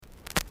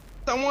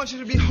I want you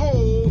to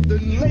behold the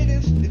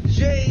latest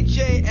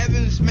J.J.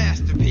 Evans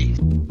masterpiece.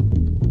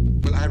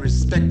 Well, I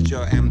respect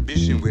your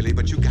ambition, Willie,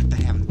 but you got to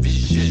have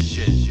vision.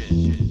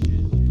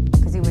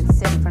 Because he would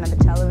sit in front of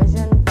the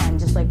television and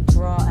just like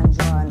draw and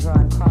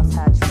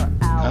crosshatch for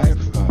hours. I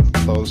have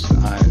closed the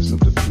eyes of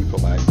the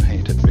people I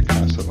painted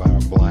because of our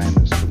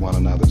blindness to one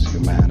another's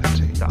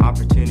humanity. The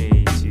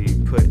opportunity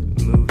to put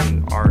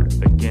moving art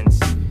against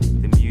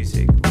the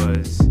music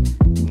was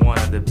one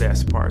of the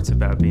best parts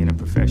about being a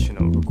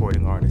professional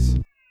recording artist.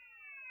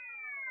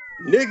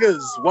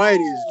 Niggas,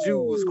 whiteys,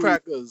 Jews,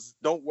 crackers,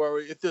 don't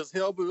worry. If there's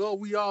hell below,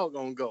 we all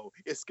gonna go.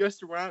 It's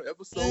Sketched Around,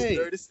 episode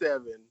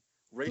 37.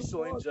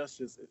 Racial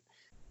injustice.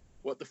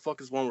 What the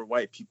fuck is wrong with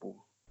white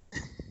people?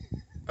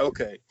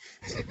 Okay.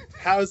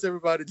 How's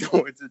everybody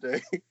doing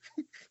today?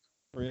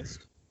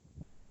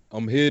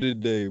 I'm here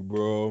today,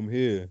 bro. I'm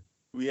here.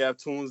 We have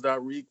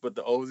Tunes.Reek, but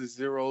the O's and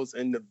zeros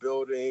in the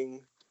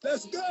building.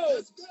 Let's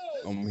go!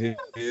 I'm here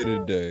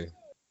today.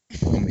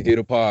 I'm here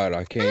to pod.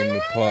 I came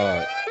to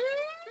pod.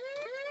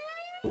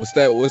 What's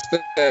that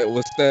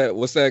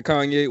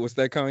Kanye? What's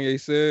that Kanye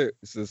said?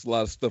 It's just a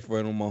lot of stuff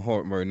right on my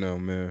heart right now,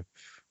 man.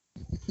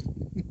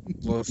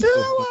 Let's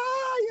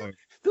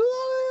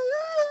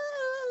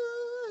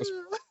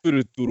put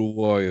it through the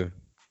wire.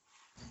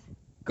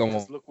 Come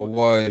on, the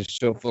wire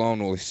shuffle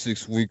on over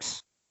 6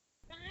 weeks.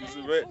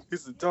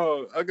 He's a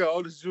dog. I got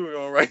all this jewelry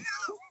on right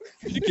now.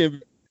 You can't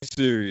be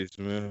serious,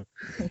 man.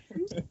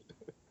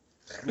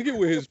 Look at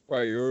where his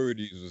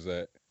priorities was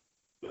at.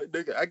 Like,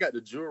 nigga, I got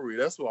the jewelry.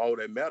 That's what all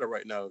that matter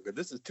right now. Because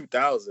this is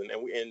 2000,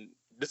 and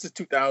this is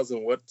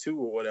 2002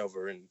 or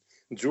whatever, and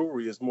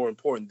jewelry is more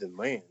important than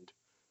land.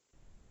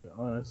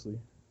 Honestly,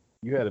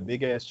 you had a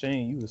big ass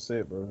chain, you was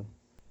set, bro.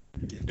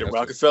 The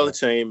Rockefeller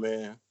chain,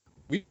 man.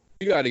 We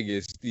gotta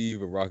get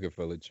Steve a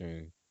Rockefeller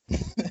chain.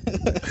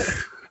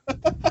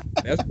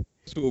 That's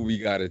what we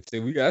gotta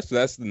do. That's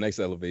the next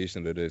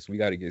elevation to this. We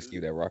gotta get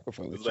Steve that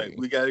Rockefeller chain. Like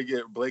we gotta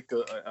get Blake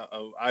a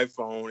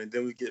iPhone, and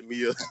then we get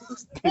me a.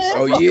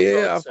 Oh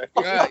yeah, I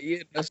forgot.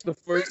 Yeah, that's the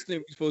first thing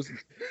we're supposed to.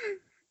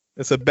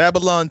 It's a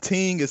Babylon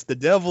ting. It's the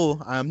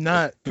devil. I'm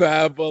not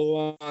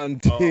Babylon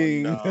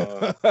ting.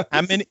 Oh, no.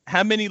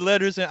 How many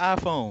letters in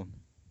iPhone?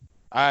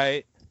 All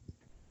right.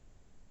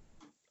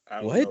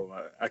 I don't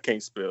know. I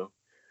can't spell.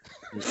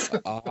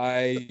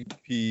 IPHO.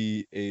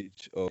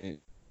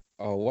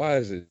 Oh, why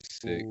is it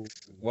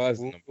 6? Why is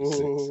it number 6?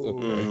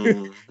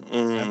 Okay.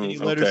 How many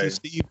letters in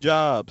Steve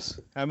Jobs?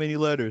 How many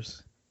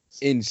letters?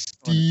 In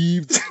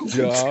Steve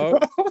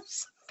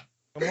Jobs?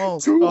 Come on.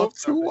 Two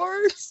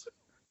words?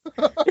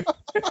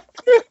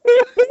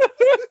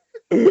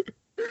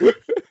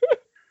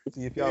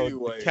 See, if y'all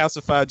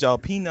calcified y'all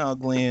penile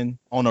gland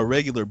on a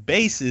regular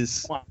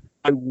basis.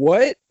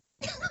 What?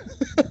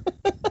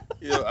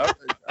 Yeah,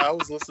 I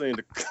was listening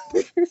to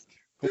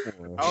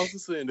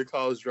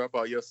College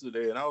Dropout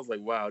yesterday, and I was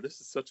like, wow, this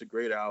is such a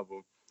great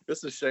album.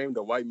 It's a shame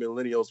that white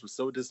millennials were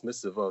so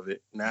dismissive of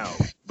it now.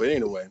 But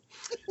anyway.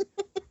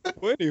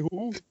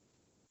 Anywho.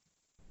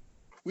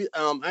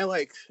 I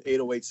like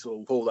 808s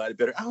a whole lot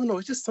better. I don't know,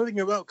 it's just something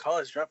about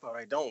College Dropout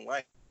I don't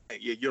like.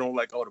 You don't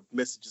like all the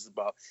messages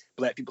about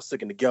black people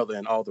sticking together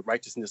and all the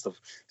righteousness of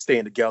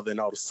staying together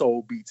and all the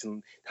soul beats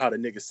and how the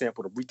nigga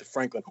sampled Aretha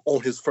Franklin on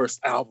his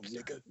first album,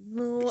 nigga.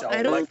 No,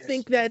 I don't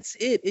think that's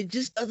it. It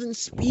just doesn't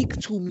speak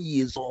to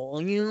me is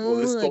all, you know? Well,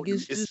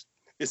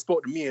 it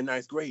spoke to me in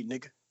 9th grade,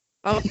 nigga.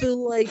 I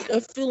feel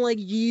like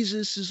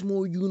Jesus is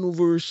more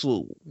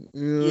universal.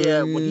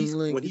 Yeah,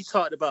 when he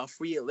talked about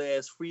free at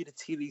last, free the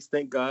titties,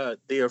 thank God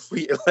they are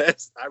free at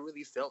last. I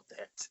really felt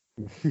that.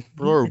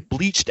 Bro,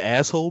 bleached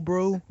asshole,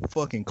 bro.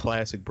 Fucking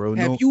classic, bro.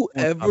 Have you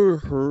ever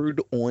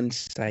heard On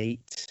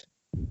Sight?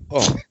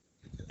 Oh,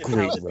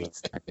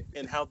 great.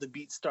 And how the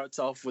beat starts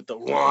off with the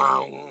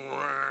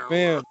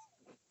Man,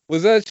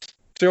 was that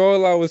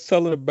show I was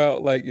telling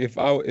about? Like if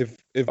I went to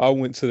if I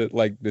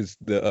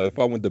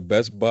went to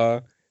Best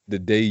Buy the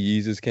day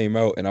Yeezus came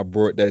out and I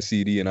brought that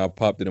CD and I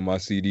popped it in my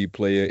CD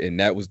player and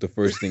that was the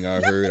first thing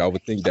I heard, I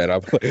would think that I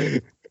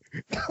played.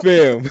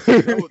 Bam.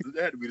 That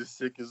had to be the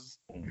sickest.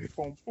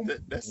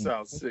 That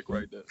sounds sick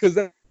right there. Because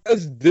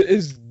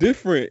it's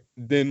different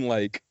than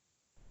like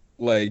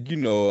you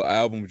know,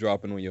 album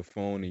dropping on your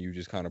phone and you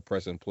just kind of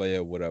press and play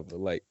or whatever.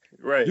 Like,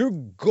 right. You're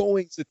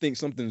going to think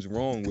something's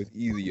wrong with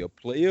either your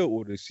player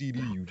or the CD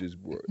you just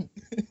brought.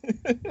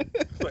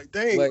 Like,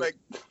 dang, like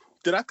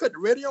did I cut the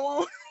radio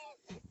on?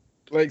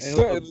 Like,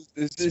 son,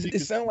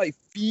 it sounds like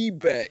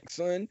feedback,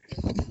 son.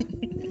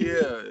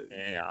 Yeah.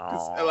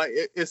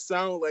 It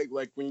sounds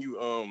like when you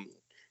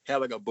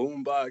have like a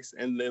boom box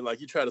and then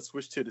like you try to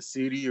switch to the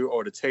CD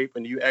or the tape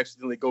and you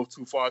accidentally go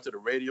too far to the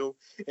radio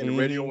and the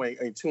radio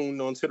ain't tuned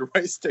on to the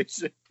right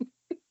station.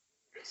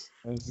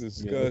 That's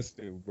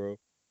disgusting, bro.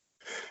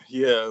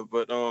 Yeah,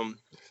 but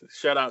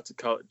shout out to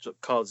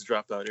college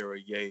dropout era,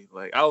 yay.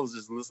 Like I was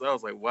just listening, I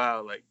was like,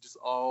 wow, like just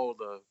all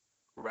the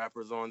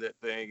rappers on that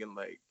thing and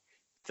like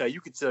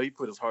you could tell he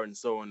put his heart and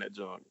soul in that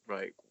junk.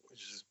 Like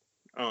just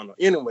I don't know.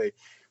 Anyway,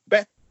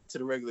 back to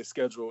the regular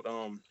scheduled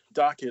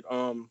docket.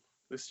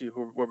 Let's see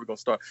where we're gonna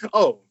start.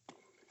 Oh,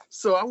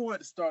 So I wanted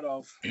to start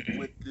off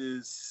with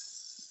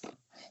this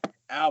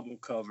album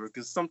cover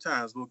because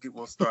sometimes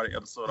we'll start an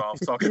episode off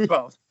talking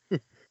about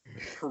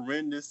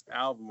horrendous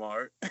album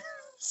art.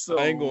 So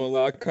I ain't gonna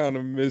lie, I kind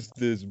of missed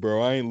this,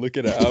 bro. I ain't look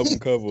at an album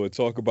cover or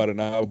talk about an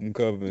album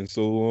cover in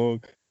so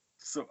long.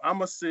 So I'm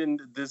gonna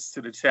send this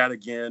to the chat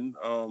again.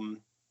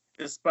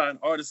 It's by an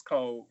artist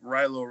called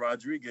Rilo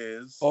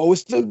Rodriguez. Oh,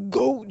 it's the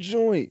GOAT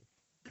joint.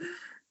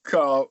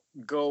 Called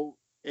GOAT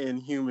in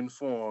Human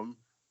Form.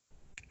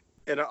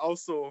 And I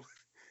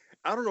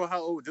don't know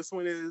how old this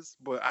one is,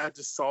 but I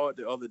just saw it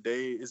the other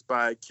day. It's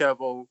by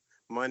Kevo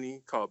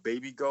Money called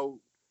Baby Goat,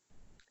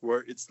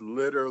 where it's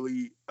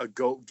literally a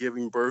goat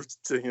giving birth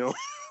to him.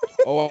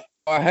 Oh,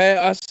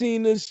 I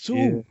seen this too.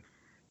 Yeah.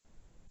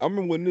 I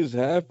remember when this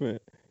happened.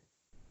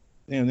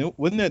 Damn,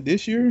 wasn't that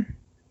this year?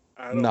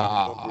 I don't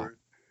Nah, remember.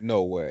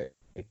 no way.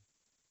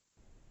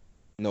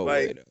 No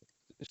Like, way.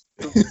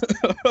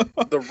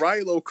 The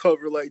Rilo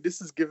cover, like,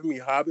 this is giving me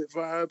Hobbit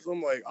vibes.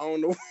 I'm like, I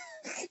don't know.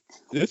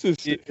 This is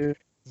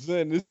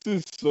Zen, this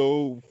is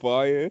so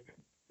fire.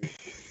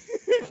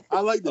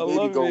 I like the I Baby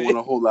love Goat it. one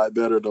a whole lot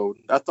better though.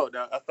 I thought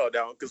that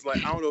because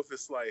like I don't know if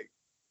it's like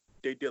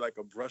they did like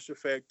a brush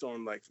effect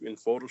on like in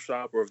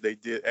Photoshop or if they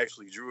did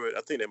actually drew it.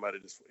 I think they might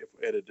have just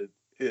edited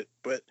it,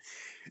 but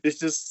it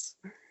just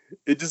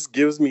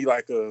gives me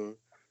like a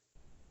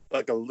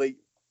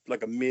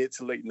mid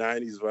to late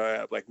 90s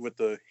vibe, like with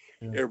the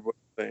everybody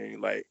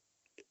thing. Like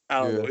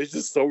I don't know, it's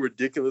just so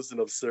ridiculous and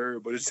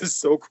absurd, but it's just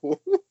so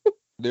cool.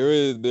 There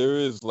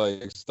is like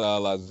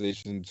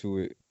stylization to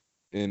it,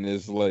 and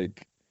it's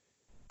like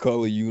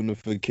color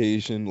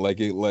unification, like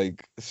it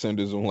like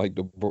centers on like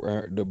the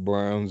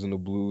browns and the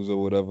blues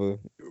or whatever.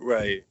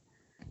 Right.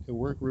 It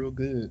worked real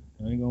good.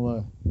 I ain't gonna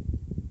lie.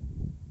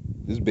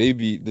 This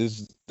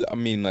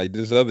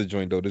other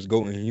joint though, this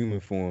GOAT in Human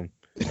Form.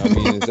 I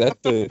mean, is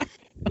that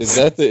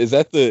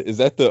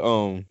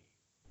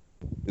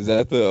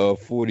the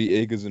 40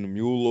 Acres and a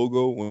Mule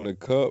logo on the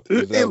cup?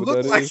 Is that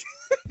what that is?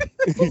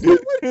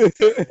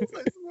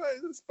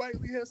 Spike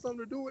Lee has something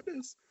to do with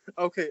this.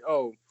 Okay.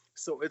 Oh,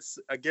 so it's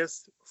I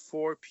guess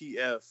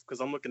 4PF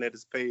because I'm looking at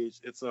this page.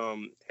 It's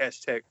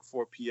hashtag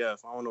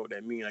 4PF. I don't know what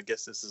that means. I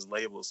guess this is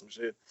label or some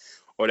shit,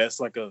 or that's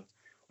like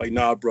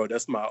nah, bro.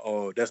 That's my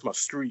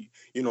street.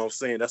 You know what I'm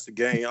saying? That's the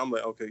game. I'm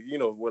like, okay,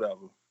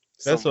 whatever.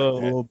 That's a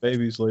Lil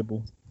Baby's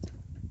label.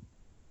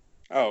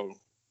 Oh.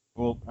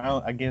 Well,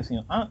 I guess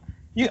I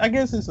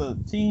guess it's a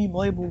team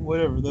label,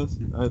 whatever. That's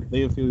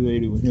they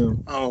affiliated with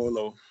him. I don't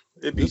know.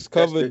 This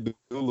cover do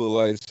look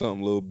like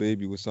something Lil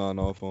Baby would sign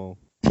off on.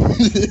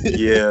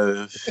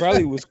 Yeah.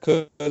 Probably was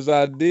cause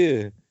I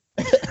did.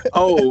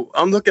 Oh,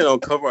 I'm looking on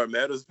Cover Art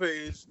Matters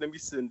page. Let me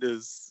send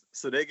this.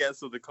 So they got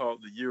something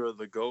called the Year of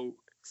the Goat.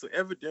 So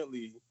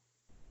evidently,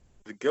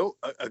 a goat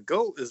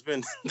has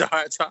been the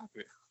hot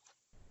topic.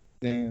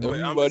 Damn.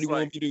 Everybody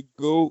want to be the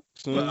GOAT.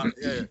 Son.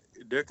 Yeah,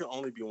 there can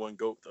only be one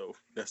goat though.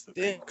 That's the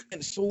Damn.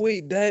 thing. So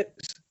wait,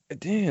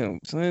 damn,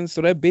 son.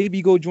 So that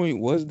Baby GOAT joint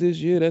was this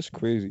year? That's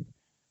crazy.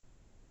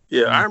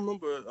 Yeah, I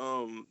remember.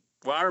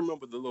 I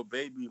remember the Little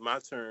Baby, My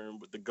Turn,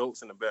 with the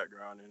goats in the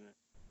background in it.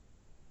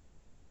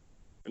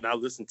 And I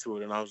listened to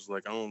it and I was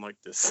like, I don't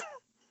like this.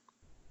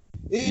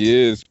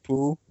 Yes,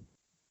 Pooh.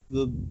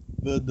 The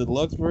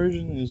deluxe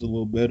version is a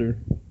little better.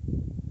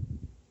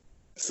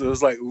 So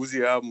it's like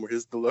Uzi album where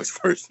his deluxe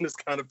version is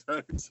kind of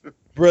turned into.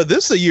 Bro,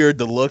 this is a year of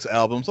deluxe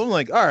albums. So I'm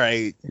like, all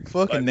right,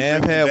 fucking Like,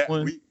 Nav had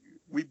one.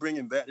 We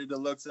bringing back the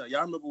deluxe.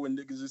 Y'all remember when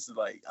niggas used to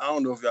like? I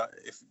don't know if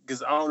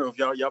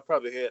y'all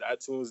probably had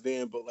iTunes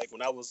then, but like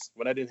when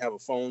I didn't have a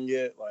phone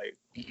yet, like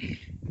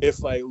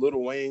if like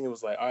Lil Wayne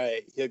was like, all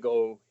right, here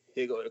go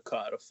the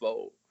Carter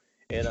 4,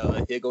 and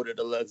here go the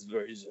deluxe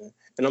version,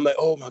 and I'm like,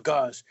 oh my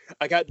gosh,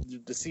 I got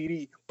the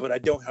CD, but I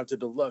don't have the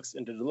deluxe,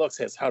 and the deluxe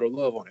has How to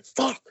Love on it.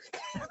 Fuck.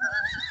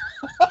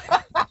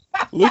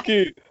 Look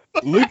at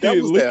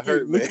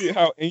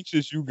how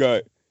anxious you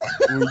got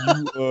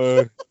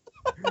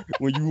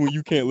when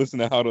you can't listen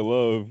to How to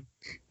Love.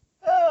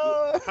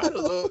 How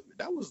to Love,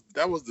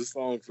 that was the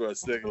song for a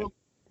second.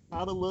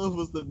 How to Love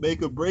was the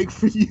make or break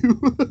for you.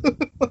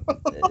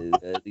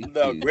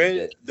 No,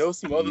 granted, there was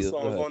some other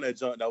songs on that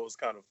joint that was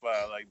kind of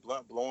fire, like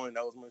Blunt Blowing,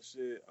 that was my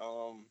shit.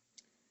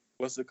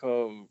 What's it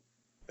called?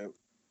 That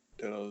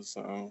other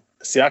song.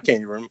 See, I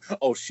can't even remember.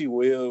 Oh, She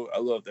Will. I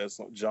love that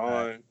song.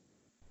 John.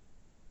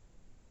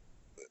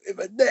 If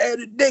I die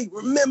today,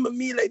 remember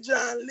me like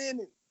John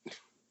Lennon.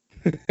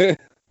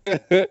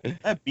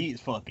 That beat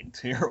is fucking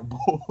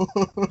terrible.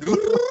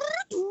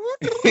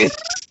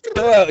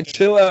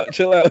 Chill out.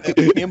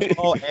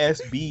 Pinball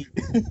ass beat.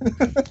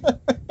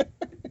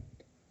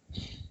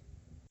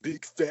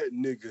 Big fat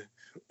nigga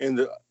in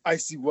the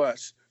icy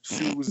watch.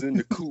 Shoes in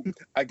the coupe.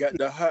 I got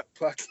the hot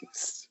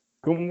pockets.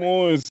 Come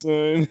on,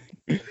 son.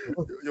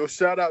 Yo,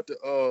 shout out to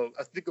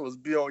I think it was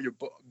Be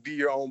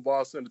Your Own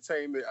Boss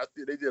Entertainment. I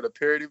think they did a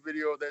parody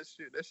video of that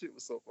shit. That shit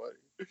was so funny.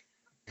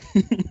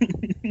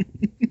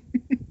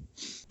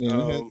 Yeah, a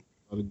lot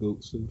of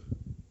goats too.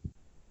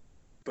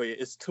 But yeah,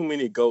 it's too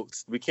many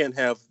goats. We can't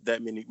have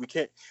that many. We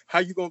can't. How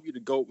you gonna be the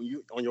goat when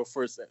you on your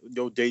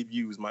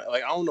debuts? I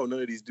don't know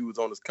none of these dudes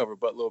on this cover,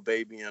 but Lil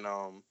Baby and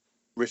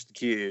Rich the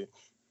Kid.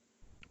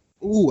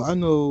 Ooh, I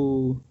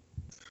know.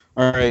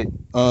 All right.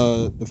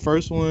 The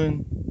first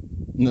one.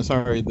 No,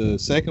 sorry. The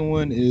second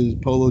one is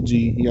Polo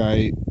G. He all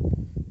right.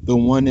 The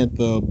one at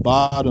the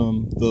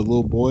bottom, the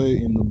little boy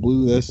in the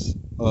blue, that's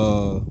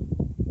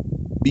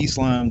B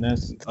Slime.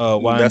 That's That's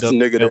some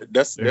nigga.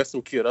 That's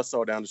some kid I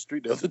saw down the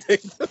street the other day.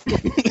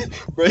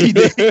 Bro,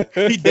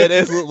 he dead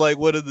ass look like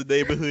one of the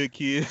neighborhood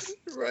kids.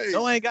 Right.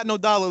 No, I ain't got no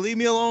dollar. Leave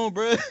me alone,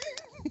 bro.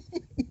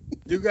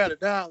 You got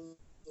 $1.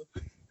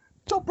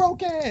 Your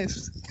broke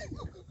ass.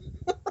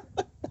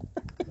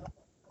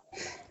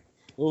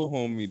 Little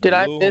homie. Did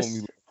I little miss?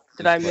 homie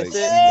Did I like- miss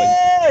it?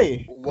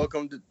 Hey.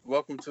 Welcome to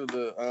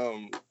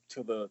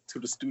the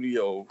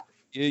studio.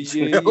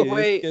 Yeah.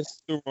 Wait.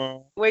 Guess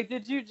around. Wait,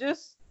 did you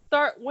just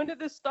start? When did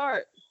this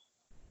start?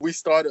 We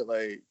started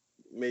like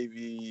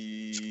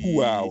maybe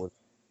 2 hours.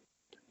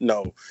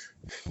 No,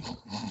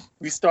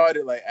 we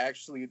started we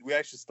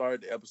actually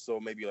started the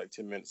episode maybe like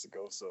 10 minutes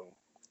ago. So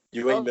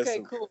you ain't Okay,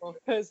 missing. cool.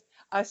 Because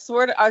I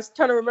swear I was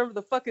trying to remember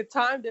the fucking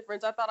time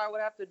difference. I thought I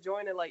would have to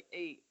join at like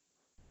 8.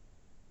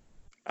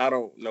 I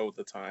don't know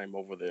the time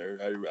over there.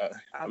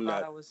 I'm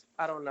not.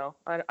 I don't know.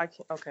 I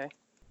can't. Okay.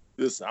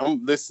 Listen.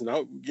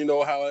 You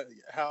know how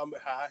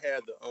I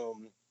had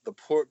the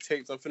pork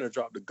tapes. I'm finna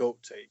drop the goat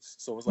tapes.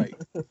 So it's like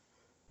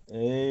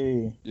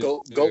Hey.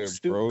 goat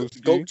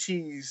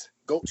cheese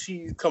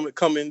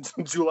coming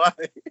July.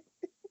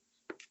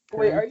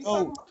 Wait, are you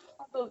talking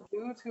about those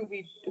dudes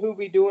who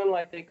be doing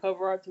like they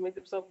cover art to make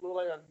themselves look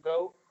like a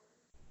goat?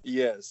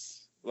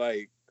 Yes,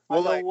 like. I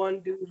know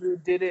one dude who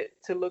did it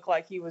to look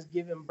like he was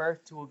giving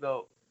birth to a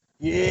goat.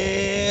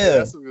 Yeah.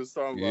 That's what we was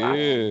talking about.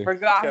 Yeah. I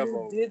forgot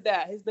Kevo. who did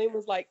that. His name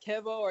was like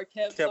Kevo or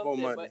Kev Kevo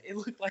something, Money. but it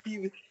looked like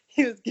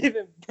he was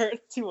giving birth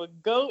to a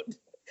goat,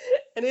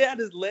 and he had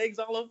his legs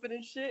all open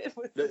and shit.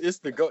 It's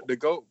the goat. The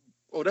goat.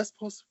 Oh, that's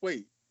supposed to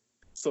wait.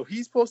 So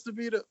he's supposed to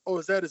be the. Oh,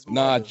 is that his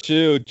Nah, mother?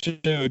 chill.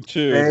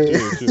 Hey.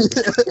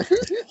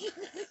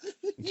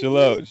 Chill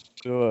out.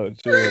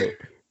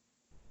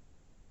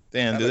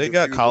 Damn, I do like they to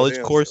got fuse college my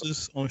hands,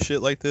 courses on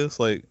shit like this?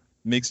 Like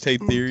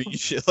mixtape theory,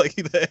 shit like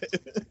that?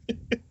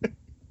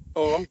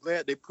 Oh, I'm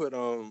glad they put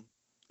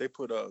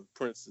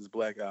Prince's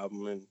Black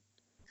Album in.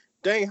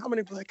 Dang, how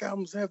many Black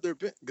Albums have there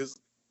been?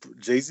 Because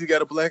Jay-Z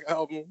got a Black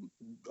Album,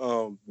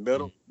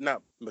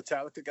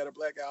 Metallica got a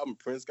Black Album,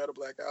 Prince got a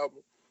Black Album.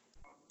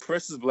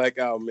 Prince's Black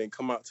Album ain't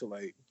come out till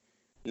like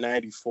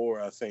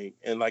 94, I think.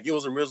 And like it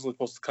was originally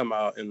supposed to come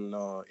out in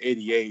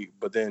 88,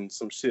 but then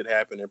some shit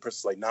happened and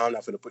Prince was like, nah, I'm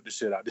not gonna put this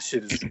shit out. This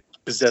shit is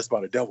possessed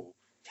by the devil.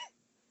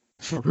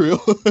 For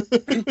real?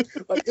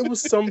 Like it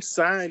was some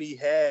sign he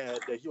had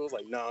that he was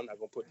like, nah, I'm not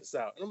gonna put this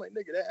out. And I'm like,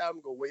 nigga, that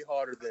album go way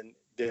harder than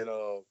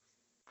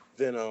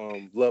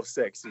Love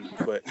Sexy,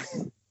 but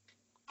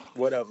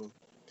whatever.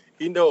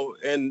 You know,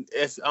 and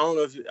I don't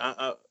know if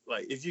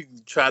if you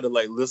try to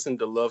like listen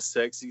to Love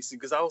Sexy, see,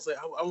 because I was like,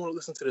 I want to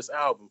listen to this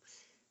album.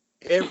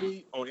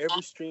 On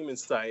every streaming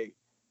site,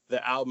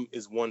 the album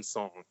is one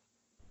song.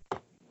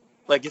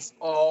 Like it's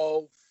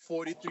all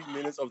 43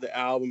 minutes of the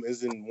album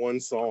is in one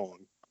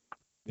song.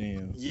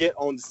 Damn. Yet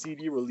on the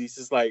CD release,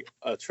 it's like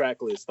a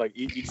track list. Like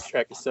each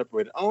track is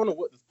separated. I don't know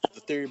what the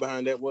theory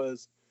behind that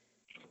was.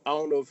 I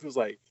don't know if it was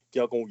like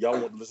y'all want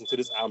to listen to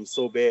this album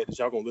so bad that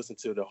y'all gonna listen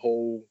to the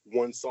whole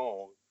one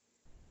song.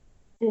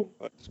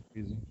 That's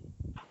crazy.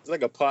 It's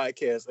like a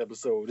podcast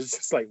episode. It's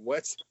just like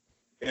what?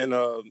 And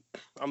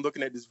I'm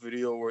looking at this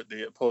video where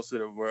they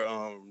posted it where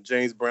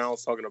James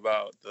Brown's talking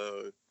about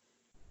the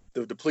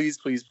Please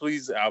Please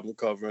Please album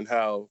cover and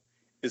how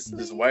it's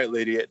this white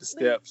lady at the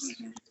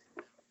steps.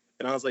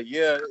 And I was like,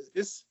 yeah,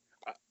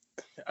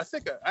 I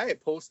think I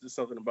had posted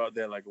something about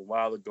that like a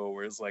while ago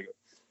where it's like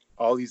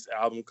all these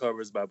album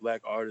covers by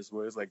black artists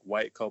where it's like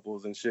white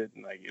couples and shit.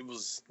 And like it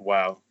was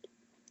wow.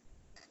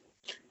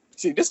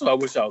 See, this is why I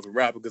wish I was a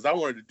rapper because I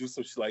wanted to do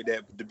some shit like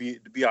that to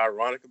be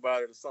ironic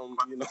about it or something,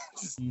 you know,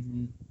 just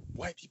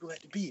white people at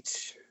the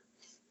beach.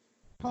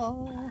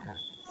 Oh.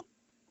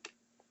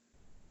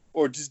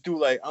 Or just do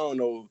like, I don't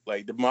know,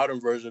 like the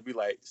modern version would be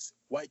like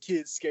white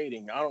kids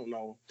skating. I don't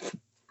know.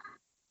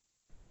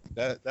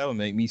 That would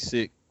make me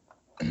sick.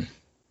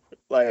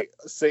 Like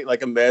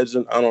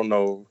imagine, I don't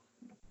know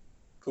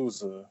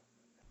who's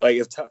like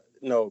if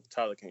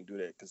Tyler can't do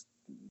that because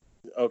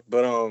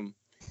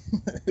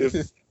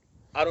if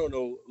I don't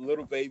know,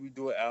 Little Baby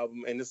do an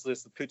album and it's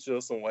just a picture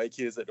of some white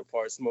kids at the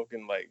park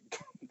smoking like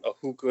a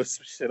hookah or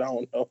some shit. I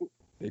don't know.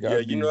 They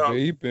got you know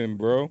vaping,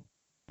 bro.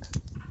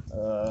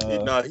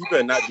 Nah, he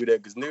better not do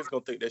that because niggas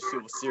gonna think that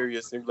shit was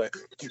serious and be like,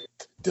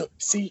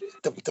 see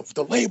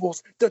the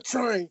labels, they're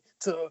trying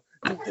to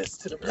do this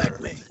to the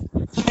black man.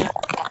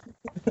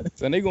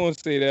 So they gonna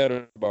say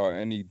that about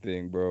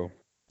anything, bro.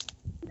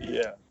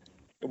 Yeah.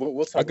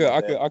 We'll talk I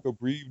about that. could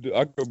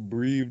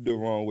breathe the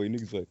wrong way.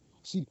 Niggas like,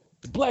 see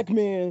black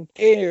man,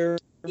 air.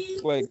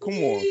 Like, come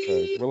on,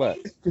 cuz, relax.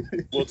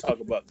 We'll talk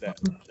about that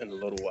in a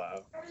little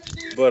while.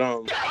 But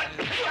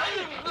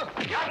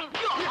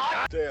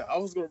damn, I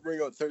was gonna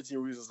bring up 13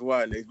 Reasons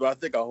Why next, but I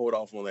think I'll hold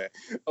off on that.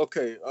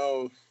 Okay,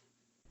 Oh,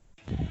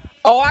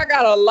 I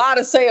got a lot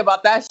to say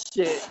about that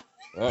shit.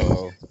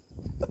 Uh-oh.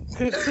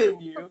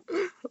 Continue.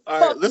 all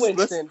Fuck right,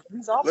 Winston.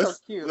 He's also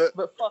cute,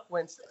 but fuck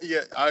Winston.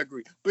 Yeah, I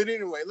agree. But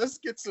anyway, let's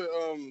get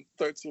to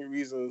 13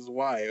 Reasons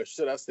Why, or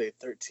should I say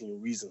 13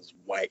 Reasons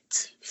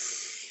White.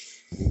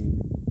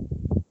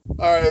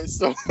 All right,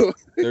 so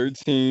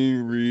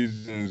 13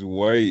 Reasons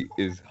White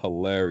is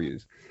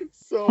hilarious.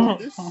 So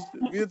this,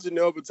 me and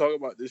Janelle been talking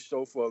about this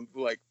show for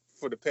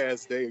the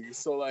past day.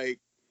 So like,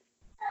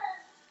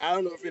 I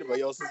don't know if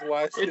anybody else has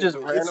watched it. It just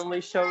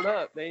randomly showed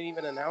up. They didn't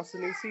even announce the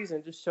new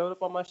season. Just showed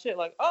up on my shit.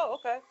 Like, oh,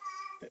 okay.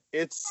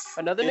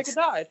 Another nigga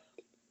died.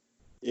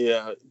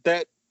 Yeah,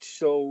 that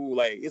show,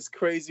 like, it's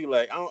crazy.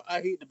 Like,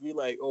 I hate to be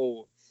like,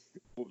 to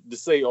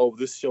say,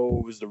 this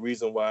show is the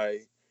reason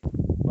why,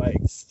 like,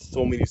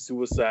 so many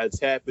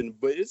suicides happen,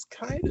 but it's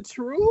kind of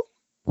true.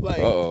 Like,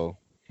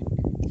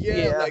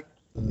 yeah, like,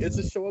 it's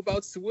a show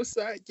about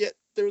suicide, yet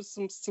there's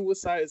some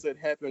suicides that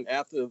happen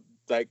after,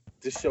 like,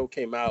 the show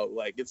came out.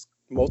 Like, it's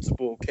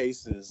multiple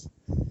cases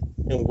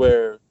and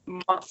where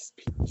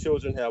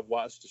children have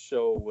watched the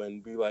show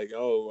and be like,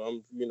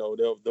 they'll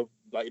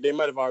like, they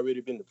might have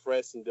already been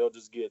depressed and they'll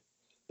just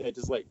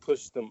like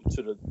push them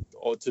to the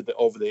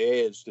over the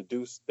edge to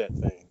do that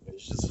thing.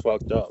 It's just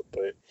fucked up.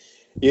 But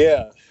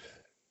yeah.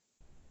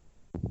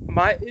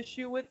 My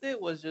issue with it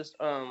was just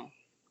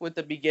with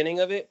the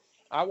beginning of it.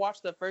 I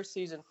watched the first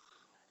season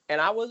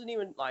and I wasn't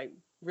even like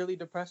really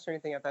depressed or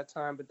anything at that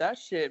time, but that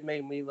shit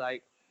made me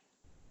like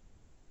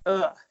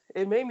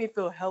it made me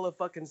feel hella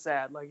fucking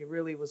sad. Like, it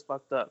really was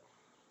fucked up.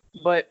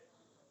 But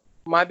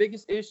my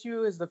biggest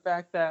issue is the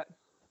fact that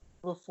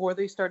before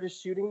they started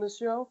shooting the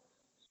show,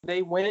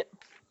 the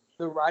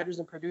writers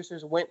and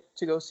producers went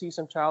to go see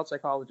some child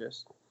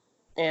psychologists.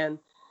 And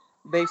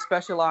they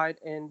specialized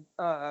in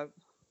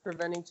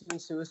preventing teen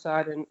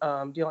suicide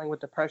and dealing with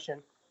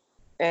depression.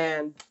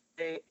 And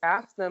they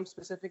asked them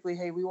specifically,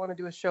 hey, we want to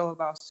do a show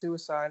about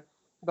suicide,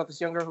 about this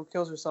young girl who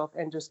kills herself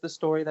and just the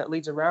story that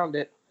leads around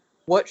it.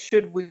 What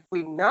should we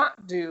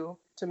not do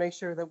to make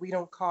sure that we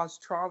don't cause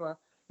trauma?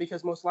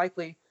 Because most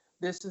likely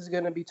this is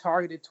going to be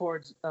targeted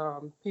towards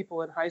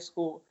people in high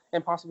school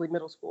and possibly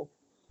middle school.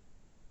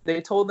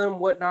 They told them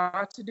what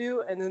not to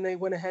do, and then they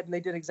went ahead and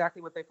they did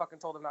exactly what they fucking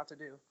told them not to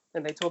do.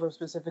 And they told them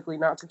specifically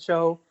not to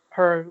show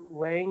her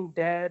laying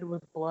dead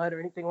with blood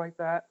or anything like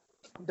that.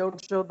 Don't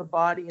show the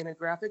body in a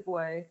graphic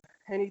way.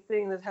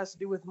 Anything that has to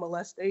do with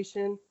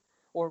molestation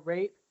or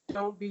rape,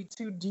 don't be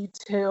too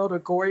detailed or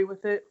gory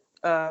with it.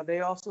 They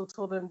also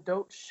told them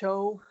don't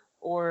show,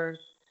 or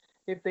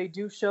if they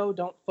do show,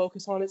 don't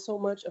focus on it so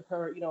much of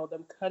her,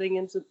 them cutting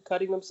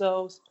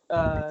themselves,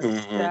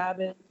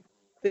 stabbing,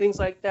 things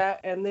like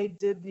that. And they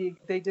did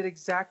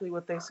exactly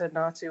what they said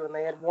not to, and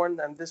they had warned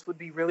them this would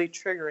be really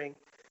triggering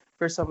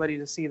for somebody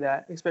to see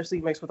that,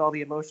 especially mixed with all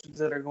the emotions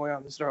that are going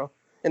on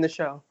in the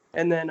show.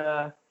 And then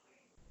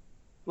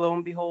lo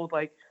and behold,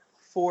 like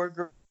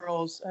 4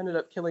 girls ended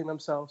up killing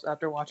themselves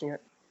after watching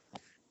it.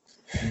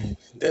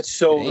 That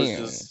show is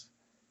just,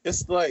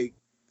 it's like,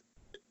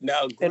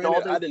 now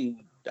granted,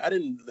 I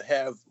didn't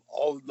have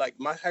all, like,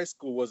 my high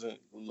school wasn't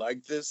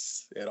like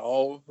this at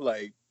all,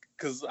 like,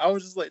 because I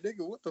was just like,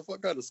 nigga, what the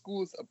fuck kind of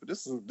school is that? But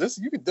this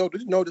you can do,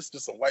 did you know this is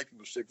just some white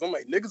people shit? 'Cause I'm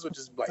like, niggas would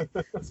just like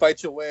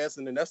fight your ass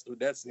and then that's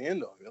the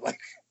end of it. Like,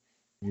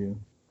 yeah.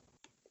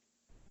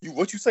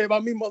 What you say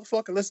about me,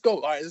 motherfucker? Let's go.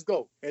 All right, let's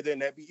go. And then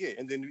that be it.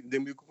 And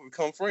then we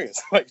become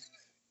friends. Like,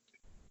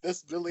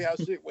 that's really how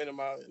shit went in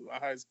my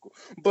high school.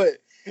 But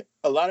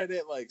a lot of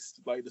that, like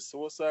the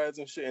suicides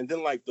and shit, and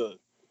then like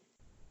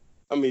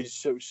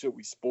should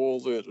we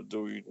spoil it, or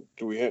do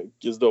we have,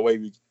 just the way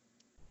we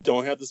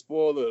don't have to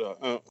spoil it?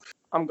 Or,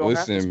 I'm gonna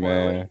have to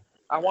spoil it.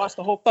 I watched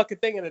the whole fucking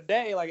thing in a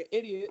day, like an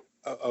idiot.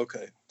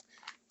 Okay.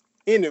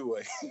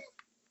 Anyway,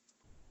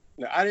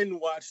 now I didn't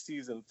watch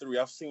season 3.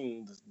 I've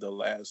seen the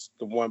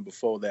one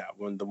before that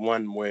one, the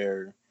one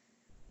where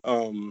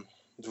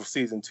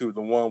season 2,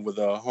 the one with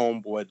a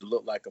homeboy that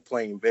looked like a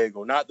plain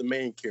bagel, not the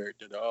main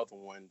character, the other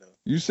one.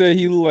 You said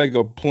he looked like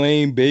a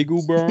plain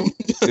bagel, bro?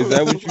 Is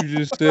that what you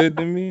just said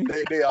to me?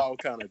 They all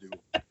kind of do.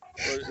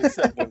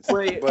 Except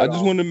Wait, I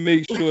just want to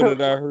make sure that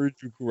I heard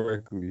you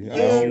correctly.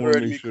 Yeah, you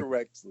heard me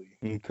correctly.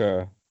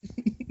 Okay.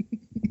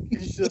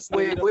 It's just,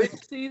 wait, which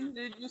season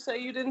did you say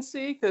you didn't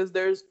see? Because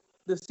there's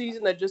the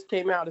season that just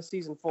came out is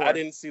season 4. I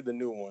didn't see the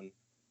new one.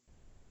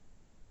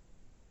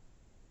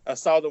 I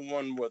saw the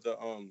one with the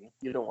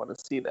You don't want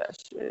to see that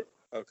shit.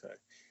 Okay.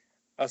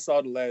 I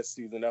saw the last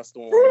season. That's the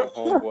one with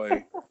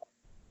homeboy.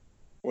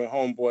 When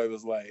homeboy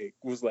was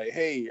like,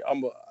 hey,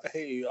 I'm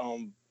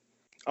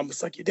gonna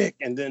suck your dick,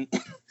 and then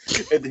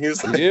he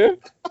was like, yeah.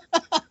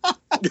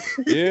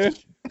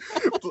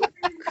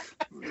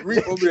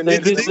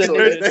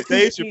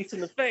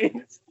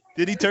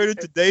 Did he turn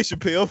into Dave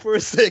Chappelle for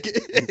a second?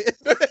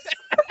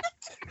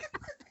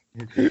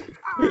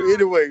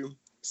 Anyway,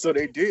 So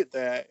they did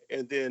that,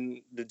 and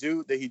then the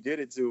dude that he did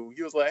it to,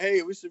 he was like,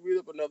 "Hey, we should meet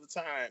up another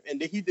time."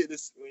 And then he did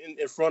this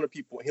in front of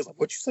people. And he was like,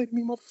 "What you say to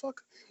me,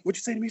 motherfucker? What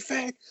you say to me,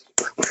 fag?"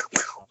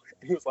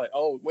 And he was like,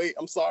 "Oh, wait,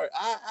 I'm sorry.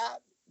 I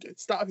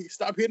stop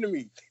hitting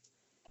me."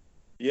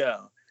 Yeah,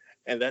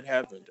 and that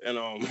happened. And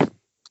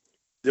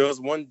there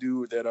was one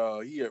dude that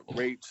he had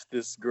raped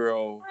this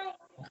girl,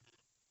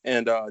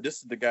 and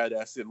this is the guy that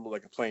I said looked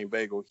like a plain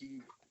bagel.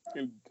 He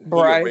had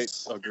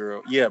raped a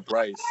girl. Yeah,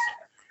 Bryce.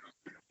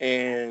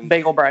 And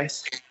Bagel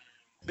Bryce.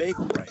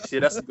 Bagel Bryce.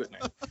 Yeah, that's a good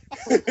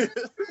name.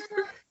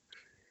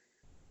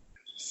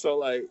 So,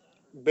 like,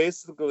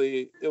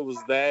 basically, it was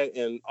that.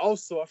 And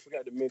also, I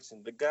forgot to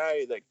mention, the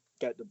guy that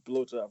got the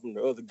blowjob from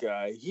the other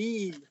guy,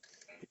 he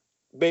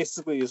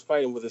basically is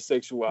fighting with his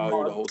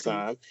sexuality the whole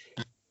time.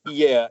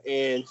 Yeah,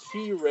 and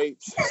he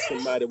raped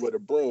somebody with a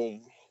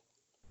broom.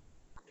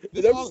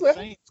 This all the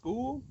same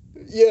school?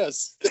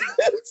 Yes.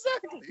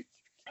 Exactly.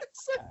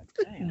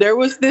 There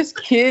was this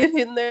kid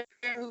in there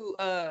who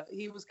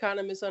he was kind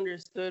of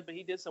misunderstood, but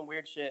he did some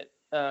weird shit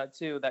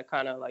too that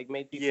kind of like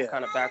made people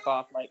kind of back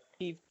off. Like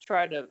he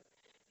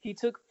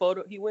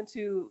went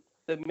to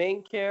the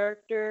main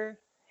character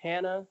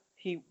Hannah.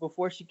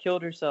 Before she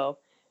killed herself,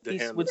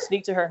 would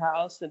sneak to her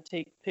house and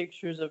take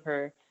pictures of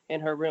her in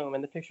her room,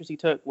 and the pictures he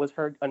took was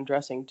her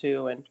undressing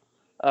too, and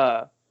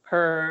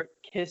her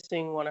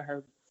kissing one of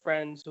her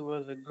friends who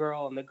was a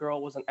girl, and the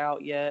girl wasn't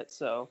out yet,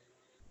 so.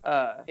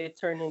 It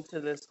turned into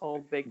this whole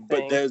big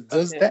thing. But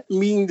does that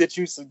mean that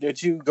you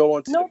go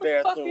into the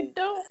bathroom? No, fuck it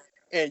don't.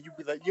 And you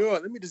be like,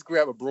 let me just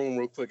grab a broom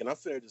real quick, and I'm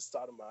finna just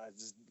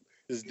sodomize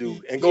this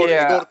dude and go to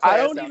class. I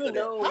don't even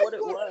know what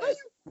it was.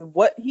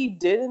 What he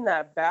did in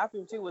that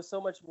bathroom too was so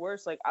much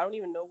worse. Like I don't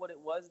even know what it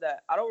was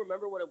I don't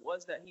remember what it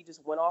was that he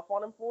just went off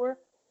on him for.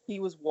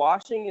 He was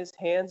washing his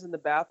hands in the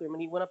bathroom,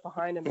 and he went up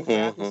behind him and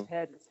grabbed his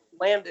head and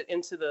slammed it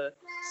into the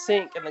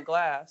sink and the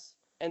glass,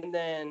 and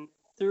then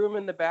threw him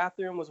in the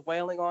bathroom, was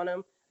wailing on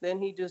him.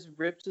 Then he just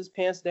rips his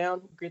pants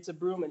down, gets a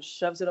broom, and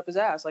shoves it up his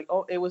ass. Like,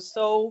 it was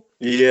so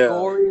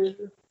gory.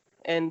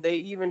 And they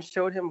even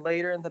showed him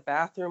later in the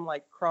bathroom,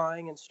 like,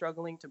 crying and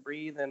struggling to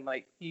breathe. And,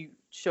 like, he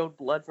showed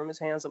blood from his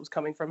hands that was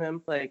coming from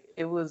him. Like,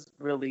 it was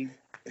really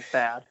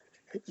bad.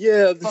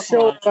 Yeah, the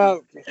show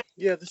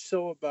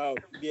about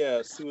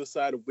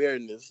suicide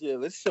awareness. Yeah,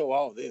 let's show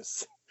all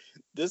this.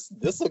 This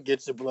will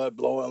get your blood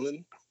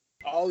blowing.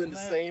 All in the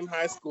same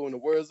high school, in the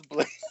words of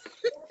Blake.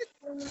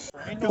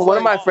 One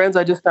of my friends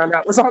I just found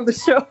out was on the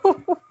show.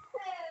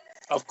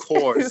 Of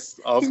course.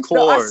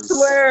 No, I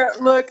swear,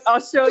 look, I'll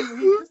show you.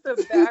 He's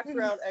just a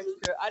background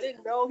extra. I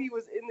didn't know he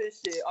was in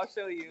this shit. I'll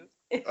show you.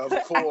 Of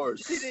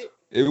course.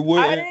 It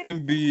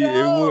wouldn't be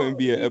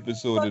an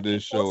episode of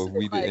this show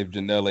if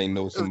Janelle ain't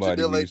know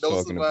somebody we was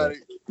talking about.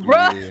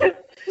 Bruh.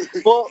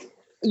 Yeah. Well,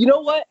 you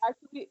know what?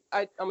 Actually,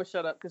 I'm gonna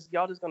shut up because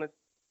y'all just gonna.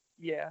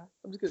 Yeah,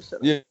 I'm just gonna shut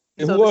up. Yeah.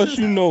 So who else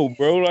you know,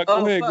 bro? Like,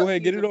 go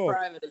ahead, get it off.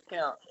 Private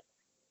account.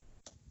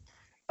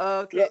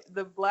 Okay,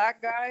 the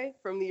black guy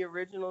from the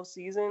original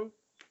season,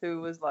 who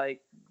was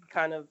like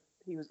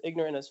he was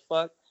ignorant as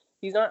fuck.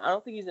 He's not. I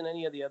don't think he's in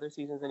any of the other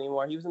seasons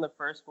anymore. He was in the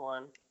first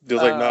one. They're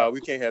like, nah,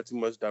 we can't have too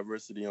much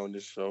diversity on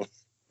this show.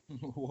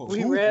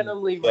 We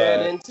randomly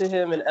ran into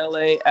him in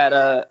LA at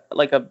I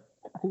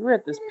think we were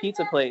at this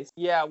pizza place.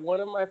 Yeah, one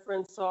of my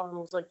friends saw him and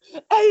was like,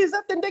 "Hey, is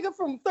that the nigga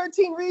from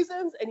 13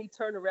 Reasons?" And he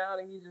turned around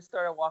and he just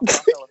started walking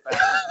off hella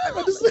fast.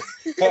 I just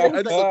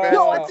imagine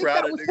the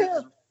crowd of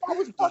niggas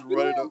just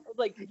running up.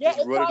 Like, yeah,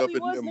 it probably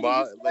was.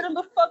 Nigga, just let him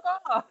the fuck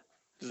off.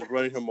 Just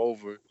running him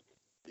over.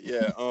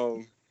 Yeah,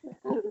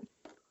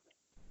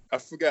 I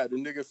forgot the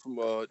nigga from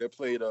that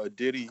played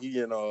Diddy. He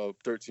in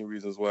 13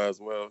 Reasons Why as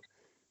well.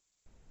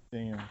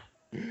 Damn.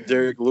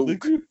 Derek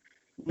Luke.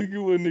 Look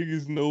at what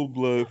niggas know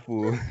blood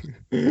for.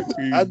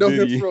 I know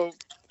him from.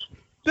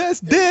 That's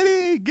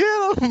Diddy.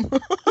 Get him.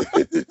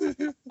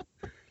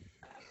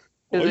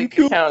 Why you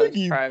kill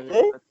Biggie,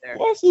 bro?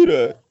 Why say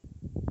that?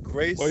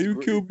 Grace. Why you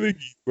kill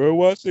Biggie, bro?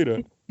 Why say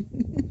that?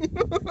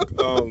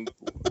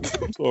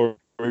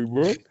 Sorry,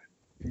 bro.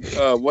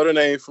 What her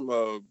name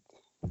from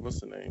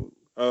what's her name?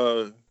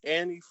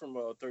 Annie from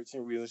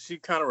 13 Reasons. She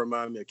kind of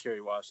reminded me of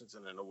Kerry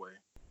Washington in a way.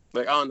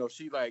 Like, I don't know,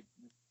 she like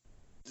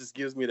just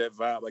gives me that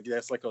vibe. Like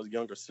that's like her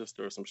younger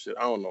sister or some shit.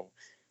 I don't know.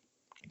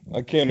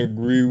 I can't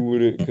agree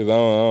with it because I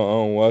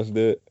don't watch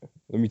that.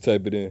 Let me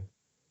type it in.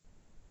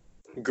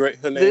 Great.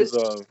 Her name's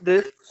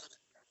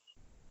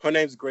her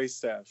name's Grace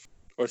Saif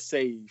or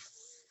Saif.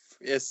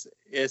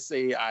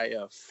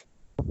 Saif.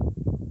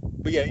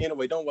 But yeah,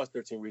 anyway, don't watch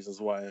 13 Reasons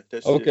Why.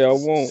 Okay, I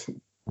won't.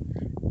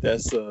 That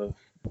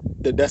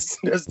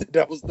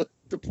was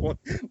the point.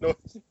 No,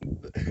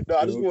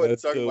 I just wanted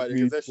to talk about it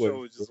because that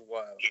show is just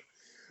wild.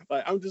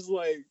 Like I'm just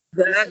like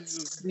that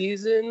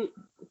season.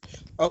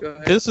 Oh,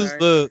 this is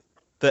the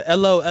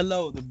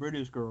LO, the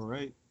British girl,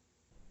 right?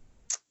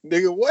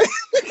 Nigga, what?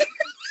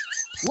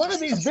 One of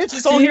these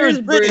bitches on here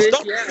is British.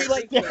 Don't be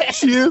like that.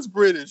 She is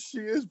British.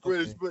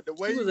 But the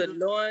way she was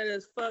annoying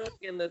as fuck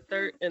in the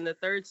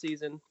third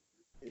season.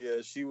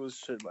 Yeah, she was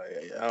shit.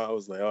 Like I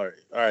was like, all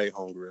right,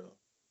 homegirl.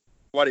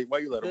 Why you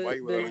let him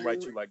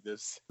write the you like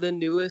this? the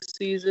newest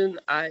season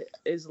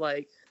is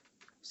like,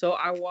 so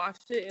I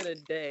watched it in a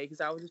day because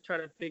I was just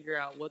trying to figure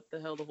out what the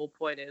hell the whole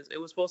point is. It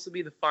was supposed to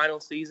be the final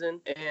season,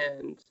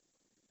 and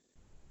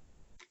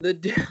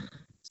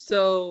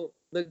so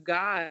the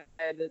guy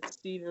that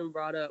Steven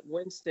brought up,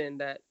 Winston,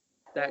 that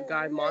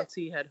guy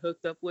Monty had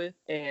hooked up with,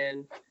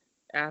 and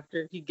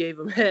after he gave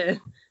him head,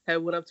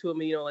 had went up to him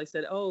and, you know, like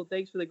said, "Oh,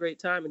 thanks for the great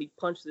time," and he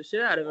punched the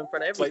shit out of him in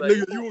front of It's like,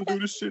 everybody. nigga, you don't do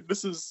this shit.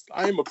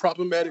 I am a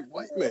problematic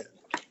white man.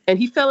 And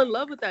he fell in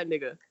love with that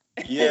nigga.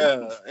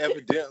 Yeah,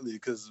 evidently,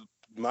 because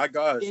my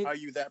gosh, how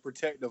you that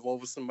protective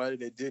over somebody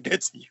that did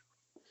that to you?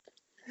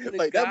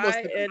 Like that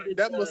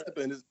must have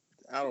been his.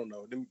 I don't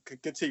know.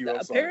 Continue.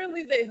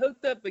 Apparently they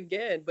hooked up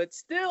again, but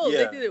still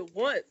they did it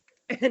once,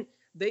 and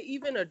they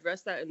even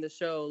addressed that in the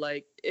show.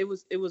 Like it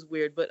was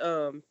weird, but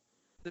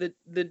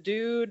the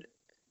dude,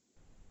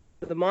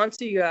 the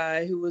Monty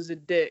guy who was a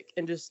dick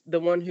and just the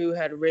one who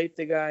had raped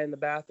the guy in the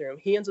bathroom,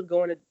 he ends up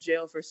going to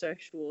jail for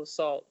sexual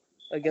assault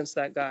against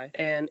that guy.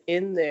 And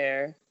in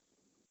there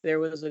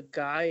was a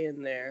guy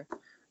in there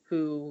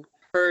who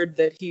heard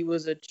that he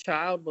was a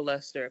child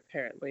molester,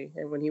 apparently.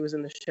 And when he was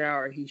in the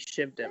shower, he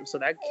shivved him. So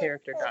that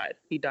character died.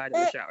 He died in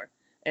the shower.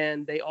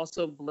 And they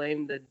also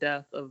blamed the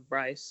death of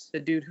Bryce, the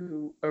dude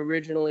who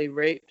originally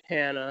raped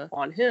Hannah,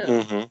 on him.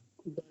 Mm-hmm.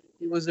 But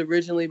it was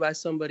originally by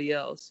somebody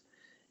else.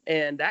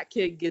 And that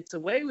kid gets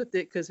away with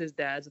it because his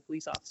dad's a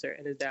police officer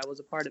and his dad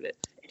was a part of it.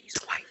 And he's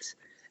white.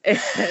 And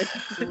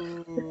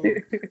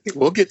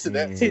we'll get to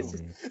that too.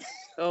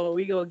 Oh,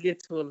 we gonna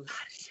get to a lot of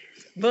shit.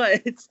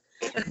 But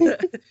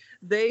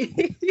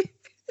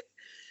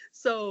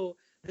so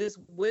this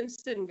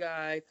Winston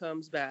guy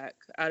comes back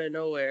out of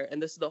nowhere,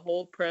 and this is the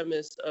whole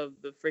premise of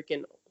the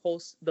freaking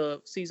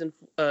season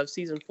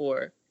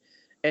 4.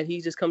 And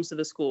he just comes to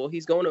the school.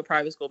 He's going to a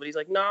private school, but he's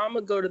like, "Nah, I'm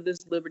gonna go to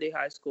this Liberty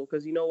High School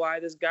because you know why?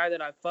 This guy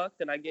that I fucked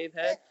and I gave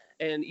head,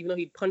 and even though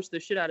he punched the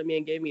shit out of me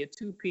and gave me a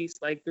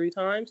 2-piece like 3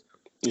 times,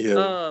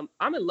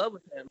 I'm in love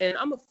with him, and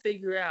I'm gonna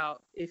figure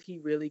out if he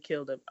really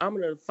killed him. I'm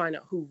gonna find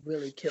out who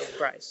really killed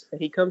Bryce."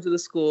 And he comes to the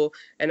school,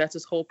 and that's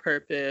his whole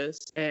purpose.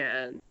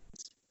 And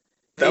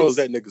that was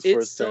that nigga's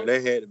first time.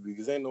 They had to be,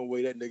 because ain't no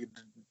way that nigga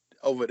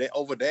over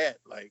that.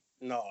 Like,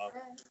 no.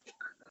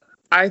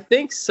 I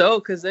think so,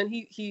 because then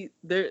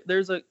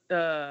there's a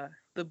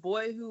the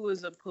boy who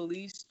was the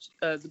police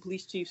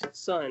chief's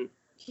son.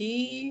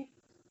 He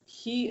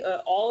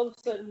all of a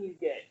sudden he's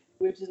gay,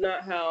 which is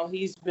not how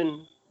he's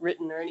been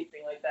written or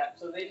anything like that.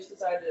 So they just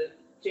decided to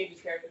change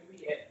his character to be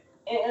gay,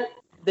 and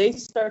they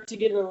start to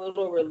get in a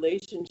little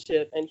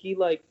relationship, and he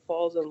like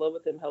falls in love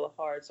with him hella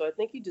hard. So I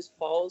think he just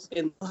falls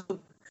in love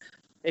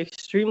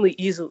extremely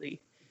easily.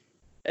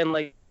 And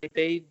like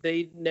they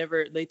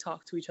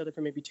talked to each other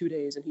for maybe 2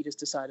 days, and he just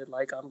decided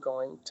like, "I'm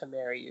going to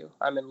marry you.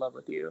 I'm in love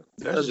with you."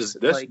 That's just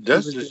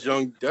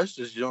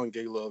young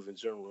gay love in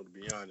general, to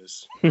be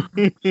honest.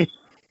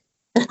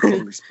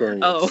 From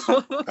experience.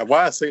 Oh,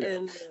 why I say that?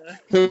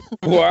 And,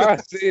 why I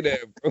say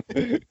that,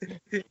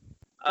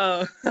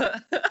 bro?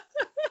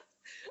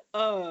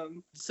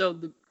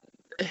 So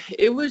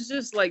it was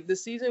just like the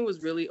season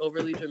was really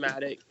overly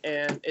dramatic,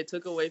 and it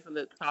took away from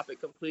the topic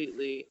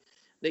completely.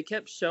 They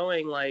kept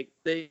showing like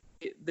the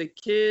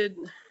kid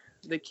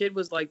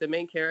was like the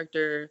main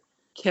character,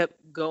 kept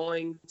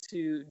going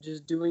to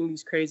just doing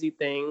these crazy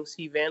things.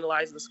 He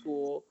vandalized the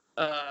school.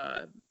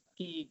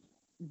 He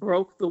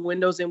broke the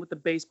windows in with the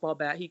baseball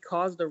bat. He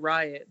caused a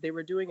riot. They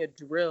were doing a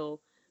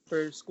drill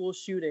for school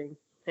shooting,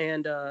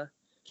 and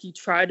he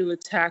tried to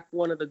attack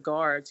one of the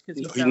guards because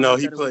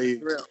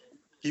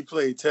he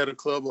played Tether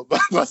Club up by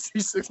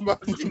C6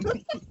 Mafia.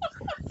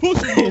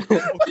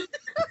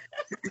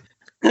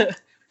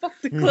 Fuck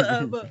the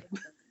club up.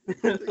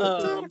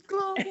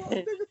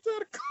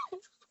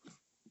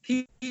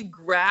 He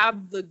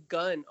grabbed the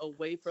gun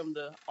away from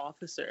the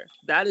officer.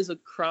 That is a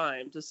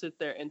crime, to sit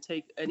there and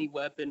take any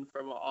weapon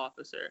from an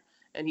officer.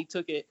 And he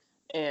took it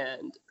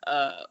and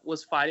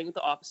was fighting with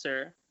the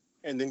officer.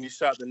 And then he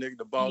shot the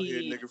bald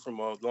head nigga from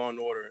Law and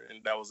Order,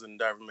 and that was in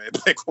Diver Man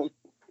Black Woman.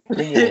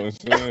 Come on,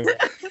 son.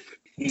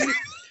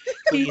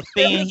 He's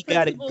saying he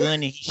got a gun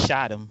and he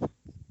shot him.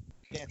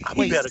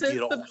 He set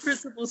the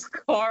principal's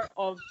car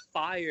on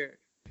fire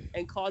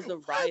and caused a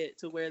riot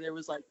to where there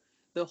was like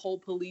the whole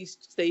police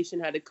station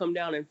had to come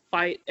down and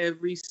fight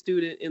every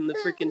student in the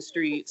freaking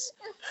streets.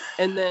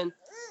 And then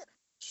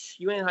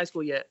you ain't in high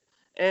school yet.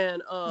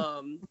 And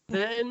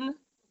then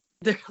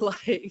they're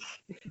like,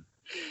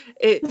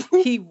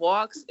 he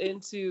walks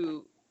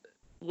into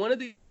one of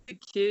the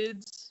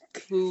kids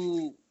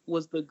who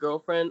was the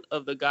girlfriend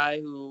of the guy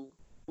who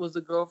was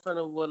the girlfriend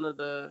of one of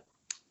the.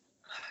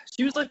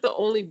 She was like the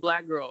only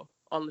black girl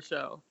on the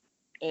show.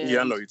 And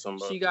yeah, I know you're talking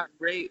about. She got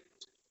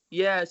raped.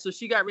 Yeah, so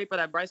she got raped by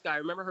that Bryce guy.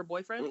 Remember her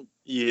boyfriend?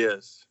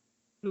 Yes.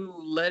 Who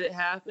let it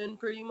happen,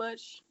 pretty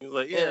much. He was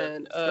like, yeah,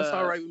 and, that's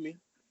all right with me.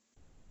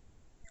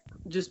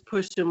 Just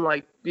pushed him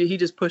he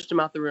just pushed him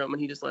out the room,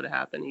 and he just let it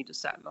happen. He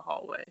just sat in the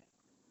hallway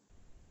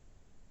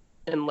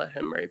and let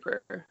him rape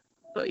her.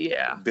 But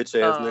yeah.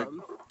 Bitch ass nigga.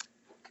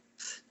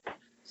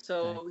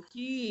 So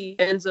he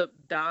ends up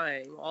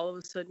dying. All of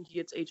a sudden, he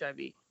gets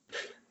HIV.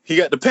 He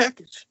got the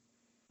package.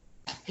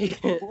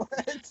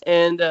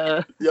 And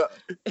Yeah.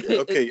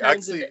 Okay. it I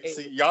turns see. into AIDS.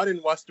 See, y'all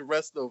didn't watch the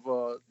rest of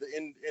the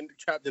in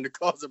Trapped in the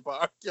Closet by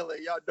R. Kelly.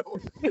 Y'all know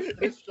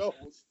it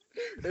shows.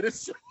 It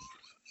is.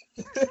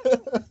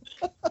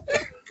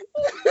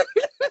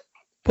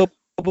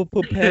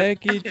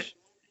 Package.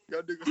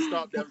 Y'all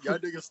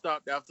niggas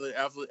stopped after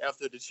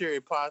the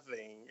cherry pie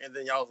thing, and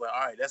then y'all was like,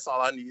 all right, that's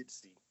all I needed to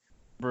see.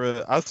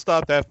 Bruh, I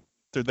stopped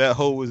after that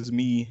hoe was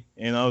me,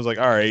 and I was like,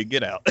 all right,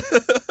 get out.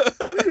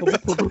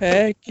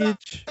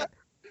 Package.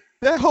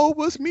 That hoe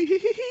was me.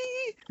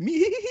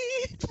 Me.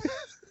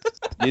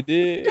 You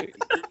did.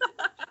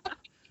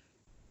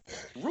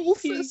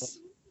 Rufus.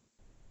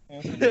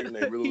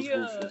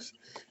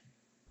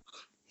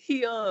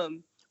 He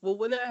well,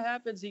 when that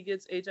happens, he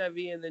gets HIV,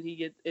 and then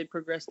it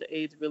progressed to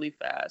AIDS really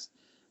fast.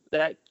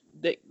 The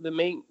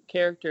main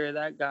character,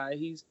 that guy,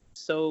 he's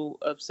so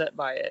upset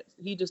by it.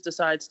 He just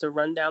decides to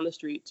run down the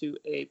street to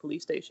a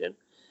police station,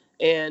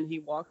 and he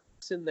walks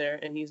in there,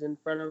 and he's in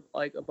front of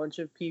like a bunch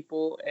of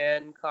people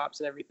and cops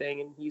and everything,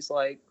 and he's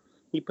like,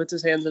 he puts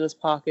his hands in his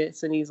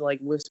pockets, and he's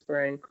like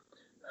whispering,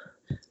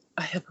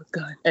 I have a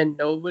gun, and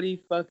nobody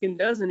fucking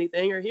does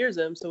anything or hears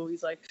him. So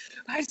he's like,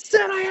 I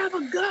said I have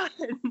a gun,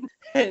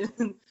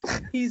 and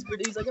he's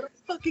like, I'm gonna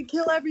fucking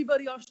kill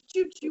everybody. I'll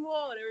shoot you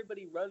all, and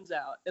everybody runs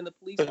out, and the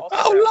police also.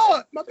 Oh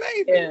Lord, my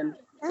baby! And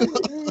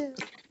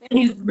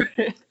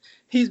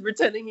he's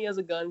pretending he has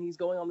a gun. He's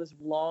going on this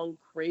long,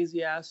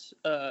 crazy ass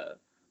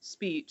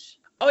speech.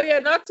 Oh yeah,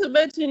 not to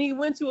mention he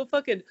went to a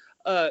fucking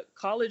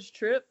college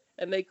trip,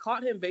 and they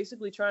caught him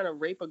basically trying to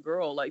rape a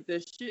girl. Like,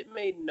 this shit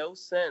made no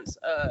sense.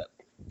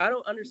 I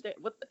don't understand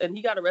and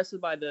he got arrested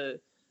by the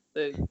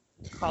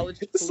college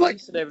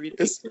police and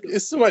everything.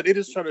 It's like they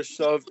just try to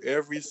shove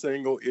every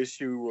single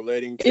issue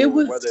relating to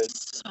whether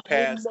it's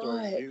past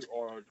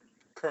or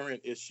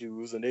current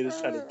issues, and they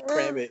just try to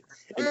cram it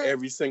in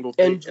every single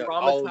thing and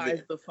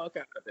dramatize the fuck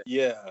out of it.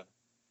 Yeah.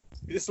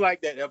 It's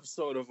like that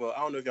episode of I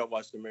don't know if y'all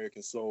watched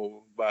American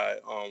Soul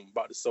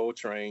about the Soul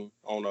Train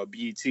on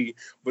BET,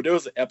 but there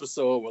was an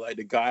episode where like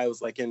the guy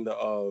was like in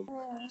the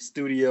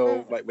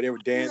studio, like when they were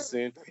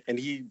dancing, and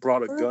he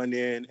brought a gun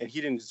in, and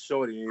he didn't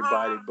show it to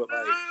anybody, but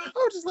like I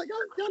was just like,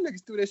 y'all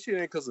niggas do that shit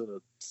in because of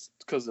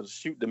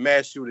the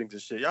mass shootings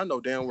and shit. Y'all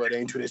know damn well they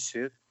ain't do that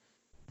shit.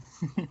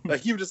 Like,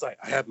 he was just like,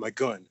 I have my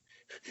gun.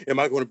 Am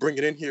I going to bring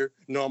it in here?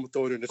 No, I'm gonna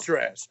throw it in the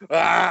trash.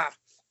 Ah.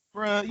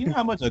 Bruh, you know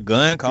how much a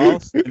gun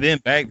costs? And then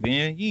back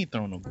then, you ain't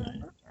throwing no gun in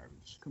the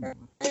garbage. Come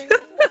on.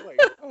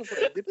 I was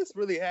like, did this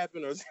really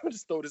happen, or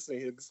just throw this in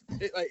here?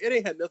 It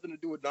ain't had nothing to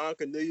do with Don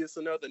Cornelius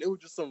or nothing. It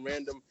was just some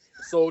random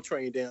Soul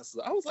Train dancer.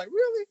 I was like,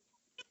 really?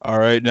 All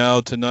right,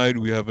 now tonight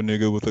we have a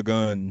nigga with a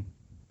gun.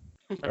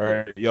 All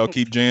right, y'all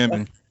keep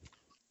jamming.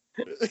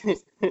 The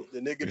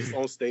nigga that's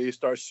on stage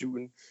starts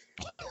shooting.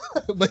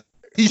 But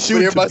he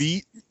shoots a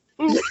beat.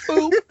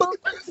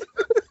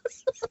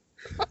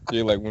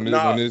 Yeah, like when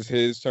it's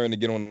his turn to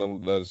get on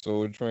the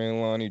Soul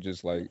Train line, he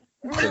just like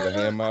pull a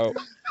ham out.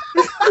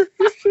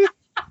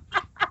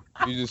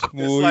 You just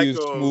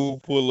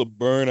smooth pull a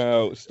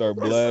burnout, start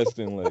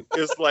blasting like.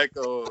 It's like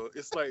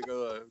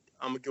I'm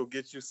gonna go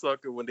get you,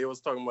 sucker. When they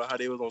was talking about how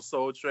they was on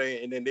Soul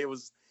Train, and then they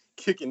was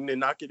kicking and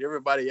knocking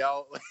everybody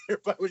out. Like,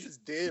 everybody was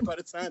just dead by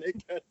the time they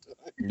got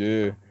done.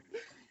 Yeah.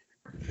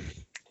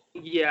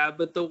 Yeah,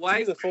 but the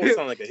white season 4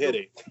 sound like a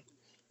headache.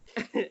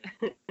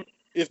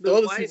 If the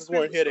other seasons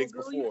weren't headaches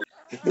before.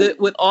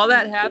 With all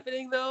that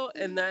happening though,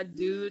 and that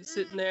dude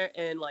sitting there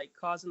and like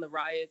causing the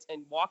riots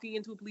and walking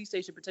into a police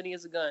station pretending he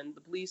has a gun, the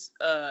police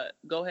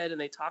go ahead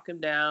and they talk him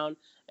down,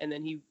 and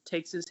then he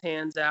takes his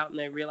hands out and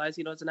they realize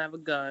he doesn't have a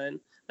gun.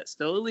 That's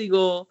still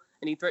illegal,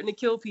 and he threatened to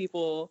kill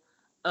people.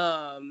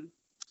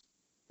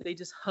 They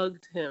just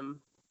hugged him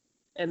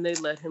and they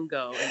let him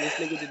go, and this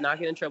nigga did not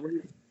get in trouble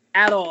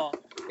at all.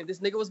 If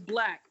this nigga was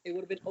black, it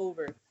would have been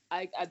over.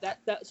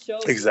 That show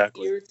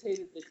exactly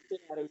irritated the shit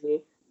out of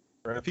me.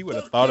 Bro, if he would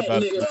have thought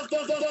about it.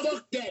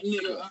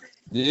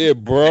 Yeah,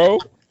 bro.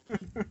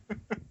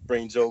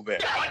 Bring Joe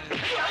back.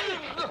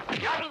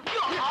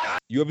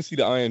 You ever see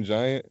the Iron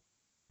Giant?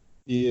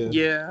 Yeah.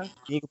 Yeah.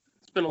 It's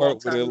been a long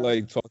time. Where they're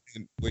like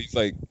talking, where he's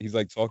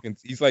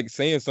like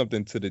saying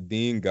something to the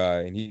Dean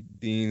guy, and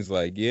Dean's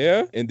like,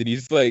 yeah, and then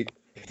he's like,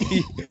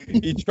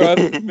 he tries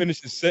to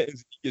finish his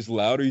sentence, he gets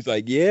louder. He's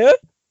like, yeah.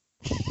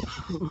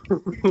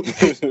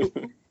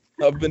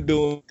 I've been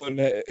doing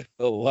that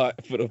a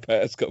lot for the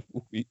past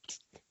couple weeks.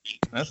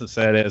 That's a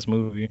sad ass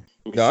movie.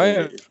 The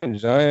Iron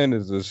Giant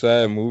is a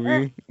sad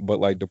movie, but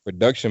like the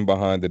production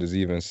behind it is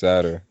even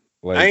sadder.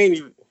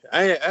 Like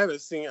I haven't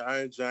seen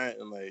Iron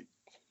Giant in like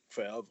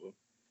forever.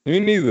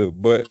 Me neither,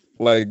 but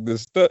like the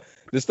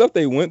stuff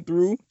they went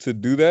through to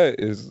do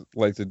that is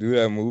like to do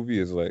that movie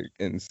is like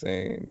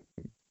insane.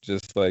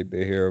 Just like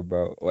they hear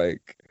about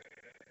like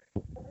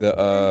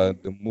the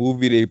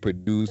movie they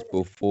produced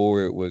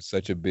before it was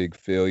such a big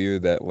failure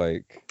that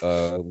like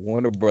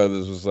Warner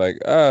Brothers was like,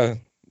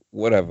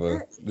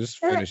 whatever, just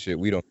finish it,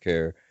 we don't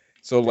care.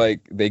 So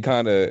like they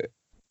kind of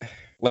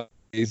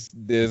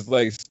there's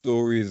like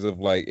stories of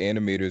like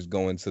animators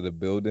going to the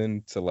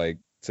building to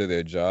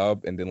their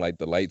job, and then like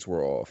the lights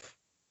were off.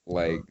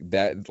 Like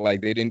that,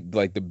 like they didn't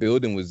like the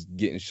building was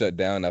getting shut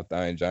down after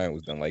Iron Giant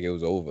was done. Like it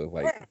was over.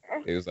 Like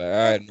it was like,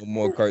 all right, no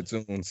more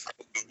cartoons.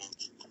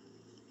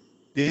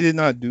 Did it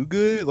not do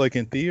good, like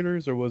in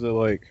theaters, or was it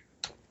like?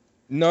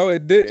 No,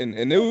 it didn't,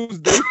 and it was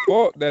their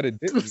fault that it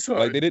didn't. Sorry.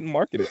 Like they didn't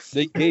market it.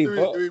 They gave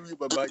up. Let me mute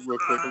my mic real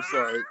quick. I'm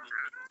sorry.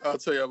 I'll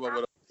tell you about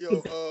what.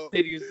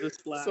 They use this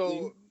flat.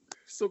 A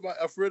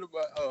friend of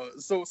mine.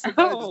 So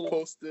somebody just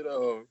posted.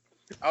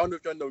 I don't know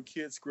if y'all know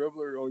Kid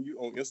Scribbler on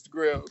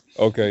Instagram.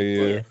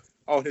 Okay, yeah.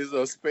 On his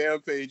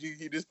spam page,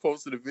 he just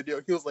posted a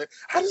video. He was like,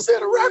 "I just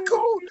had a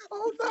raccoon!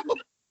 Oh no!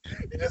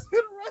 He just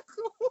hit a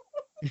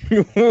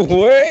raccoon!"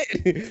 What?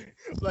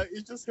 Like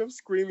it's just him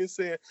screaming,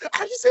 saying,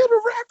 "I just hit a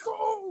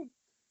raccoon!"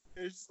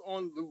 And it's just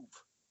on loop.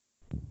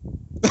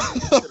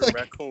 Hit a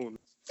raccoon.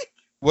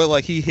 What,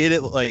 like he hit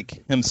it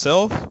like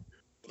himself?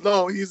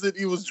 No, he said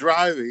he was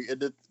driving,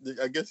 and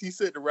I guess he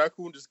said the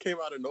raccoon just came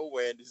out of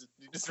nowhere and he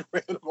just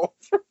ran him over.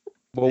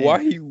 But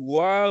why he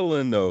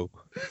wilding though?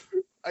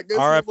 I guess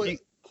R.I.P.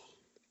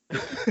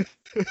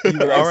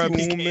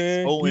 R.I.P.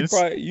 man. He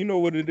probably, you know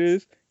what it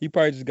is? He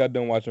probably just got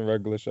done watching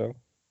regular show.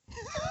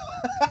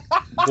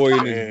 Boy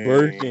in his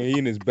Birkin, he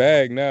in his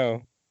bag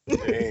now.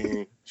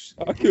 Dang.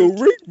 I killed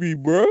Rigby,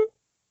 bro.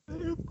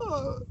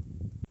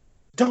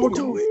 Don't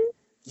do it.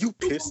 You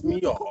pissed me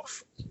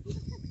off.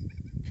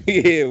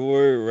 Yeah,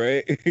 word,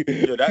 right?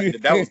 Yeah,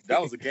 that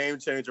was a game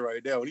changer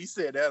right there. When he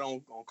said that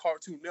on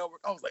Cartoon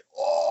Network, I was like,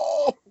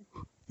 oh.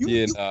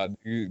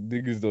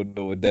 Niggas don't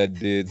know what that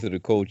did to the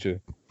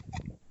culture.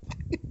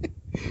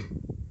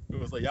 It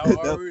was like y'all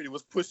already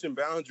was pushing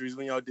boundaries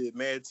when y'all did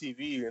Mad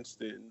TV and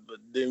shit, but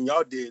then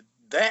y'all did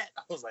that.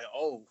 I was like,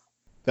 oh.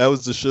 That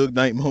was the Suge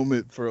Knight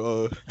moment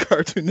for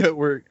Cartoon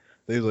Network.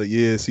 They was like,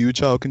 yeah, see what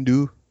y'all can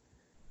do.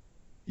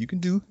 You can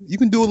do a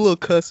little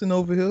cussing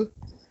over here.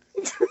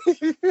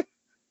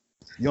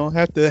 You don't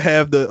have to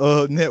have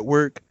the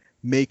network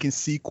making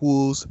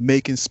sequels,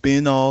 making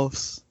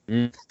spin-offs.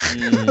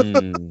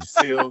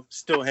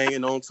 Still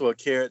hanging on to a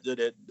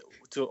character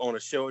on a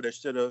show that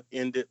should have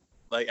ended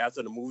like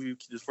after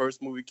the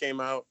first movie came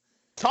out.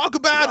 Talk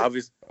about it.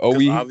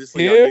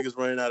 Obviously y'all niggas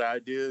running out of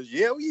ideas.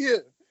 Yeah, we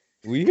here.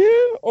 We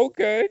here?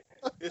 Okay.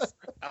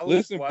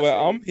 Listen, but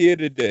I'm here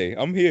today.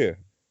 I'm here.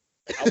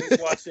 I was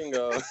watching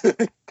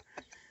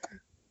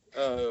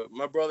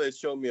my brother had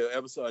showed me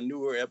a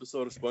newer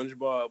episode of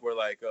SpongeBob where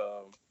like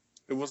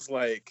it was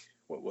like,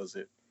 what was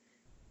it?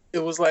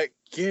 It was like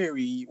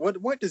Gary.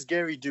 What does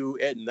Gary do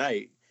at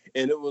night?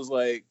 And it was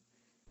like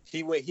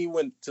he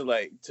went to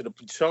the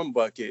chum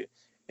bucket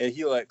and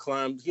he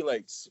crawled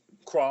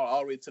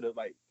all the way to the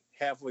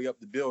halfway up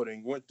the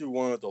building, went through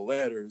one of the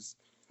ladders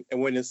and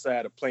went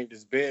inside of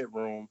Plankton's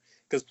bedroom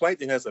because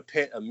Plankton has a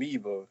pet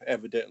amoeba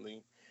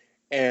evidently.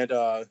 And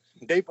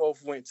they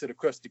both went to the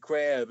Krusty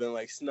Krab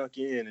and snuck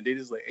in, and they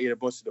just ate a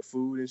bunch of the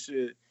food and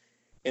shit.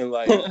 And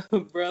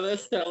bro, that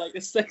sounds like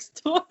a sex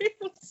toy.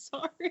 I'm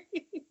sorry.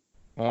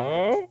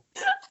 Huh?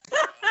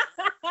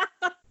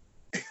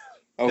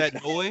 Okay.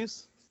 That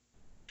noise?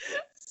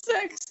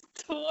 Sex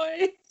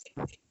toy.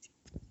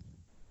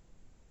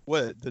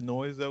 What? The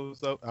noise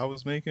that I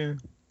was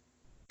making?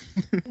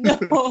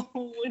 No,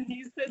 when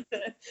he said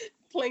that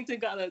Plankton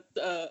got a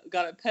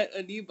pet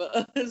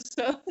amoeba,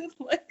 so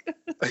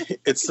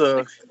it's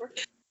a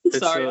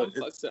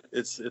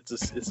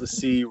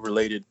sea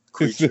related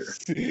creature.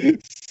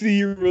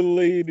 Sea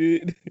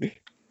related.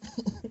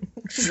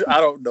 I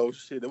don't know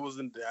shit. It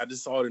wasn't. I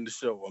just saw it in the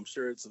show. I'm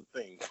sure it's a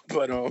thing,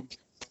 but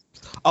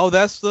Oh,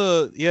 that's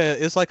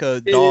it's like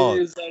a dog.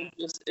 It is. I'm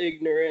just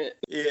ignorant.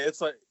 Yeah,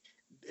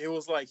 it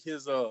was like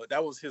his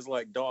that was his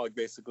dog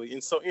basically.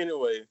 And so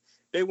anyway,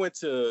 they went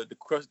to the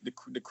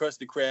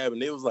Krusty Krab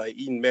and they was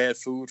eating mad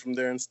food from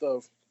there and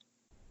stuff.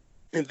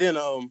 And then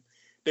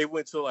they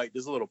went to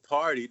this little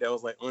party that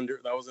was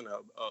in a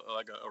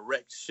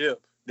wrecked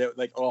ship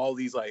that all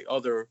these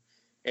other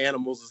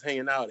animals was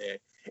hanging out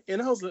at.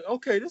 And I was like,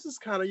 okay, this is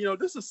kind of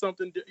this is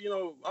something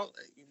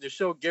to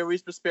show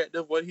Gary's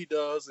perspective, what he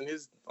does and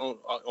his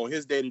on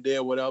his day to day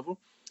or whatever.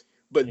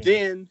 But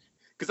then,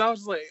 I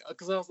was like, I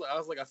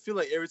feel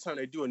like every time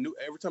I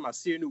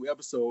see a new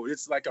episode,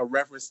 it's like a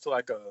reference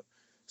to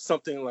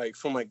something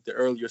from the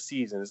earlier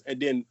seasons. And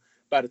then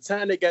by the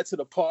time they got to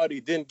the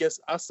party, then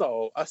I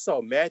saw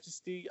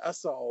Majesty. I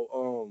saw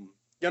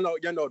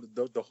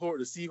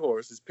the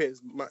seahorse, his pet,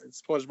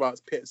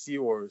 SpongeBob's pet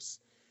seahorse.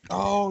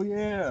 Oh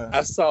yeah.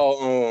 I saw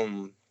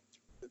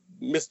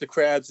Mr.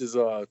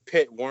 Krabs'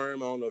 pet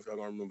worm. I don't know if y'all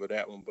gonna remember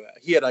that one, but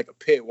he had a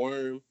pet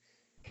worm.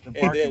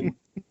 And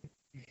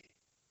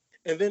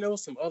then there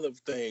was some other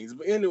things.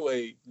 But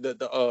anyway, the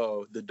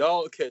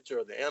dog catcher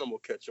or the animal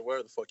catcher,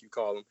 whatever the fuck you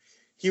call him,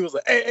 he was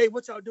like, hey,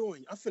 what y'all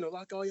doing? I'm finna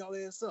lock all y'all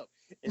ass up.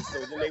 And so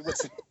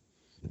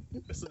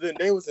then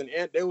they was in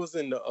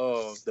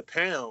the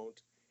pound,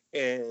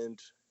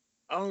 and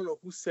I don't know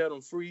who set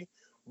them free,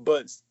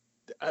 but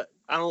I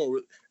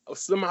don't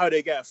somehow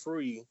they got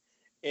free,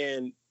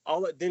 and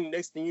then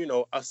next thing you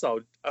know, I saw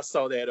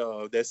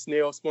that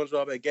snail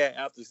SpongeBob had got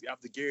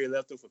after Gary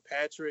left him for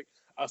Patrick.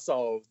 I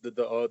saw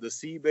the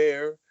sea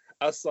bear.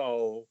 I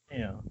saw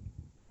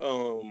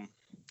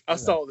I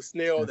saw the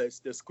snail that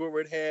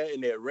Squidward had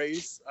in that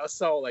race. I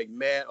saw like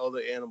mad other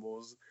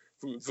animals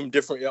from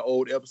different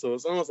old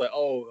episodes. I was like,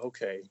 oh,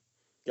 okay,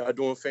 y'all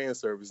doing fan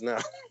service now.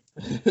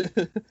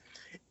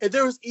 And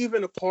there was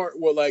even a part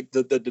where like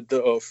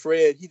the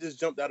Fred, he just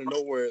jumped out of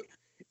nowhere.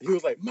 He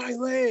was like, my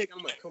leg.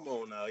 I'm like, come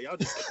on now, y'all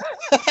just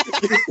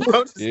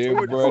yeah,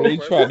 bro.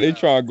 They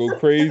try to go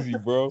crazy,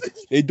 bro.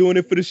 They doing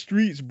it for the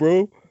streets,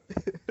 bro.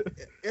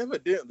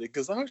 Evidently,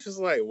 because I was just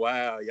like,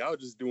 wow, y'all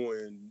just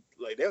doing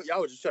like that.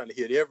 Y'all was just trying to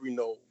hit every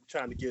note,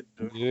 trying to get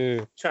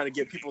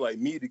people like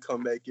me to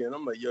come back in.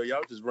 I'm like, yo,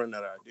 y'all just running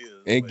out of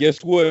ideas. And like,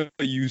 guess what?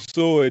 You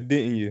saw it,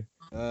 didn't you?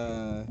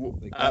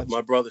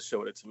 My brother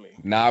showed it to me.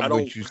 Nah,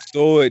 but you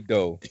saw it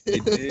though.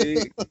 You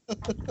dig?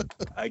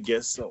 I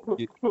guess so.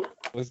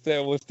 What's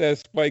that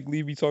Spike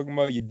Lee be talking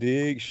about? You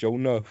dig? Show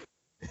enough.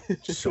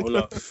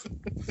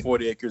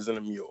 40 acres and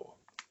a mule.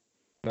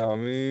 Nah, I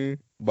mean,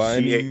 by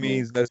any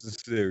means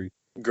necessary.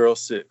 Girl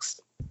 6.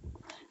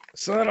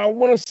 Son, I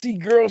want to see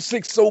Girl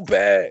 6 so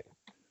bad.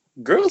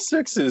 Girl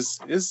 6 is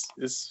it's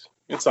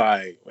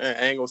alright. I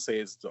ain't gonna say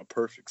it's a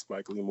perfect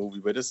Spike Lee movie,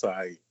 but it's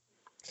alright.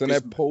 So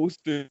that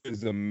poster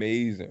is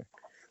amazing.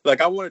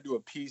 Like I want to do a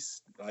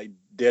piece like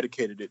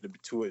dedicated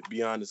to it.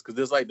 Be honest, because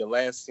there's like the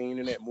last scene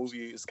in that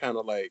movie is kind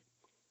of like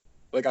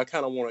I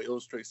kind of want to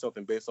illustrate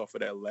something based off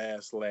of that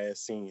last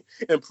scene.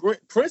 And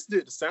Prince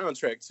did the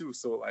soundtrack too,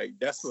 so like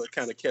that's what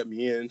kind of kept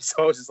me in.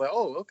 So I was just like,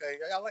 oh, okay,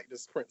 I like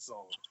this Prince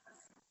song.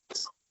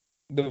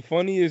 The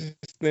funniest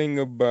thing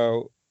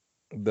about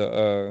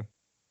the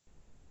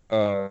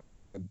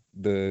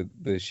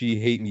She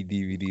Hate Me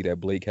DVD that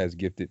Blake has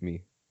gifted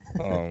me,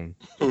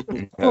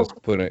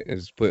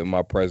 has put in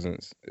my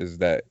presence, is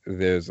that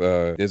there's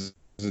a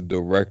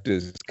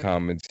director's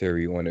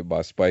commentary on it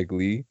by Spike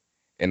Lee,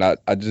 and I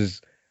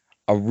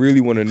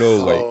really want to know,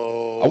 like,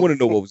 I want to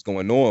know what was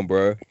going on,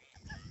 bro.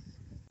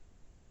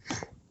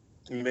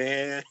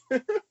 Man, I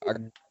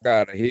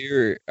gotta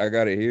hear it. I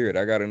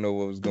gotta know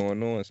what was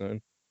going on,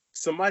 son.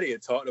 Somebody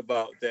had talked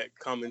about that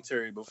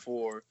commentary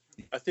before.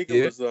 I think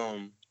it was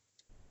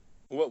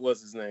what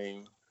was his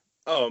name?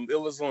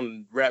 It was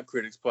on Rap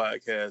Critics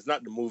podcast,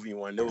 not the movie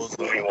one. It was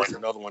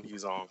another one he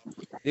was on.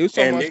 They was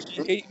talking about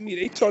She Hate Me.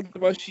 They talked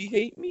about She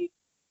Hate Me.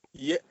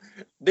 Yeah,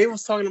 they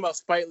was talking about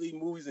Spike Lee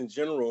movies in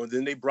general, and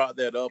then they brought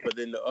that up. And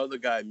then the other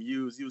guy,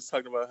 Muse, he was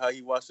talking about how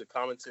he watched the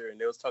commentary, and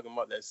they was talking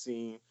about that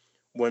scene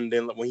when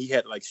he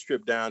had like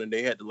stripped down, and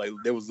they had to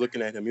they was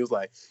looking at him. He was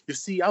like, "You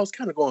see, I was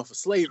kind of going for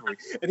slavery,"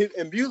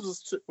 and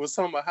Muse was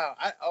talking about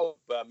how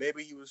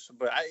maybe he was,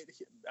 but I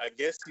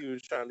guess he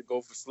was trying to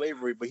go for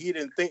slavery, but he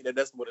didn't think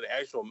that's what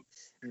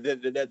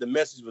that the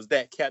message was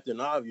that Captain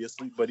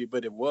Obviously, but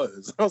it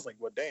was. I was like,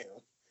 well, damn.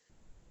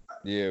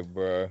 Yeah,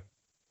 bro.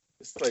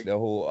 It's like the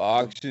whole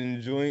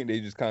auction joint. They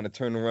just kind of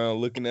turn around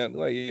looking at it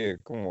like, yeah,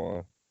 come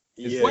on.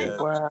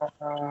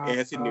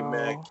 Anthony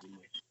Mackie.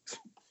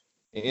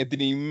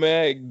 Anthony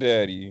Mac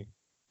Daddy.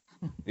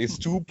 It's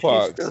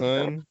Tupac,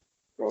 son.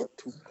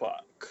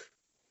 Tupac.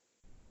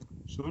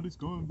 Shorty's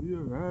gonna be a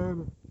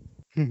rider.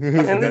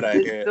 And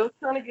they're still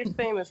trying to get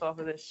famous off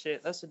of this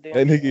shit. That's a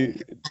damn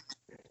that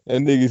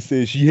nigga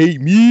said she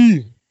hate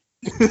me.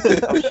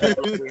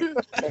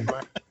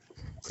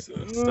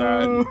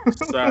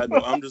 Side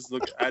note, I just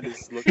look at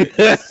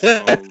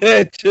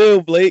this.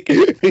 Chill, Blake.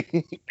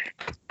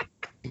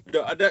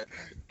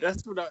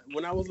 That's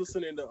when I was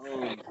listening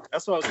to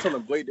that's what I was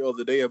telling Blake the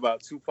other day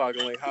about Tupac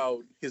and like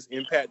how his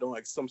impact on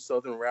like some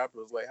Southern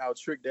rappers, like how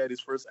Trick Daddy's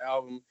first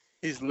album,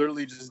 he's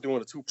literally just doing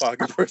a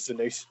Tupac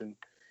impersonation,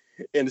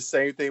 and the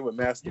same thing with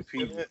Master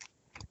P.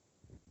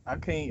 I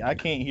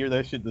can't hear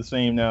that shit the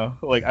same now.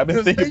 Like I've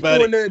been thinking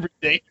about it every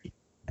day.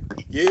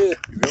 Yeah, you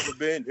ever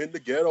been in the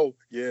ghetto?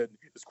 Yeah,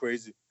 it's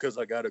crazy because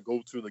I gotta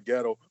go to the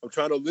ghetto. I'm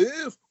trying to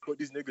live, but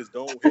these niggas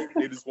don't hate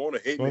me. They just want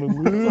to hate me.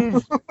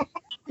 Live.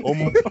 Oh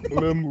my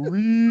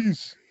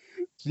memories.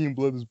 Seeing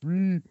brothers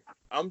breathe.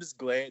 I'm just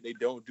glad they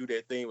don't do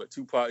that thing what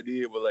Tupac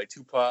did, where like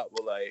Tupac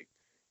will like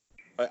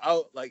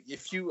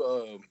if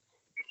you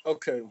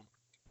okay,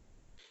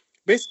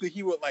 basically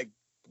he would like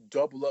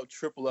double up,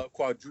 triple up,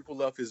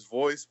 quadruple up his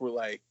voice. Where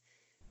like,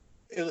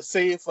 let's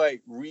say if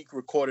like Reek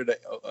recorded a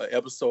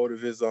episode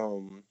of his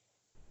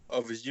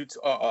YouTube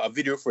a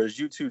video for his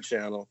YouTube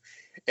channel,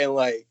 and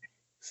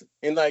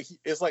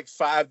it's like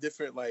 5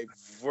 different like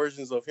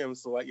versions of him.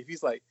 So like if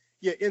he's like,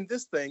 yeah, in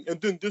this thing, and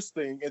then this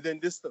thing, and then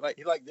this, like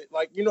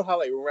you know how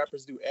like when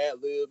rappers do ad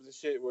libs and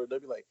shit, where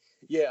they'll be like,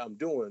 yeah, I'm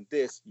doing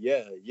this,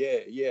 yeah,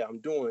 I'm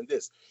doing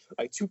this.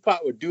 Like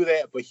Tupac would do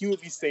that, but he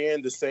would be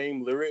saying the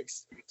same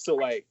lyrics. So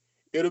like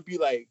it'll be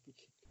like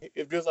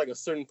if there's like a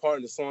certain part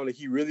in the song that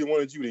he really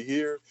wanted you to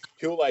hear,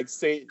 he'll like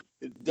say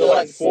there are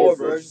like 4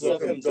 versions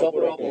of him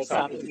doubled up on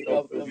top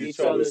of each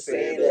other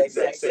saying the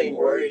exact same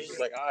words. It's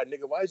like,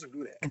 why'd you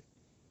do that?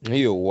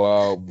 He a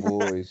wild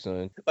boy,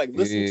 son. Like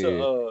listen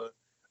to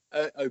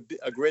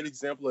a great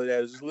example of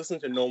that is just listen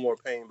to No More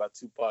Pain by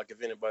Tupac.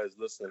 If anybody's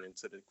listening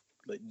to the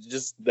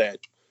just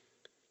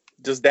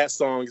that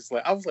song, it's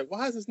like I was like,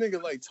 why is this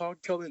nigga like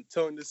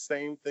telling the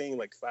same thing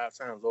like 5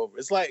 times over?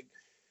 It's like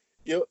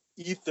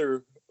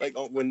Ether, like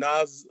when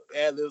Nas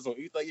ad libs on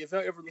Ether. Like if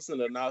I ever listen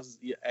to Nas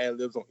ad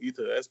libs on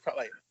Ether, that's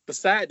probably like,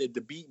 beside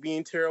the beat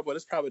being terrible,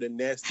 that's probably the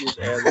nastiest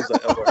ad libs I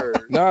ever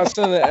heard. Nah,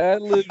 son, the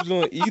ad libs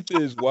on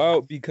Ether is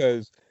wild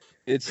because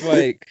it's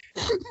like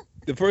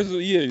the first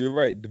one. Yeah, you're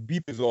right. The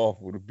beat is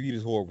awful. The beat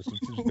is horrible. So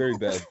it's very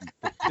bad. Beat.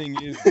 The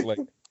thing is, like,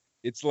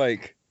 it's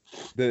like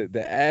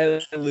the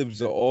ad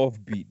libs are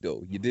offbeat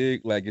though. You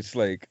dig? Like it's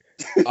like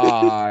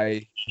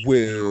I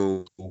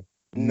will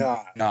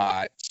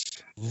not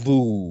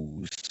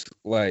lose.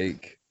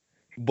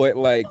 But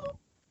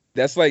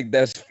that's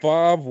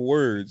 5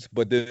 words,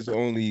 but there's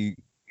only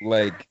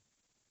like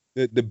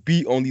the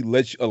beat only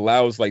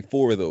allows like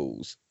 4 of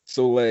those.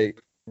 So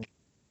like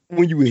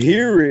when you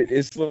hear it,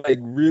 it's like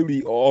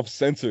really off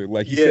center.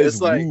 Like he says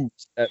it's like,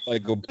 lose at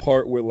like a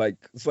part where like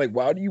it's like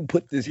why do you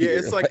put this here?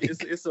 It's like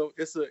it's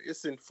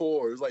in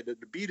 4s. Like the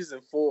beat is in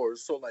 4s.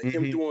 So like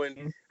him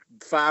doing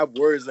 5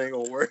 words ain't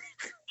gonna work.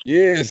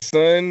 Yeah,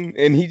 son.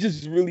 And he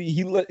just really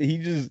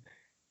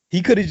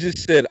he could have just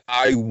said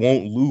I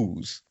won't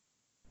lose.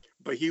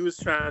 But he was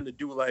trying to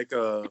do like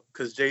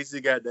cause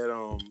Jay-Z got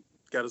that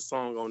got a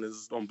song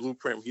on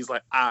Blueprint. He's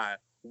like I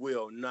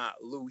will not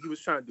lose. He was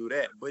trying to do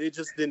that, but it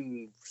just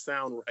didn't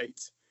sound right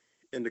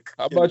in the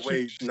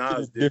way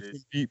Nas did it.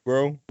 Beat,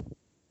 bro.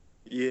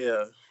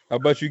 Yeah. How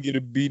about you get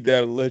a beat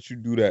that'll let you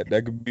do that?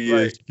 That could be an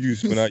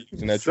excuse for not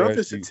using that.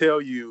 Something should tell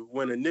you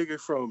when a nigga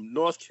from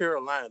North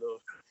Carolina,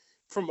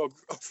 from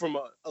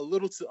a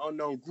little to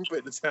unknown group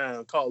at the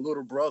time called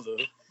Little Brother,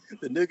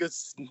 the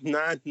nigga's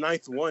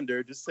ninth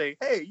wonder, just say,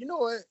 hey, you know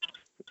what?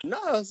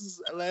 Nas'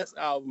 last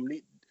album,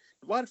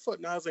 why the fuck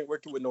Nas ain't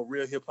working with no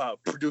real hip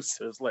hop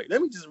producers? Like,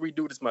 let me just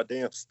redo this my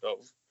damn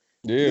stuff.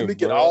 Yeah, let me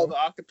get all the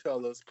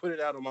acapellas, put it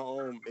out on my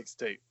own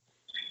mixtape.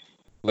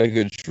 Like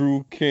a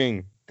true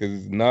king,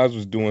 because Nas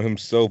was doing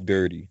himself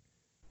dirty.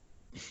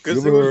 You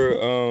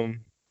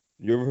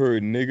ever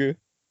heard nigga?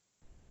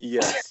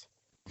 Yes.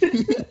 I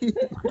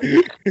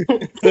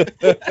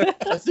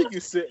think you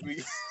sent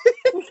me.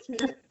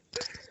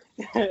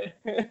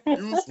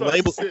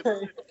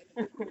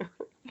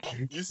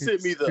 You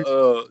sent me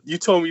the you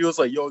told me you was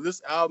like, yo,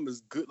 this album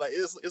is good. Like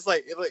it's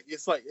like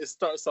it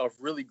starts off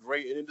really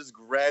great and then just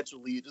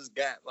gradually it just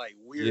got like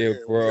weirder. Yeah,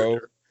 bro.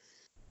 Weirder.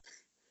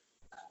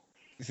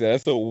 So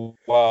that's a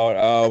wild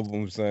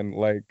album, son.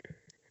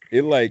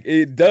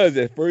 It does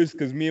at first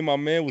because me and my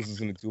man was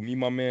listening to it. Me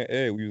and my man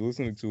Ed, we were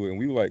listening to it and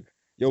we were like,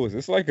 yo, is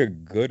this like a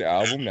good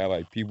album that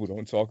like people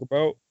don't talk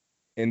about?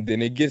 And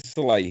then it gets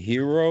to like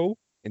Hero,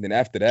 and then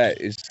after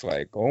that, it's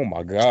like, oh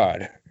my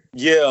god.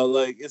 Yeah,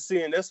 like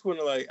and that's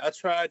when like I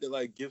tried to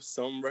like give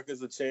some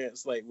records a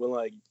chance, like when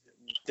like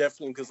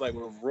definitely because like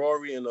with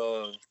Rory and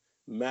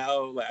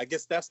Mal, like I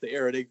guess that's the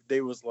era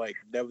they was like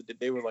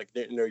they were like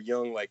in their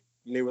young like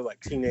they were like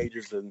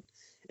teenagers and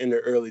in their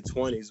early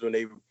 20s when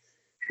they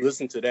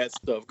listened to that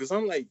stuff. Because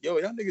I'm like, yo,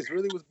 y'all niggas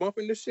really was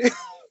bumping this shit.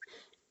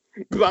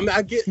 I mean,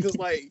 I get because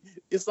like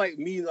it's like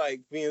me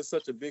like being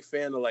such a big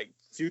fan of like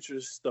Future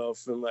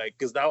stuff and like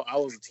because I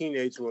was a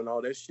teenager when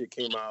all that shit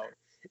came out.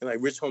 And like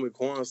Rich Homie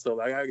Quan stuff,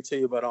 like I can tell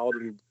you about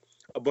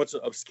a bunch of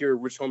obscure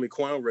Rich Homie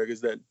Quan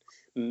records that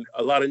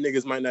a lot of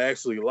niggas might not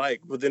actually like.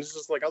 But then it's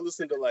just like I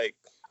listen to like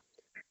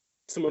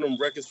some of them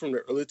records from the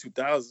early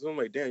 2000s. I'm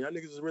like, damn, y'all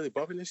niggas is really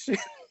bumping this shit.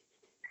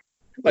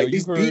 Like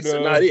these beats are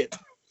not it.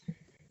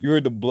 You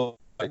heard the Black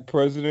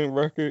President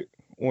record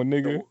on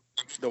nigga?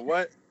 The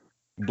what?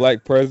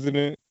 Black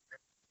President.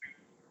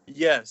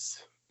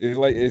 Yes. It's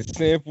like it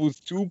samples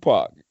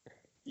Tupac.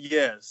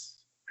 Yes.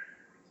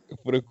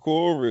 For the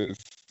chorus.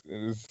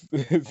 I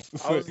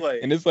was like,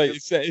 and it's like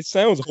it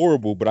sounds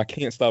horrible, but I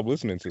can't stop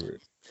listening to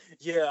it.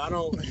 Yeah,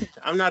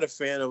 I'm not a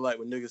fan of like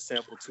when niggas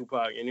sample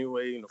Tupac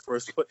anyway in the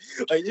first place.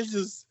 Like it's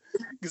just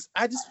because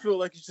I just feel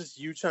like it's just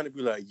you trying to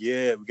be like,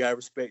 yeah, we gotta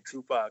respect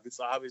Tupac.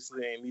 It's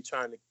obviously ain't me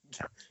trying to,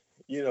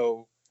 you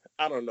know,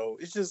 I don't know.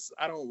 It's just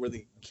I don't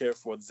really care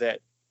for that.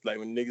 Like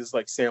when niggas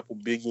like sample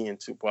Biggie and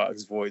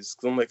Tupac's voice,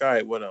 because I'm like, all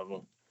right, whatever.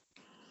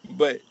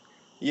 But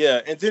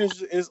yeah, and then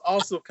it's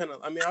also kind of,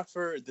 I mean, I've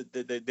heard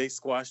that they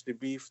squashed the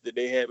beef that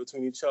they had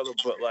between each other,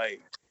 but like,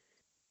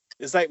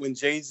 it's like when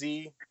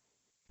Jay-Z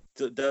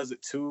does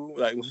it too,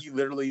 like when he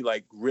literally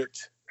like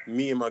ripped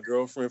me and my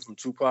girlfriend from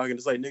Tupac, and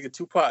it's like, nigga,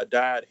 Tupac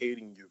died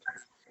hating you.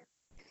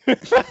 He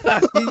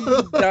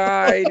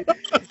died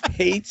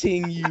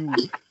hating you.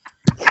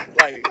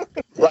 Like,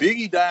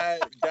 Biggie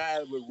died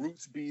with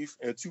Roots beef,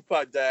 and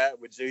Tupac died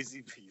with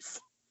Jay-Z beef.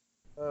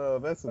 Oh,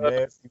 that's a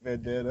nasty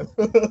vendetta.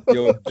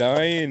 Yo,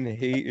 dying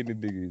hating the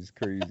nigga is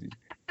crazy.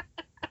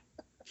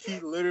 He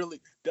literally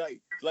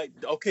like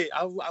okay,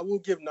 I will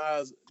give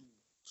Nas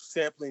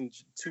sampling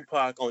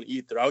Tupac on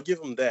Ether. I'll give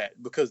him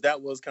that because that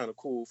was kind of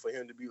cool for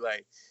him to be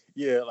like,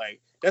 yeah,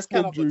 like that's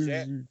kind of a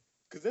jab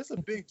because that's a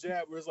big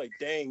jab where it's like,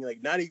 dang,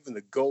 like not even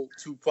the GOAT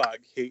Tupac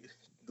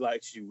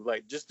likes you,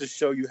 like just to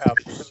show you how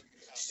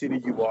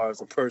shitty you are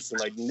as a person.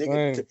 Like the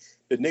Man,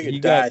 nigga he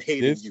died got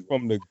hating this you.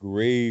 from the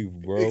grave,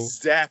 bro.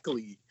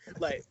 Exactly.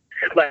 Like,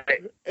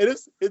 and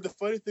the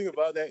funny thing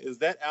about that is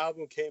that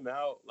album came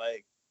out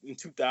like in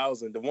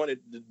 2000. The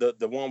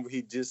one where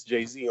he dissed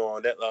Jay-Z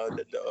on that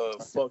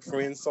Fuck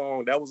Friends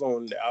song, that was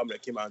on the album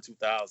that came out in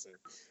 2000.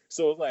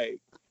 So it's like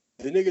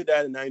the nigga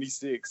died in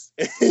 96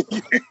 and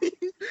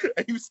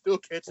he was still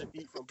catching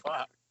heat from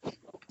Pac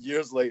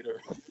years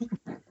later.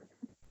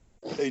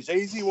 Hey,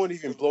 Jay-Z didn't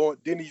even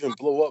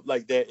blow up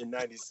like that in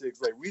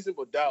 96. Like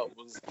Reasonable Doubt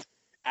was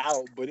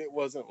out, but it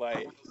wasn't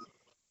like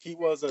he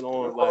wasn't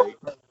on like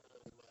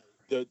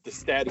the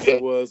status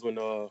it was when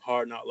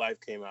Hard Knock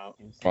Life came out.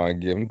 I'm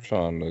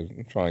trying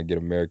to get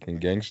American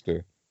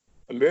Gangster.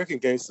 American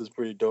Gangster is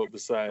pretty dope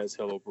besides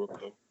Hello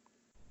Brooklyn.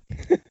 I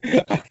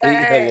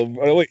hate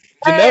Hello. Wait,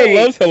 Janelle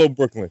loves Hello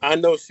Brooklyn. I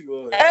know she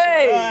was.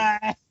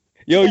 Hey.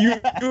 Yo, you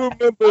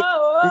remember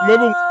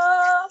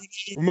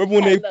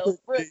when they put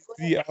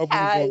the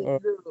albums on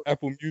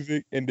Apple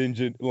Music, and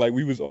then like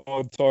we was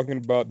all talking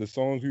about the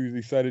songs we was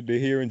excited to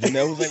hear, and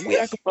Janelle was like, "Wait,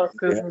 I can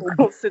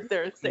go sit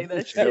there and say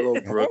that shit."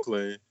 Hello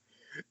Brooklyn.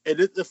 And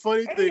it's the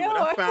funny thing, when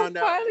I found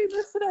out, finally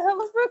listen to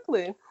Hello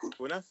Brooklyn.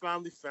 When I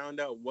finally found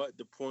out what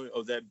the point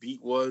of that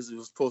beat was, it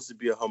was supposed to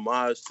be a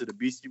homage to the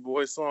Beastie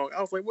Boys song.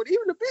 I was like, "What?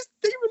 Even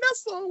that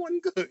song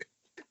wasn't good."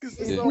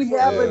 We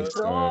have a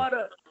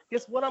daughter.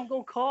 Guess what I'm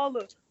gonna call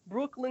her?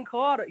 Brooklyn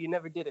Carter. You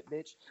never did it,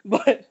 bitch.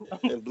 But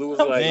and Blue was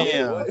like,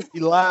 "Damn,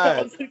 he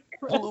lied."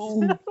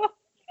 Blue.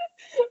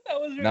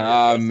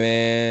 Nah,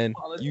 man.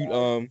 You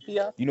know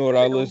what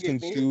I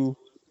listened to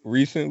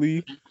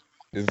recently?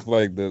 It's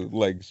like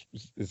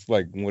it's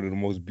like one of the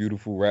most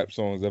beautiful rap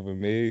songs ever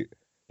made.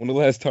 When the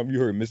last time you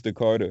heard Mr.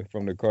 Carter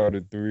from the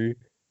Carter 3?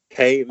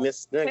 Hey,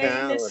 Mr. Hey,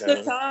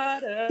 Mr.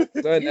 Carter.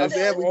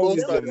 That we both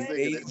started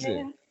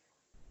singing it.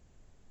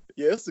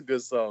 Yeah, it's a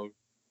good song.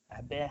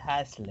 I've been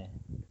hustling.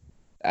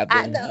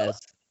 I know.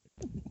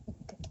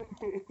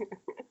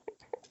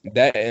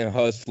 That and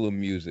Hustler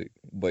music,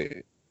 but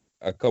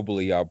a couple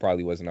of y'all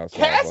probably wasn't outside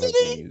for Hustler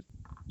music.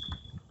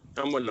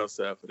 I wasn't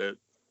outside for that.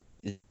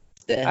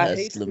 That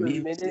Hustler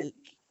music.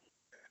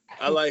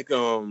 I like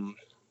of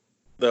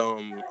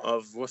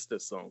what's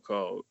that song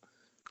called?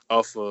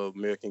 Off of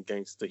American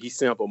Gangster. He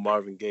sampled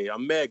Marvin Gaye.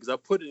 I'm mad because I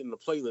put it in the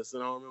playlist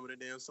and I don't remember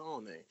the damn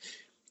song name.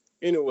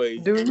 Anyway,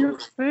 do you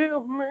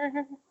feel me?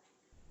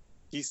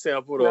 He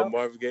sampled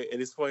Marvin Gaye,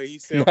 and it's funny. He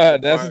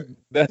sampled. That's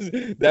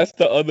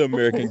the other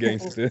American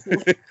Gangster.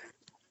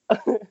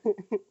 How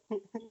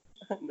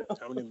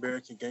many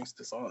American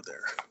Gangsters are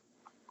there?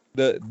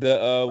 The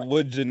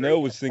what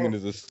Janelle was singing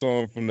is a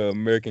song from the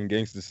American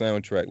Gangster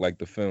soundtrack, like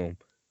the film.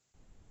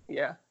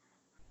 Yeah, I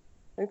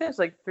think there's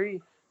like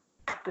 3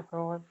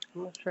 different ones.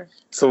 I'm not sure.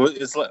 So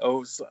it's like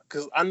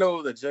because I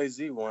know the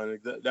Jay-Z one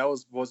that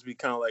was supposed to be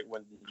kind of like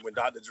when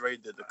Dr. Dre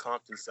did the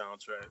Compton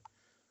soundtrack.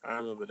 I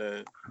remember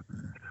that.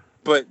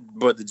 But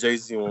the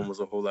Jay-Z one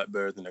was a whole lot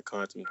better than the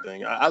Compton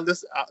thing. I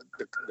listen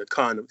the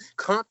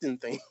Compton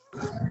thing.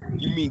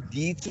 You mean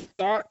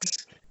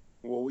Detox?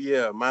 Well,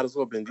 yeah, might as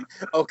well have been.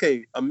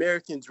 Okay,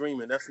 American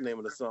Dreamin', that's the name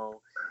of the song.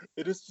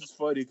 It is just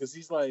funny because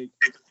he's like,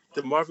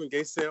 the Marvin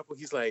Gaye sample,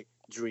 he's like,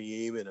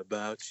 dreaming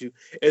about you.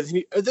 And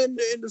then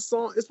in the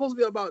song, it's supposed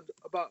to be about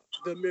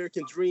the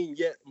American dream,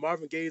 yet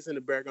Marvin Gaye's in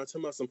the background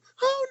talking about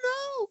oh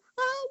no,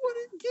 I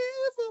wouldn't give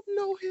up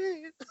no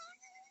head.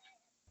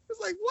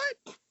 It's like, what?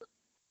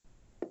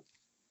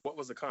 What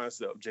was the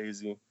concept,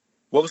 Jay-Z?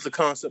 What was the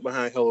concept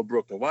behind Hello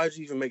Brooklyn? Why did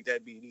you even make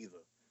that beat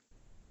either?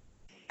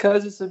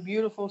 Because it's a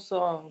beautiful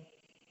song.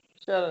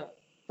 Shut up.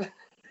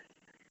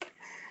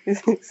 It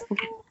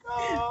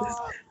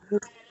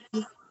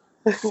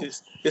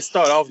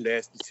started off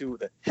nasty too.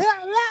 The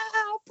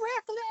Hello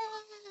Brooklyn.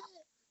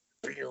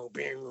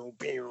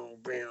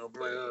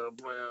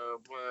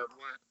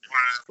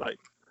 Like,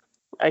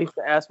 I used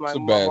to ask my it's a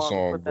mom bad to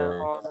song, put bro.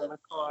 that on in the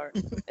car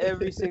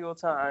every single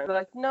time. They're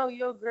like, no,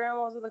 your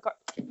grandma's in the car.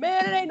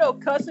 Man, it ain't no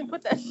cussing.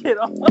 Put that shit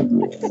on.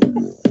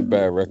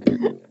 Bad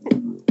record.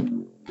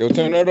 Yo,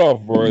 turn that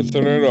off, bro.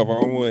 Turn it off.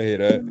 I don't want to hear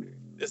that.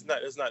 It's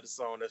not the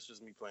song. That's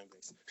just me playing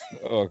bass.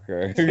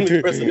 Okay.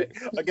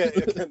 I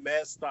got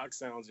mad stock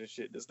sounds and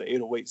shit. That's the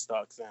 808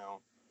 stock sound.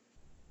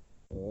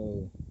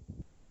 Oh,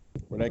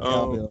 for that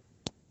cowbell.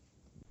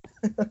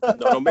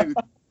 No, maybe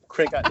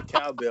crank out the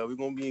cowbell. We're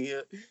gonna be in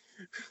here.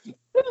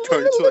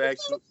 Turn into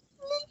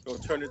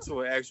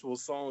an actual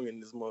song in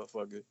this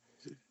motherfucker.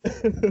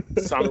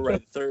 Samurai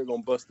the Third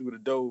gonna bust through the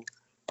door.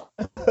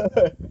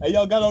 Hey,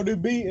 y'all got on the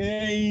beat and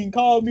ain't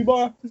called me,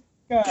 boy.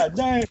 God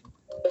dang.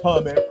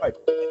 Huh, man. Right.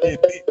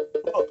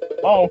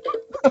 Oh.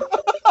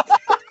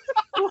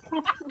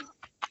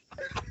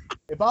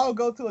 If I would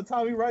go to a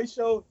Tommy Wright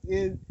show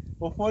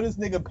before this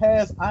nigga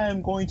pass, I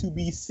am going to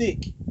be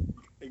sick.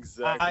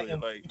 Exactly. I am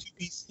going to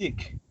be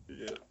sick.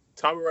 Yeah.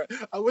 Tommy Wright.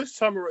 I wish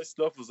Tommy Wright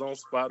stuff was on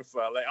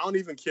Spotify. Like, I don't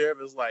even care if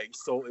it's like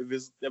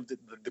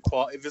the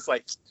quality, if it's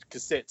like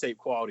cassette tape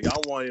quality. I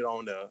want it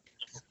on the.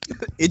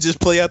 It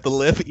just play out the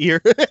left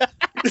ear.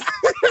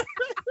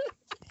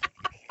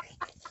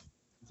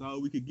 That's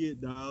all we could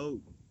get,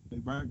 dog. They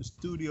burnt the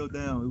studio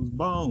down. It was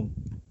bone.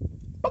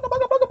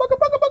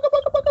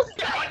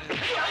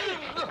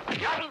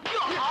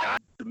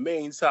 The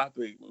main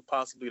topic,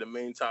 possibly the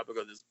main topic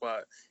of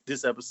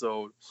this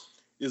episode,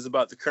 is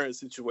about the current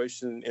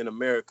situation in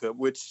America,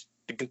 which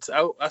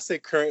I say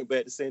current, but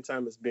at the same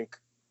time, it's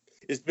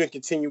been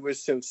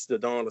continuous since the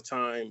dawn of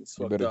time. It's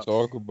You fucked better up.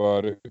 talk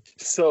about it.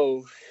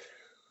 So,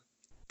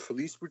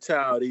 police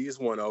brutality is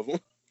one of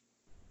them.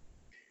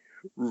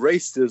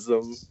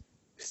 Racism,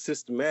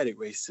 systematic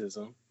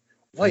racism,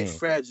 white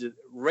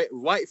fragility.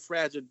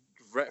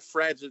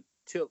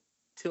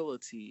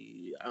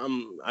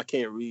 I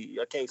can't read.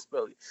 I can't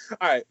spell it.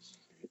 All right.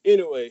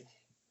 Anyway,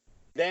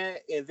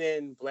 that, and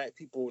then black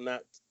people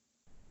not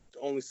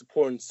only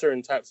supporting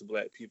certain types of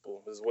black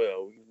people as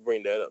well. We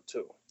bring that up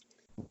too.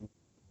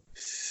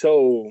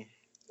 So,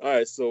 all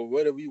right. So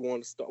where do we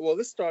want to start? Well,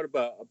 let's start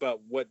about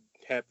what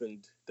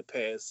happened the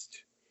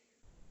past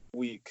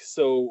week.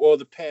 So, or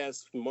the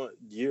past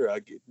year. I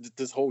get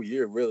this whole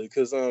year really,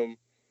 because I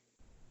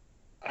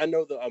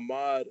know the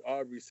Ahmaud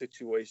Arbery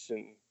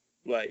situation.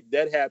 Like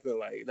that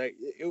happened.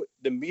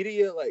 The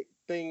media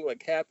thing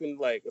happened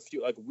a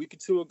week or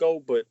two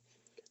ago, but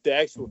the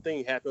actual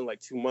thing happened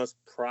 2 months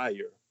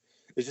prior.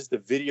 It's just the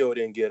video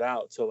didn't get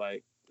out till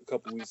a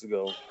couple weeks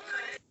ago.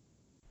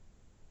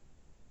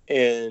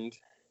 And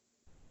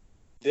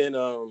then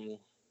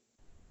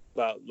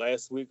about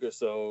last week or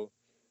so,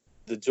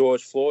 the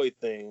George Floyd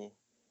thing,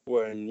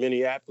 where in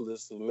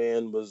Minneapolis, a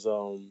man was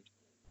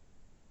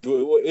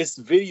it's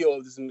video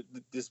of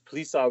this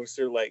police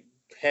officer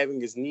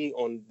having his knee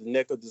on the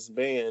neck of this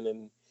man,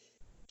 and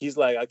he's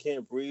like, I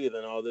can't breathe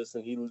and all this,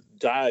 and he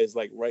dies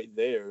right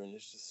there, and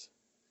it's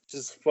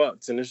just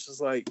fucked. And it's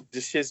just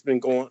this shit's been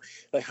going.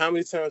 How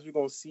many times we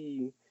gonna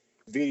see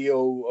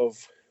video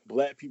of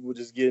black people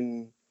just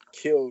getting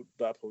killed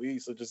by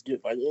police, or just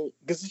get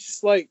because it's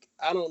just I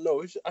don't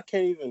know. I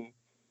can't even.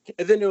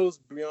 And then there was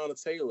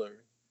Breonna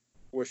Taylor,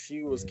 where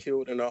she was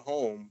killed in her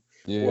home,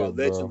 where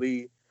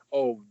allegedly,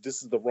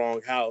 this is the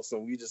wrong house,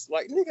 and we just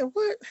nigga,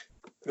 what?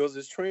 There was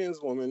this trans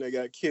woman that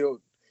got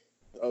killed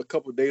a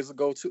couple of days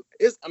ago too.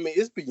 It's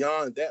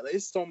beyond that.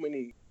 It's so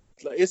many.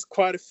 It's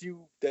quite a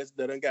few that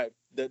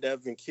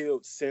have been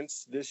killed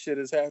since this shit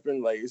has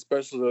happened.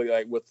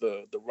 Especially with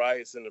the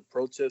riots and the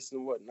protests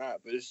and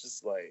whatnot. But it's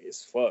just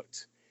it's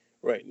fucked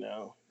right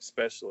now,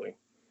 especially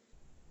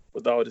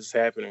with all this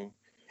happening.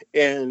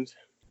 And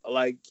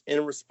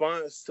in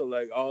response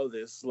to all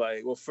this,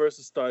 first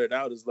it started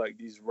out as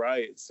these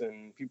riots,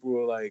 and people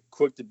were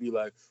quick to be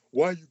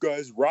why are you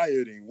guys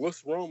rioting?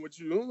 What's wrong with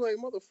you? I'm like,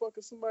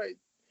 motherfucker, somebody,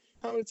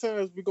 how many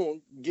times we gonna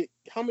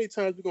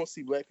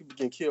see black people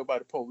getting killed by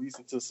the police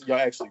until y'all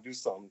actually do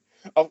something?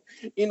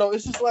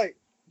 It's just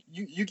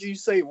you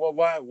say, well,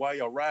 why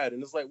y'all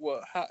rioting? It's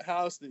well, how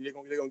else they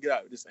gonna get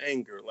out of this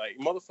anger?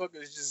 Motherfucker,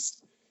 it's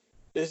just.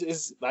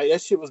 It's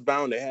that shit was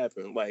bound to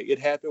happen. It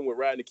happened with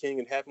Rodney King.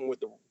 It happened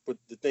with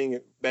the thing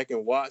back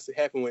in Watts. It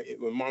happened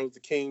when Martin Luther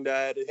King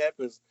died. It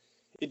happens.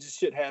 It just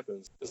shit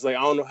happens. It's I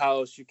don't know how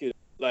else you could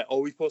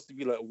we supposed to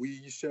be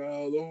we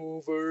shall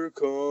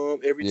overcome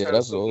every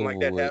time something like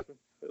that happens.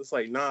 It's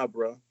nah,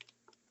 bro.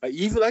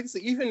 Even I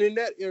said, even in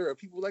that era,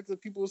 people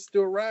were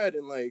still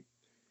rioting.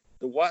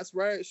 The Watts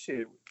riot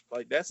shit.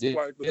 That's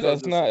smart.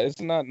 It's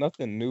not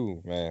nothing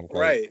new, man.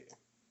 Right.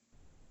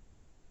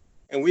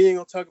 And we ain't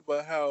gonna talk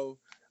about how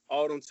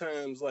all them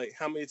times,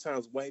 how many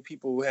times white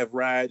people have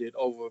rioted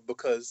over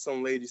because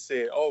some lady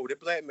said, "Oh, the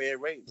black man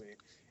raped me,"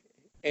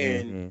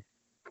 and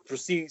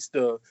proceeds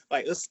to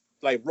it's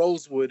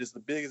Rosewood is the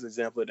biggest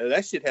example of that.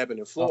 That shit happened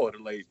in Florida,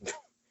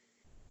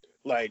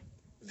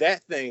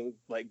 that thing,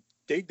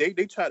 they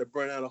try to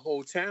burn out a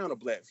whole town of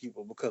black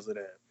people because of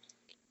that.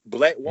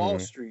 Black Wall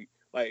Street,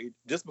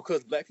 just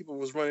because black people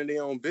was running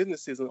their own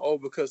businesses, and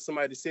because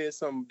somebody said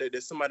something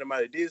that somebody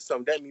might have did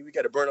something, that means we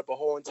got to burn up a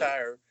whole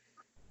entire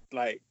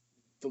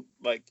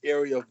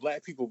area of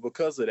black people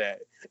because of that.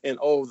 And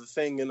the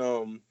thing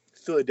in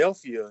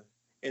Philadelphia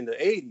in the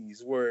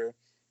 80s where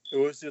it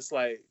was just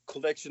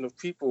collection of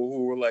people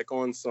who were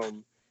on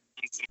some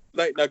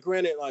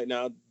granted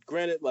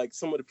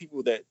some of the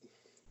people that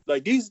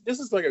this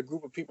is a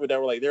group of people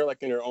that were they're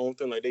in their own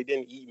thing, they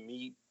didn't eat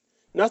meat.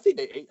 And I think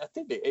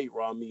they ate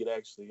raw meat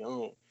actually.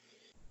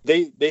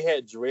 They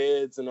had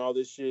dreads and all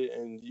this shit,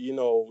 and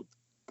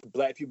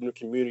black people in the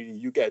community,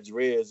 you got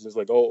dreads, and it's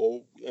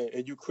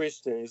and you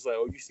Christian, it's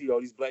you see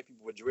all these black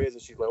people with dreads,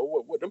 and she's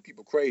what them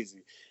people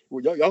crazy.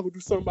 Well, y'all could do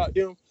something about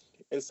them.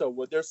 And so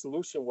what their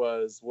solution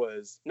was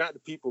not the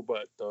people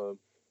but the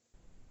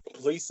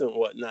police and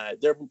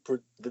whatnot. Their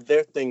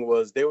thing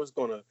was they was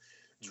gonna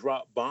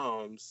drop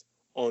bombs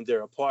on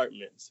their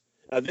apartments.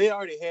 Now, they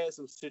already had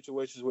some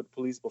situations with the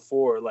police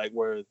before,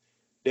 where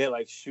they had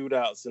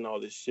shootouts and all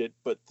this shit.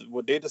 But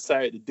what they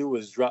decided to do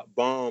was drop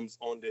bombs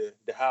on the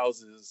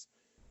houses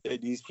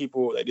that these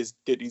people, that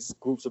these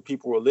groups of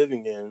people were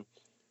living in,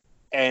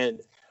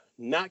 and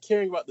not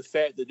caring about the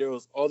fact that there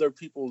was other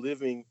people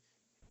living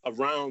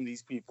around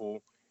these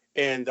people,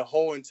 and the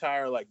whole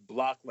entire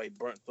block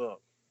burnt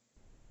up.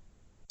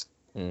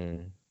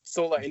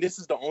 So like, and this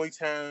is the only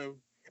time,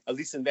 at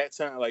least in that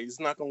time, like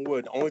it's knock on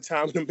wood, the only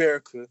time in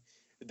America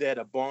that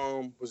a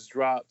bomb was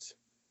dropped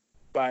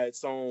by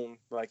its own,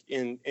 like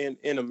in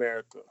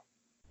America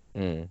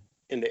in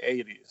the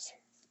 80s.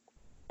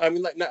 I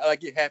mean, like not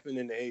like it happened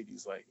in the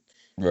 80s, like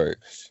Right.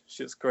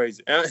 shit's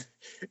crazy. And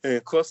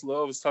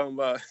Questlove was talking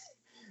about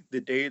the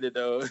day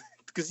that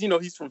because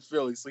he's from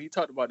Philly, so he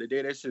talked about the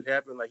day that shit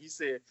happened. Like he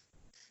said,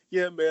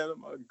 yeah, man,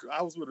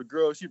 I was with a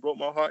girl. She broke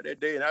my heart that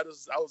day, and I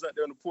was out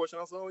there on the porch, and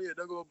I was like, oh yeah,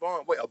 there go a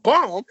bomb. Wait, a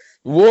bomb?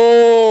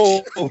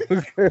 Whoa!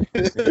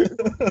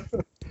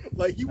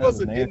 Like he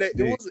wasn't in that.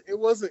 It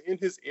wasn't in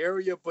his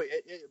area, but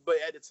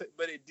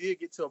it did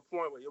get to a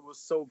point where it was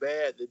so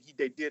bad that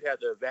they did have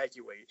to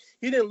evacuate.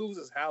 He didn't lose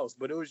his house,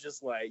 but it was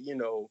just like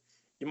you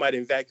might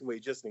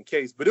evacuate just in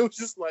case. But it was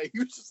just like he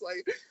was just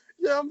like,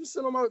 yeah, I'm just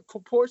sitting on my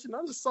porch, and I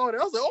just saw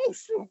that. I was like, oh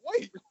shit,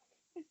 wait,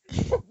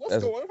 what's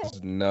going on?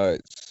 That's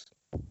nuts.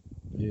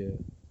 Yeah,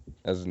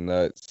 that's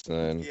nuts,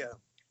 son. Yeah.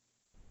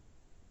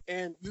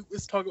 And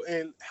let's talk.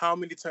 And how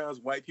many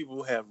times white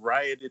people have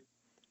rioted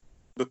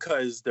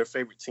because their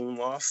favorite team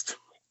lost?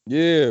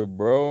 Yeah,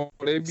 bro.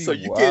 They be so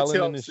you can't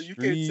tell. in the So you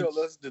streets, can't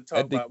tell us to talk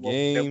at the about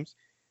games.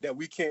 that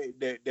we can't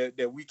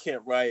that we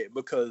can't riot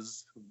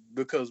because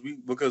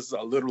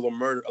a literal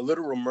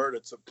murder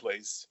took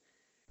place.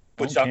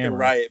 But On y'all camera. can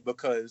riot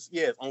because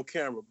it's on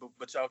camera.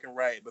 But y'all can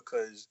riot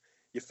because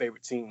your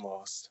favorite team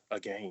lost a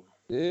game.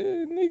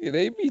 Yeah, nigga,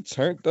 they be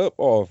turned up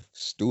off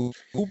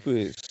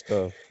stupid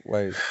stuff.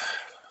 Like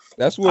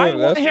that's I what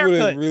want a it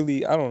haircut.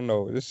 really. I don't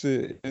know. This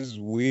shit is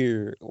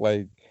weird.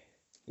 Like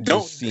Don't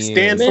just seeing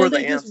stand Man, for the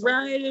they just anthem.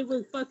 rioted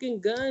with fucking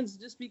guns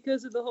just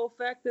because of the whole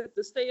fact that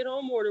the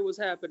stay-at-home order was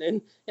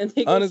happening, and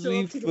they go show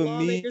honestly up to the for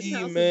lawmakers' me,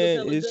 houses man, with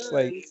hella it's guns.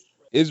 like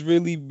it's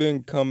really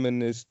been coming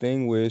this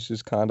thing where it's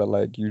just kind of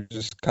like you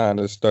just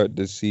kind of start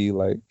to see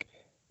like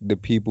the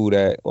people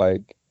that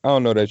like I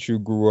don't know that you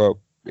grew up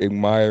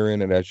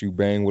admiring and that you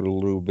bang with a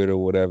little bit or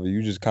whatever.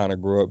 You just kind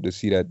of grow up to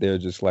see that they're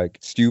just like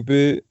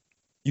stupid.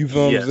 You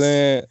feel what I'm Yes.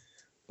 saying?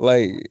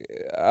 Like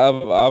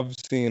I've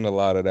seen a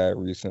lot of that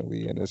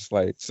recently, and it's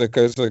like it's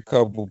a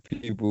couple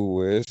people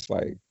where it's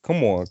like,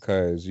 come on,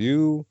 cuz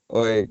you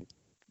like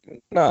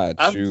not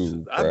I've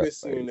you, I've bruh. been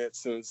seeing that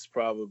since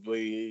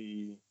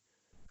probably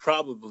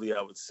I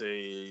would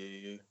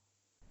say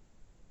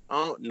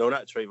not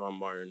Trayvon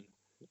Martin.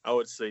 I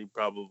would say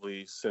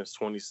probably since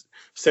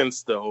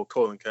the whole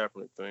Colin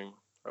Kaepernick thing.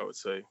 I would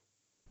say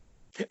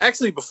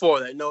actually before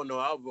that. No,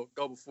 I'll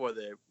go before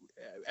that.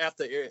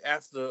 After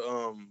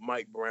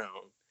Mike Brown,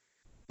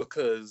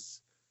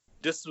 because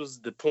this was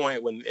the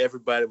point when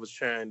everybody was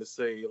trying to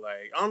say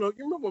like I don't know.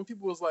 You remember when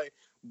people was like,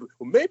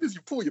 well, maybe if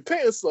you pull your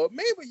pants up,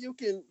 maybe you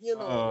can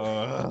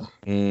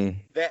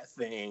that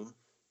thing.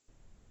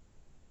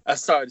 I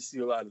started to see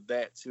a lot of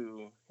that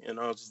too, and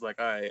I was just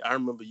like, all right. I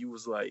remember you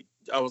was like,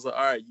 I was like,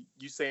 all right,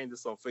 you saying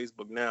this on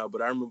Facebook now,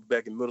 but I remember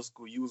back in middle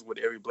school, you was with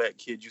every black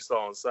kid you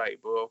saw on site.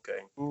 But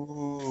okay,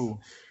 Ooh.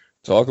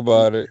 Talk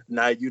about it.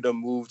 now you done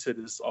moved to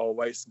this all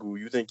white school.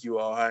 You think you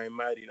all high and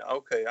mighty? Now,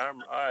 okay,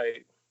 I'm all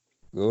right.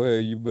 Go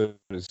ahead. You better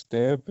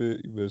stamp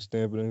it. You better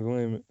stamp it and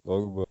claim it.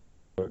 Talk about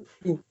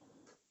it.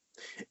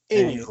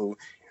 Anywho,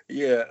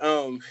 yeah,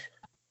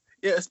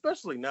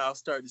 especially now I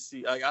start to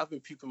see like I've been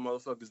peeping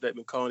motherfuckers that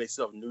been calling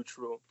themselves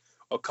neutral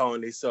or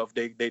calling themselves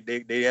they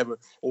haven't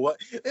or what.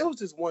 It was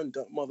just one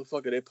dumb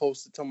motherfucker that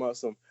posted talking about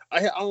some. I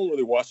don't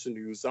really watch the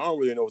news, so I don't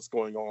really know what's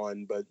going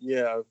on. But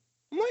yeah,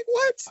 I'm like,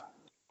 what?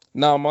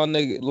 Nah, my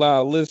nigga,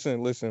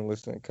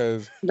 listen,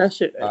 cause That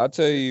shit. I'll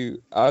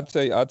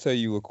tell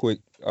you a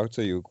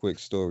quick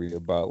story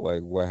about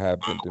like what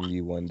happened to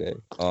me one day.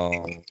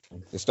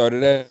 It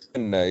started at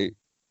night.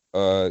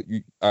 All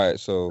right,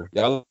 so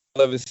y'all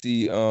ever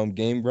see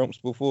Game Grumps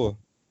before?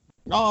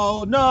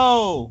 Oh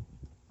no.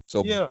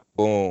 So Yeah.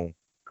 boom.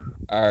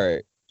 All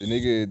right, the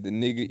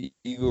nigga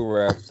Eagle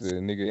Raptor, the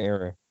nigga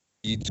Aaron,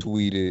 he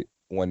tweeted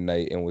one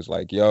night and was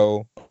like,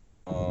 "Yo,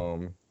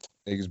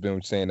 niggas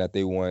been saying that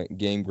they want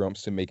Game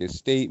Grumps to make a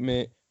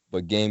statement,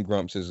 but Game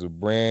Grumps is a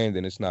brand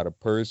and it's not a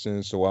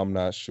person, so I'm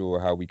not sure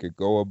how we could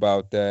go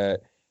about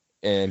that."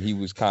 And he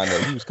was kind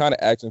of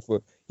asking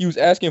for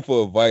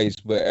advice,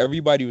 but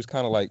everybody was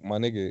kind of like, "My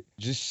nigga,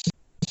 just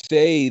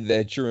say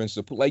that you're in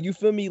support." Like, you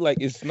feel me? Like,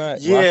 it's not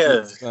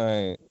rocket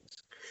science.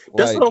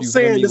 That's what I'm you feel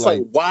saying. me? It's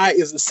like, why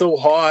is it so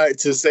hard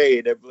to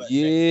say that?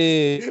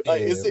 Yeah,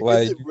 like, is it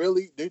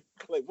really?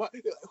 Like, what?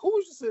 Who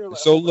was just saying? Like,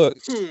 so look,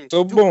 so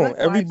do boom, black lives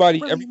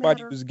everybody really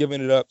matter? was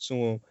giving it up to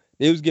him.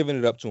 They was giving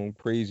it up to him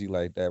crazy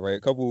like that, right? A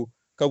couple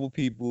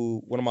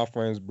people. One of my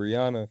friends,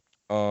 Brianna,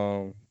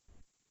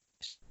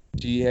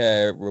 she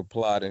had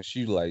replied and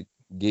she like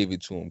gave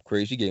it to him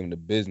crazy. She gave him the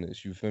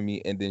business. You feel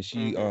me? And then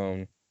she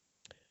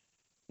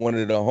one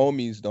of the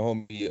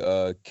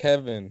homie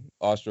Kevin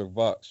Ostrich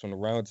Vox from the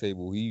Round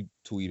Table, he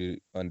tweeted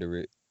under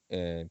it,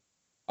 and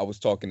I was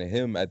talking to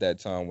him at that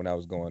time when I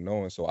was going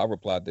on, so I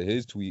replied to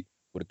his tweet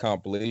with a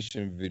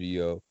compilation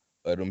video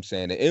of them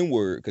saying the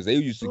N-word, because they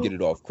used to get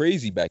it off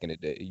crazy back in the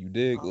day. You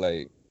dig?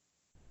 Like,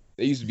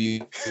 they used to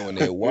be doing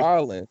their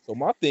wilding. So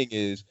my thing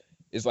is,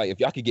 It's like if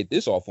y'all could get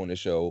this off on the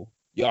show,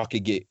 y'all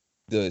could get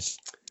the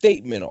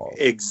statement off.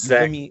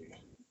 Exactly.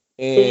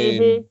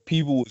 And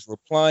people was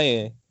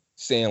replying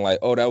saying like,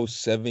 "Oh, that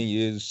was 8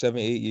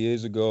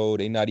 years ago.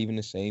 They not even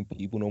the same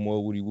people no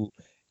more." Woody woo.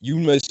 You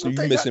missing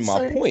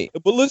my point.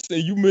 But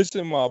listen, you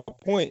missing my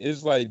point.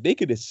 It's like they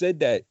could have said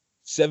that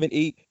 7,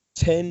 8,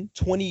 10,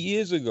 20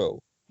 years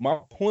ago. My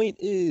point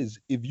is,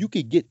 if you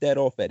could get that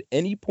off at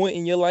any point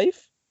in your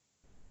life,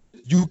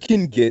 you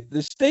can get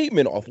the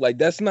statement off. Like,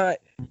 that's not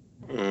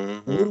what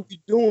are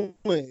we doing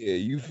here?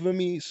 You feel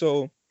me?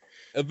 So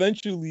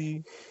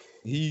eventually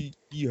he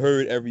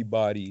heard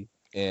everybody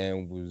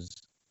and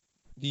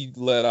he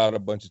let out a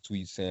bunch of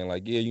tweets saying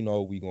like, yeah, you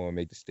know, we gonna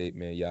make the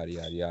statement, yada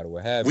yada yada,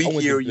 what have you.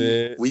 We hear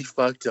you. We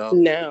fucked up.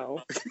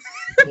 Now.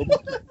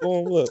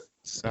 Go look.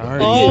 Sorry.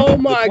 Oh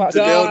my God.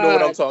 Janelle know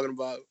what I'm talking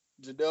about.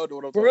 Janelle know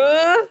what I'm talking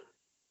about.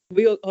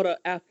 We'll hold up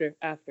after.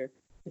 Okay.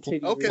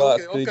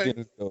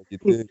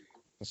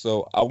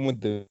 So I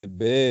went to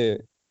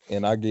bed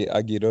and I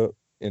get up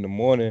in the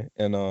morning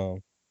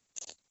and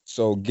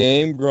so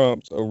Game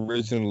Grumps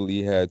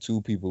originally had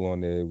 2 people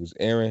on there. It was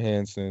Aaron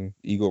Hansen,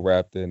 Eagle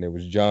Raptor, and there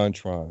was John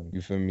Tron. You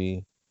feel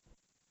me?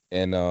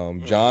 And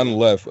John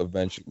left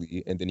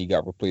eventually, and then he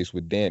got replaced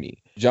with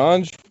Danny.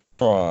 John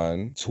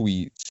Tron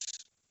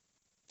tweets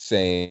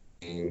saying,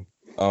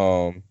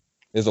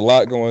 there's a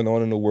lot going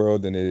on in the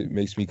world, and it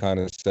makes me kind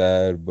of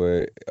sad,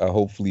 but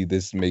hopefully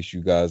this makes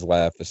you guys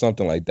laugh or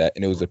something like that.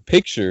 And it was a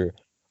picture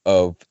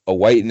of a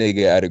white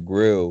nigga at a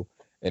grill.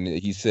 And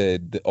he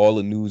said that all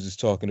the news is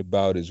talking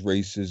about is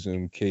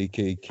racism,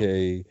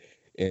 KKK,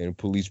 and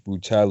police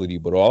brutality.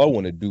 But all I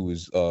want to do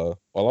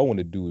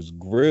is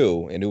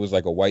grill. And it was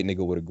like a white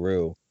nigga with a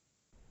grill.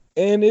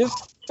 And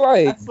it's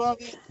like,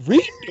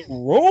 read the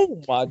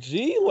room, my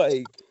G.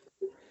 Like,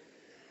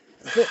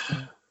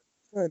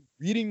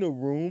 reading the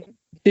room.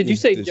 Did you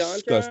say John?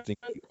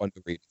 Disgustingly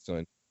underrated,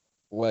 son.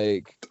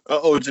 Like,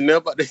 Janelle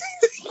about to.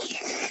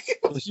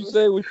 What you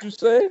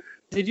say?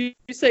 Did you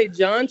say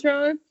John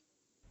Tron?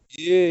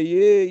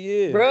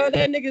 Yeah. Bro,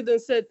 that nigga done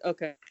said,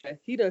 okay,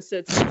 he done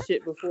said some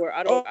shit before.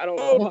 I don't.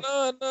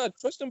 Nah.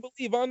 Trust and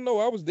believe. I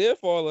know. I was there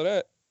for all of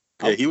that.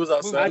 Yeah, he was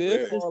outside. I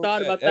just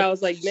thought about that. I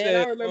was like, man,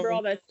 I remember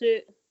all that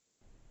shit.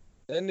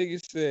 That nigga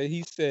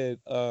said,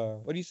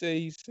 what did he say?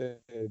 He said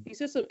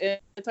some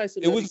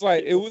anti-Semitic. It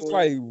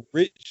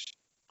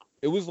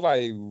was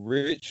like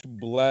rich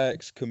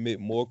blacks commit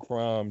more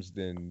crimes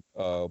than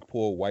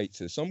poor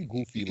whites or some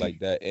goofy like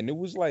that. And it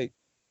was like,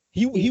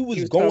 he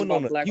was going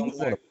on a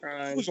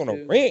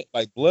rant.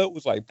 Like Blood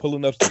was like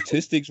pulling up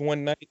statistics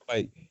one night.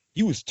 Like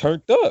he was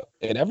turned up,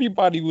 and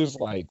everybody was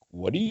like,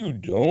 "What are you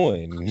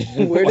doing?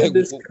 Where did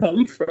this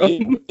come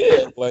from?"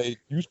 Yeah, like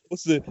you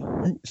supposed to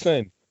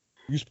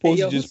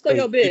just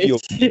play video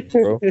games,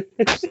 bro.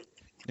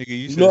 Nigga,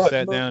 you should have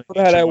sat down.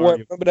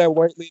 Remember that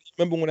white lady?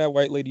 Remember when that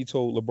white lady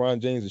told LeBron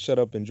James to shut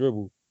up and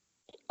dribble?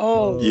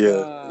 Oh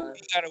yeah.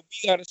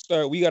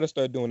 We gotta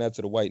start doing that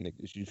to the white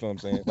niggas. You feel what I'm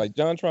saying? Like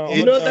John Tron.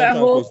 You know that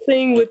whole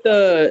thing with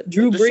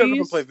Drew Brees? Shut up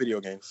and play video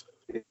games.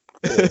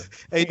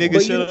 Hey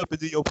nigga, shut up and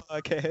do your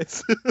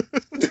podcast.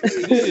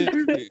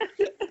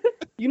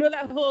 You know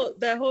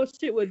that whole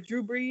shit with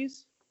Drew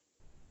Brees?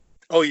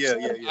 Oh yeah.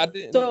 I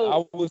didn't. So,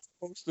 I was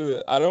supposed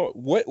to. I don't.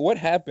 What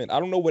happened? I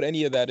don't know what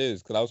any of that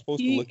is because I was supposed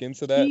to look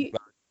into that.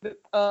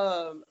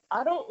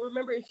 I don't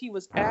remember if he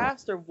was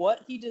asked or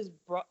what. He just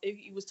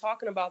he was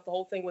talking about the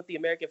whole thing with the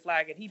American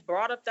flag, and he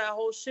brought up that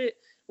whole shit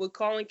with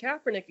Colin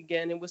Kaepernick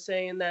again, and was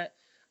saying that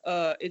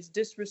it's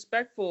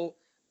disrespectful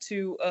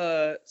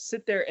to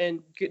sit there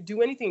and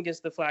do anything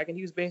against the flag, and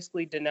he was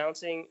basically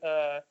denouncing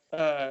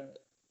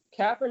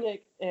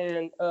Kaepernick,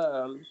 and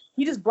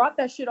he just brought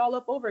that shit all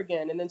up over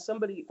again. And then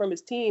somebody from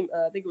his team,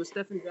 I think it was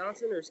Stephen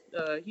Johnson, or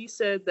he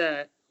said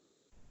that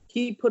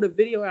he put a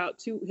video out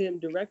to him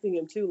directing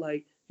him to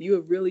like, you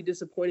have really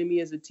disappointed me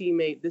as a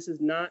teammate. This is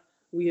not,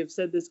 we have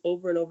said this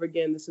over and over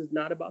again, this is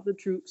not about the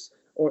troops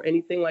or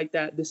anything like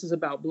that. This is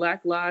about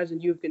Black lives,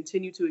 and you have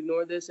continued to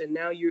ignore this, and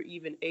now you're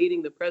even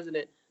aiding the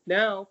president.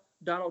 Now,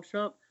 Donald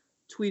Trump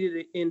tweeted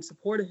it in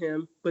support of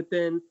him, but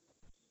then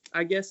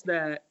I guess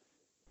that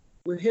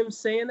with him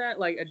saying that,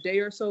 like a day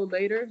or so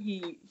later,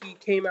 he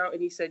came out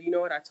and he said, you know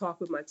what, I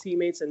talked with my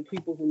teammates and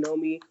people who know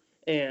me,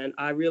 and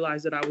I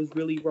realized that I was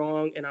really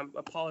wrong, and I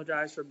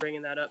apologize for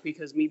bringing that up,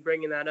 because me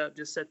bringing that up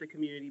just set the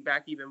community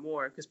back even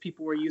more, because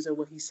people were using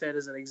what he said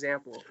as an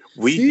example.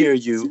 We hear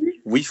you.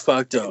 We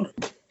fucked up.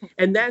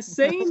 And that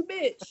same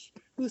bitch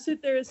who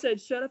sit there and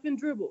said, shut up and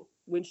dribble,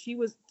 when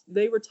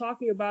they were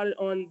talking about it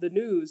on the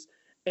news,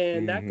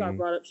 and that got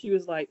brought up, she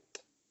was like,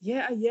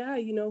 yeah,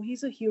 you know,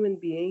 he's a human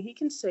being. He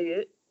can say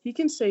it. He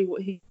can say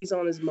what he's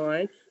on his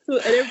mind. So,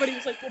 and everybody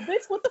was like, well,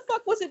 bitch, what the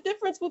fuck was the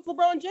difference with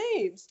LeBron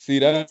James? See,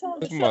 that's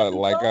my,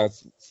 like I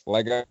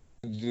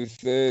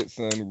just said,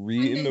 son,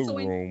 reading the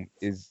room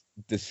is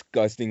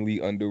disgustingly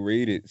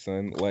underrated,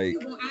 son. Like,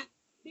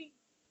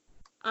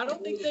 I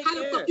don't think they How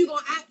the fuck you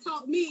gonna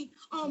talk me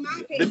on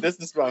my case? This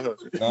is about her.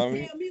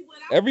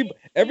 I mean,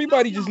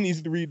 everybody just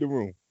needs to read the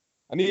room.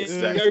 I need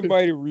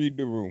everybody to read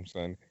the room,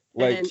 son.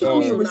 Like And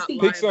also not lie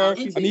Pixar, about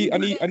you I need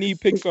being I need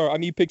Pixar. I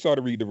need Pixar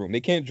to read the room. They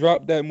can't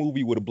drop that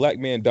movie where a black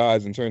man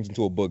dies and turns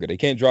into a booger. They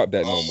can't drop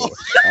that no more.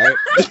 All right?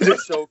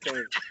 This show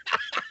can't.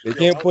 They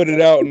can't put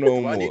it out no Do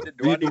I more. need to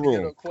Read the get a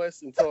room.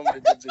 request and tell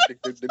them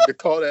to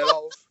call that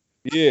off?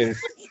 Yes,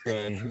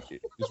 son.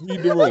 Just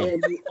read the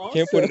room. And you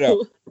Can't put it out.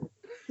 also,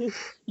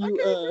 you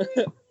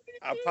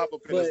I'll pop up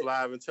in this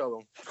live and tell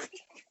them.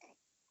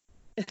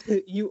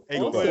 you Hey,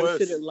 also Wes,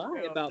 shouldn't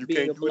lie about you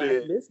being can't a do black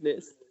that.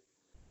 business,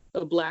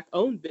 a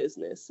black-owned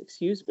business.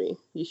 Excuse me.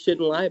 You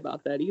shouldn't lie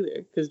about that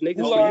either, because niggas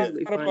You will lied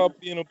usually not find. about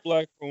being a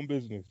black-owned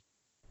business.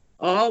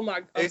 Oh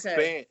my.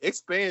 Okay.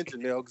 Expand,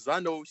 Janelle, because I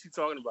know what she's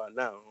talking about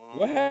now.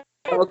 What happened?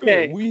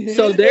 Okay.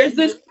 So there's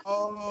this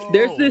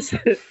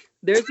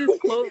there's this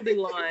clothing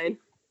line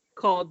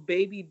called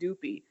Baby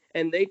Doopy,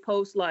 and they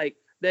post like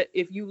that.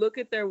 If you look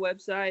at their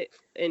website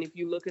and if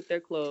you look at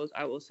their clothes,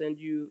 I will send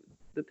you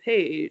the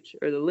page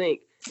or the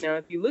link. Now,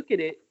 if you look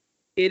at it,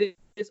 it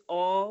is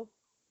all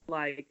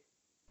like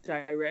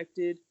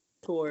directed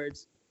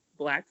towards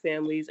black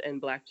families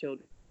and black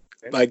children.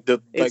 Like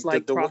it's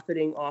like the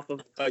profiting off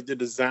of like the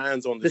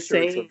designs on the the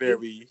shirts are same-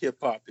 very hip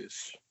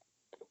hop-ish.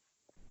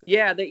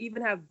 Yeah, they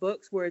even have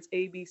books where it's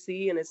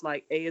ABC and it's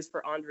like A is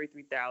for Andre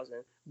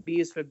 3000,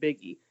 B is for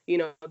Biggie. You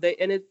know,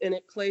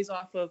 it plays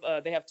off of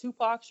they have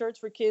Tupac shirts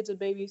for kids and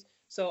babies.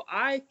 So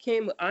I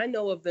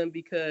know of them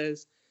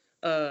because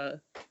I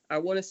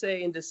want to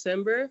say in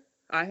December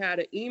I had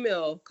an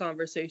email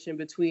conversation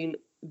between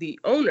the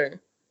owner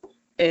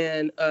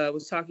and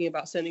was talking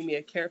about sending me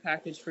a care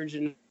package for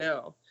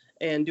Janelle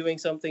and doing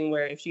something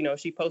where if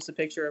she posts a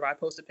picture, if I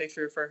post a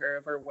picture for her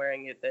of her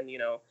wearing it, then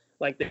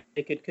like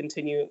they could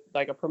continue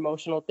like a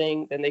promotional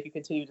thing, then they could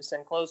continue to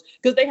send clothes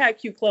because they had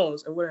cute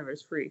clothes or whatever,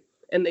 it's free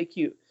and they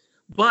cute.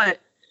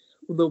 But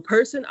the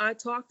person I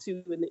talked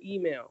to in the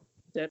email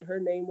that her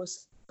name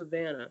was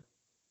Savannah,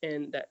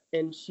 and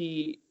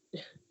she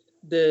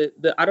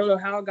I don't know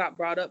how it got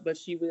brought up, but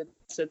she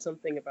said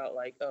something about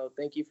like, oh,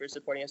 thank you for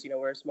supporting us.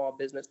 We're a small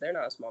business. They're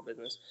not a small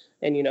business.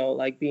 And,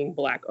 like being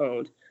black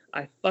owned.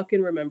 I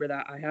fucking remember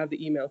that. I have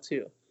the email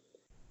too.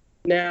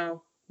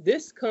 Now,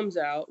 this comes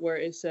out where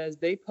it says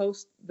they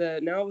post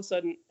now all of a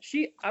sudden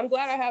I'm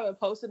glad I haven't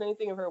posted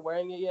anything of her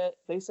wearing it yet.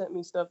 They sent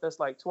me stuff that's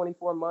like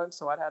 24 months,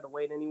 so I'd had to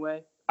wait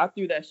anyway. I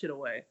threw that shit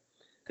away.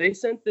 They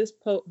sent this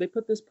they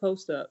put this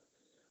post up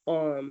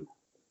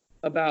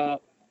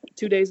about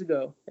 2 days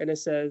ago, and it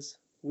says,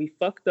 "We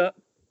fucked up.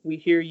 We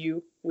hear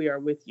you. We are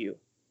with you."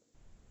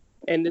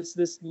 And it's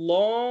this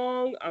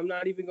long. I'm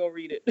not even gonna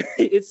read it.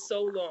 It's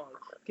so long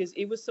because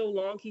it was so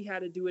long. He had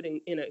to do it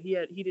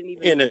he didn't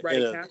even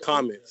write a caption.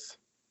 Comments.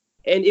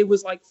 And it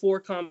was like 4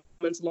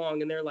 comments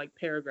long, and they're like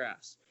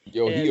paragraphs.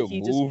 Yo, and he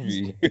a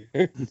movie.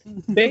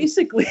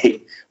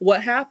 Basically,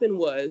 what happened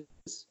was,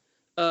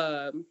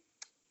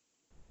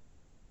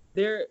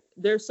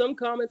 there's some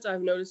comments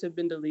I've noticed have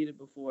been deleted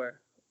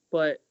before,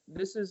 but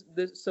this.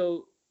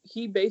 So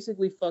he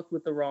basically fucked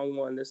with the wrong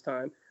one this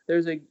time.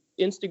 There's a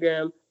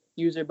Instagram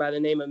user by the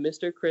name of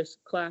Mr. Chris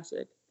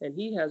Classic, and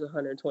he has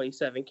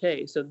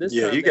 127K. So this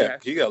time he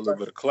got a little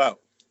bit of clout.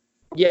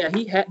 Yeah,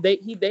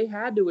 they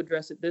had to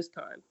address it this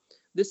time.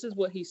 This is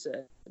what he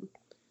said.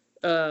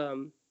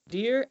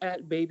 Dear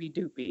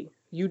 @BabyDoopy,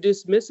 you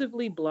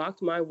dismissively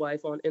blocked my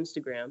wife on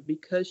Instagram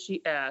because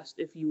she asked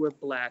if you were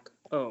black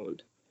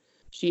owned.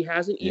 She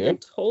hasn't even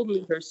told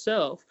me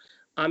herself.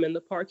 I'm in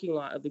the parking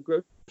lot of the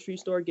grocery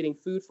store getting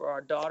food for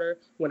our daughter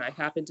when I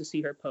happened to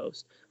see her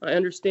post. I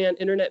understand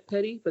internet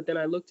petty, but then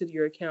I looked at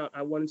your account.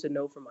 I wanted to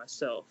know for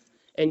myself.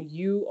 And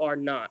you are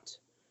not.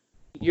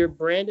 You're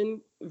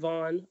Brandon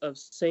Vaughn of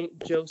St.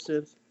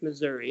 Joseph,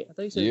 Missouri. I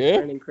thought you said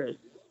Brandon Chris.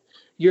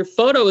 Your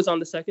photo is on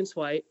the second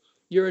swipe.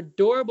 Your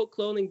adorable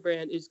clothing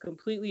brand is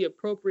completely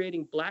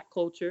appropriating black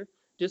culture.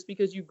 Just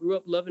because you grew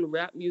up loving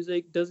rap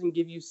music doesn't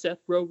give you Seth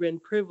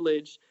Rogen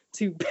privilege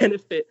to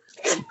benefit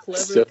from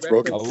clever Seth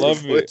Rogen.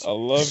 I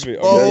love it.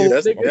 Oh,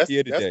 that's here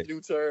a today. new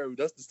term.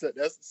 That's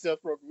the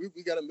Seth Rogen.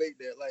 We gotta make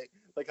that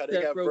like how they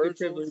Seth got Rogen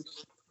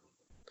virtuals.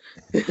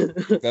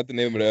 Is that the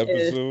name of the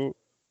episode?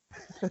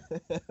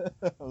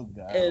 Oh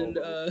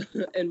God.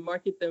 And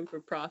market them for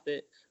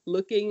profit.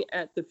 Looking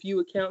at the few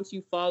accounts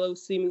you follow,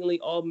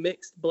 seemingly all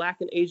mixed black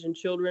and Asian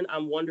children,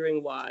 I'm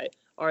wondering why.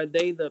 Are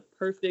they the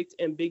perfect,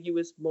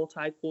 ambiguous,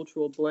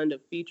 multicultural blend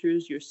of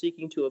features you're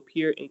seeking to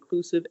appear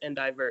inclusive and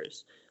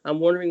diverse? I'm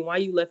wondering why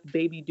you left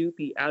Baby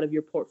Doopy out of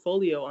your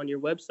portfolio on your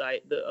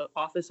website, the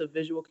Office of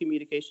Visual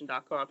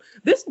Communication.com.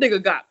 This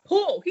nigga got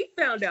pulled. He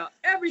found out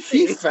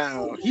everything. He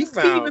found He even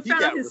found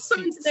out his receipts.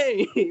 son's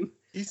name.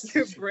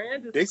 Your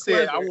brand is They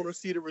said, clever. I want to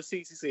see the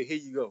receipts. He said, here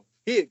you go.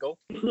 Here you go.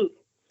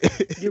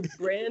 Your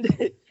brand,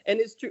 and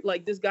it's true,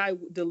 like this guy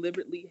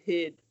deliberately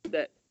hid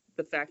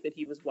the fact that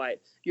he was white.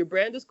 Your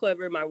brand is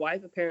clever. My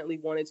wife apparently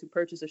wanted to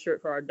purchase a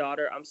shirt for our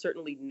daughter. I'm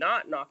certainly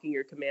not knocking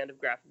your command of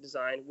graphic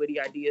design,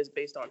 witty ideas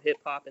based on hip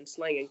hop and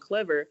slang, and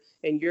clever,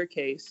 in your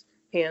case,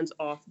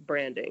 hands-off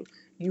branding.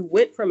 You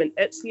went from an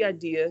Etsy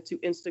idea to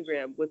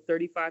Instagram with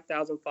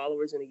 35,000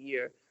 followers in a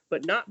year,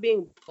 but not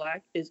being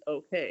black is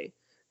okay.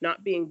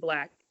 Not being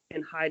black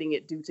and hiding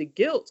it due to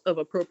guilt of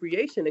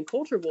appropriation and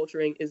culture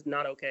vulturing is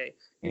not okay.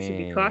 You should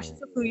be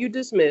cautious of who you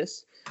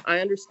dismiss. I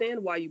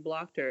understand why you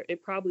blocked her.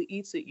 It probably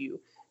eats at you.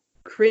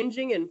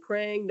 Cringing and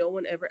praying no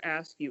one ever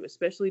asked you,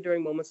 especially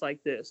during moments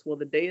like this. Well,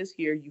 the day is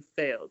here. You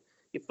failed.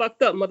 You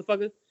fucked up,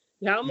 motherfucker.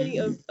 How many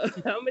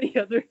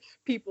other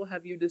people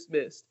have you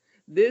dismissed?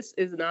 This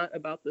is not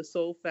about the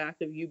sole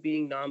fact of you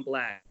being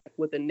non-black.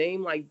 With a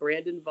name like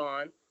Brandon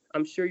Vaughn,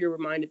 I'm sure you're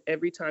reminded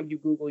every time you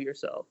Google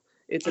yourself.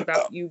 It's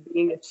about you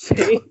being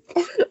ashamed.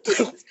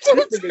 This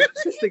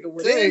nigga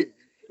went in.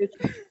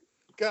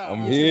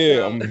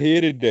 I'm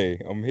here today.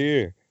 I'm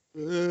here.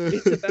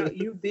 It's about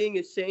you being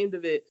ashamed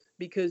of it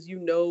because you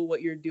know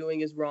what you're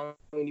doing is wrong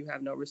and you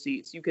have no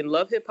receipts. You can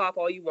love hip hop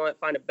all you want,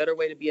 find a better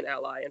way to be an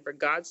ally, and for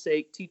God's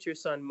sake, teach your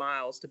son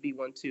Miles to be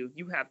one too.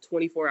 You have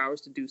 24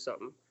 hours to do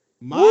something.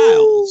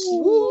 Miles.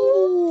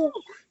 Woo!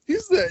 He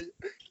said,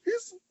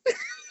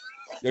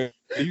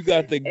 You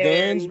got the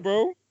guns,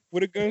 bro?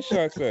 Where the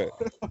gunshots at?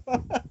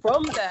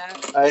 From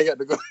that, I ain't got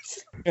the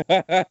guns.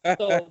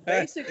 So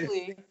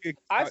basically,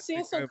 I've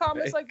seen some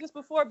comments like this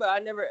before, but I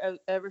never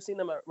ever seen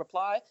them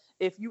reply.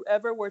 If you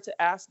ever were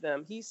to ask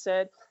them, he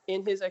said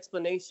in his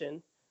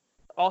explanation,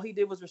 all he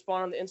did was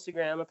respond on the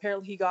Instagram.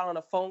 Apparently, he got on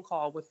a phone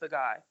call with the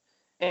guy,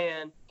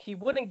 and he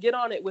wouldn't get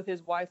on it with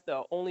his wife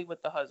though, only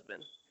with the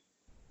husband.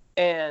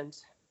 And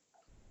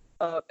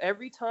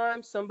every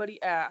time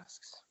somebody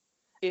asks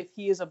if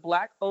he is a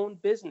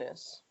black-owned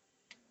business,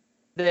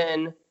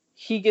 then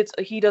he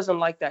doesn't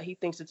like that. He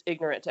thinks it's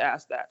ignorant to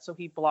ask that. So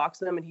he blocks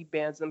them and he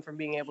bans them from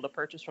being able to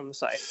purchase from the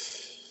site.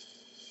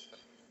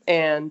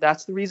 And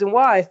that's the reason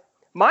why.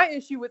 My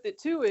issue with it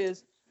too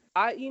is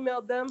I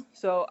emailed them,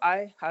 so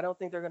I don't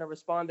think they're going to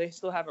respond. They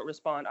still haven't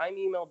responded. I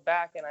emailed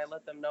back and I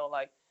let them know,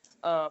 like,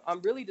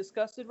 I'm really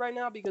disgusted right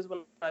now because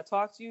when I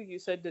talked to you, you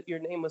said that your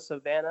name was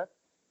Savannah.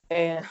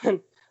 And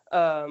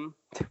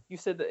you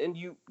said that, and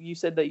you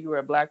said that you were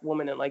a black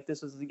woman, and like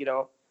this was, you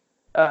know,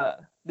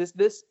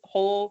 this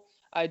whole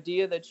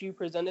idea that you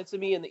presented to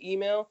me in the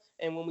email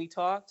and when we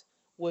talked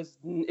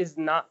is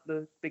not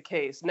the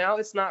case. Now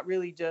it's not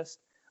really just,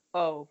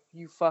 oh,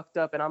 you fucked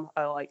up and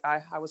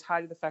I was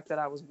hiding the fact that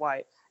I was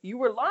white. You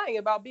were lying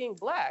about being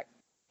black.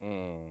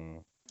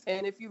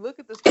 And if you look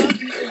at the stuff,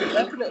 he is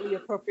definitely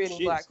appropriating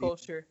black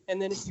culture.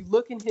 And then if you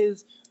look in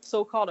his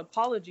so-called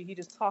apology, he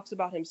just talks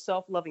about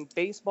himself loving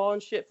baseball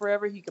and shit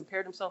forever. He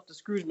compared himself to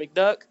Scrooge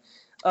McDuck.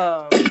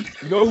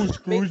 You know who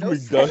Scrooge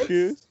McDuck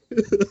is?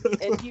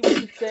 And he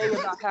was saying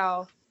about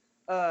how,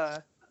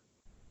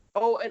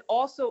 and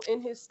also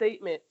in his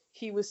statement,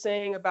 he was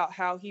saying about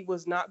how he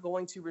was not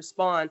going to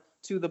respond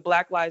to the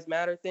Black Lives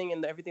Matter thing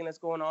and everything that's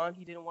going on.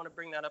 He didn't want to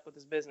bring that up with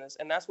his business.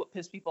 And that's what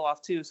pissed people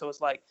off too. So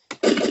it's like,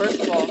 first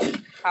of all,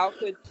 how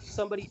could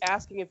somebody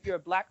asking if you're a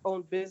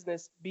black-owned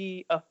business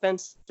be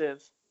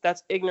offensive?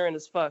 That's ignorant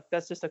as fuck.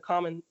 That's just a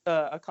common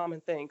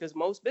thing. Because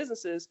most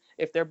businesses,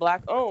 if they're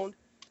black-owned,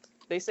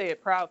 they say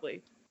it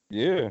proudly.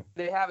 Yeah.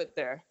 They have it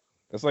there.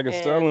 That's like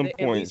a selling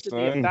point,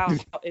 son.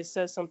 It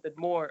says something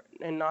more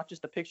and not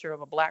just a picture of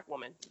a black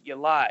woman. You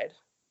lied.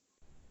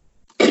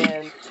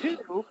 And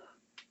two,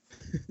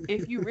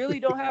 if you really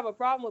don't have a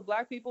problem with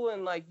black people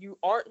and like you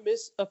aren't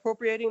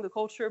misappropriating the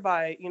culture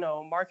by, you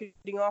know,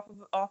 marketing off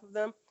of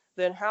them,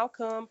 then how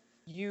come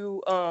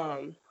you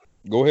Go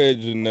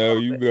ahead,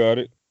 Janelle, you got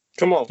it.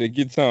 Come on. Take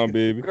your time,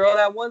 baby. Girl,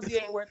 that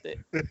onesie ain't worth it.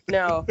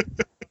 Now,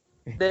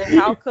 then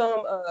how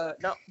come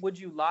not would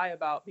you lie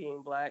about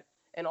being black?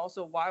 And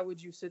also, why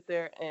would you sit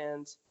there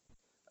and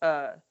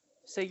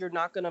say you're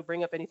not gonna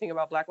bring up anything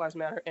about Black Lives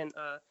Matter and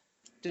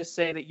just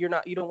say that you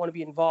don't want to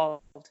be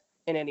involved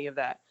in any of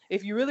that?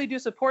 If you really do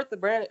support the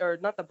brand, or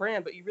not the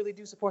brand, but you really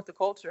do support the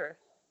culture,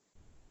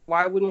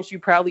 why wouldn't you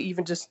proudly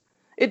even just?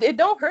 It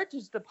don't hurt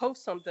just to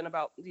post something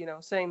about, you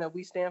know, saying that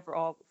we stand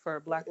for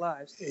Black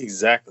lives.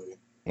 Exactly.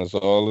 That's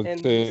all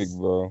it takes,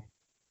 bro.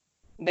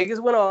 Niggas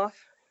went off.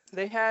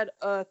 They had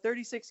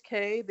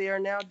 36K. They are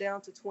now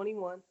down to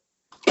 21.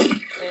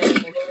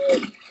 And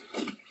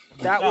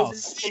that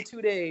was in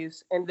 2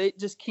 days, and it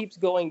just keeps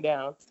going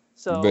down.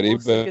 So we'll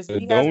see, because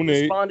he hasn't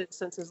responded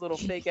since his little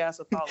fake ass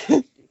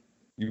apology.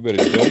 You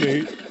better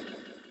donate.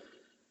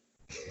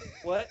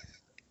 What?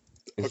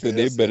 They said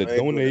they better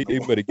donate. They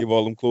better give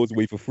all them clothes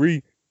away for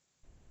free.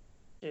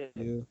 Yeah.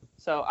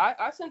 So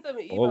I sent them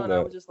an email and I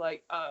was just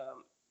like,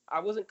 I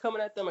wasn't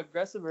coming at them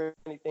aggressive or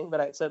anything, but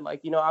I said,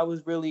 like, you know, I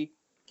was really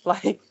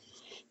like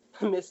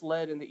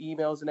misled in the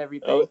emails and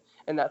everything,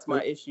 and that's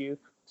my issue.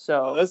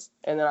 So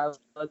and then I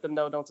let them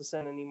know don't to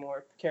send any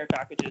more care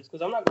packages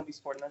because I'm not gonna be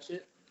supporting that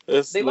shit.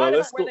 They lied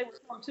about where they were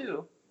from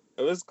too.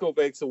 Let's go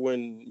back to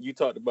when you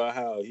talked about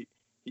how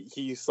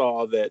he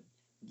saw that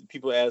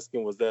people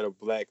asking was that a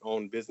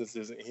black-owned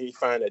businesses, and he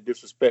found that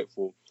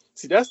disrespectful.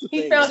 See, that's the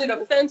thing. He found it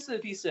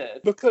offensive. He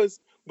said because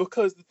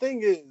the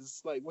thing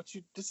is, like,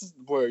 this is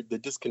where the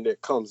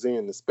disconnect comes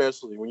in,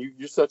 especially when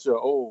you're such a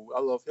I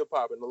love hip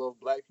hop and I love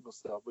black people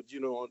stuff, but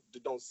you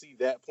don't see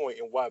that point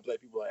in why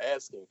black people are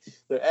asking.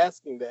 They're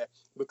asking that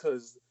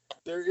because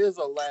there is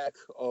a lack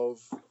of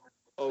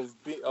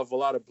of a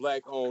lot of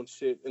black owned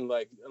shit and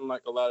like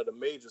a lot of the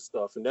major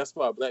stuff, and that's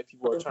why black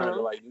people are trying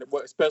to like,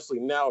 especially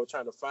now,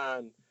 trying to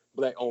find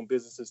black owned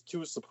businesses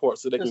to support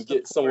so they can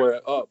get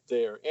somewhere up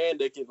there and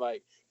they can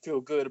like feel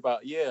good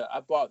about, yeah, I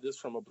bought this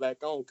from a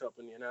black owned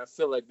company and I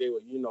feel like they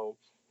would,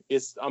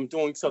 I'm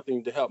doing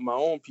something to help my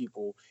own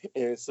people,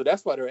 and so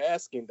that's why they're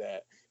asking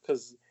that,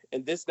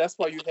 that's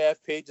why you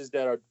have pages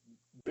that are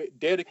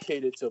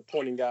dedicated to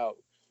pointing out,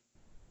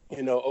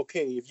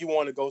 okay, if you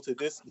want to go to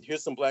this,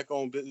 here's some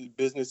black-owned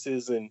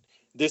businesses in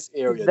this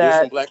area. There's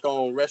some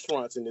black-owned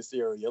restaurants in this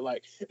area.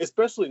 Like,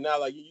 especially now,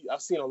 like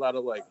I've seen a lot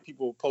of like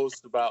people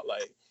post about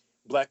like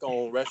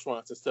black-owned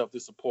restaurants and stuff to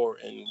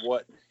support, and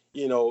what,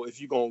 if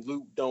you're gonna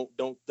loot,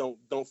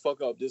 don't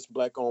fuck up this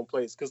black-owned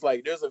place. Cause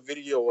like there's a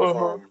video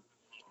of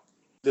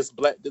this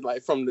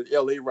like from the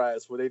LA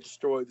riots where they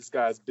destroyed this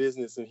guy's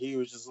business, and he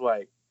was just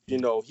like, he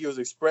was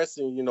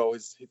expressing,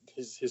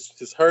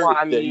 his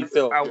hurt that he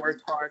felt. I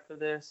worked hard for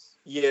this.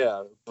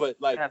 Yeah, but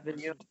like,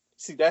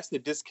 see, that's the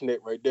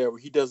disconnect right there, where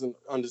he doesn't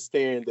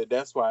understand that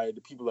that's why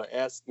the people are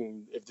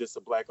asking if this is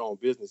a black-owned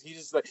business. He's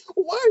just like,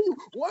 why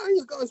are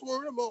you guys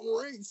worried about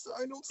race?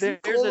 I don't see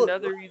color. There's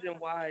another reason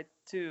why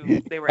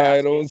too. They were asking.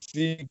 I don't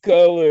see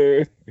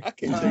color. I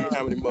can't tell you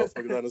how many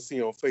motherfuckers I don't see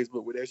on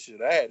Facebook with that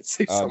shit. I had to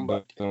see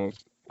somebody.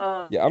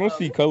 I don't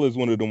see color as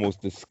one of the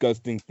most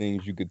disgusting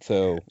things you could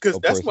tell. Because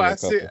that's why I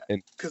said,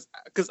 because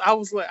I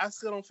was like, I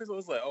said on Facebook, I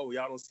was like, oh,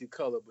 y'all don't see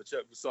color, but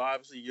so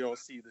obviously you don't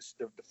see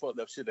the fucked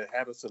up shit that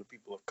happens to the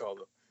people of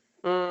color.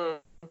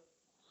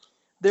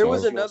 There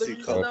was another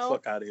reason though.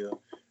 Fuck out of here.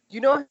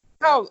 You know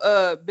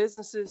how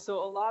businesses?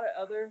 So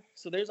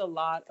there's a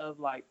lot of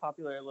like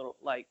popular little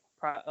like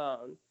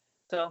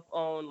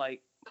self-owned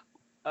like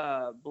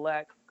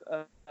black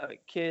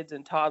kids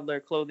and toddler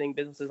clothing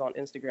businesses on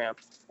Instagram,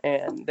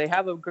 and they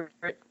have a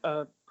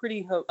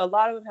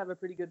lot of them have a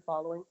pretty good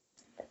following.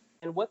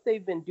 And what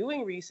they've been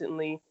doing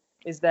recently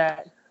is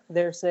that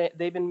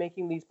they've been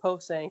making these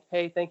posts saying,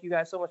 hey, thank you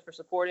guys so much for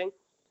supporting,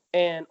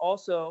 and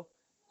also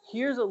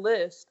here's a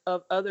list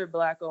of other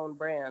black owned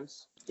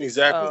brands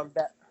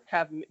that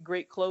have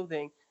great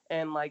clothing,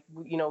 and like,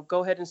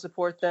 go ahead and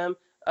support them.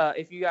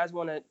 If you guys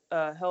want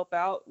to help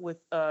out with,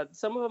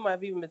 some of them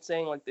I've even been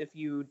saying, like, if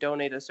you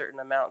donate a certain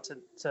amount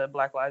to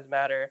Black Lives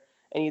Matter,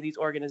 any of these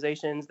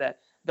organizations, that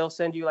they'll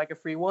send you like a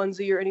free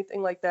onesie or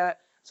anything like that.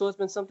 So it's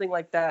been something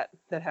like that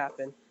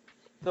happened.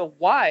 The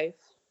wife,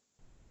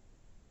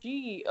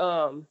 she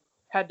ended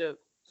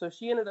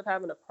up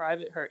having to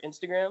private her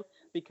Instagram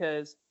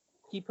because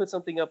the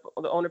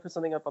owner put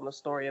something up on the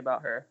story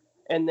about her,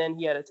 and then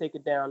he had to take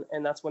it down,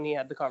 and that's when he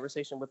had the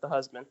conversation with the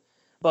husband.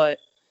 But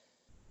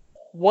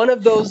one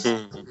of those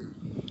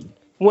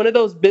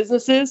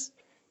businesses,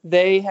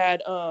 they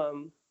had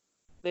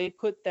it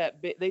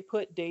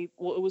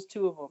was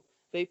two of them.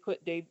 They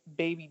put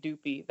Baby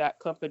Doopy, that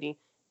company,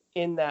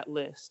 in that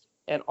list,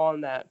 and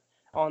on the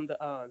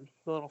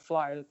little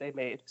flyer that they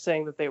made,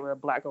 saying that they were a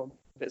black-owned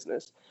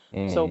business.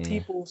 So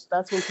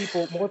that's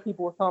when more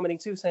people were commenting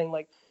too, saying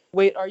like,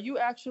 wait, are you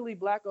actually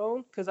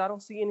black-owned? Because I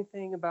don't see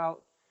anything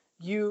about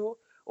you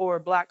or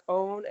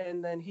black-owned.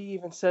 And then he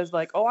even says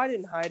like, oh, I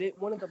didn't hide it.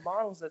 One of the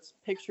models that's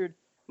pictured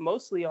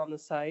mostly on the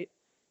site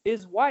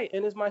is white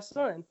and is my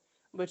son.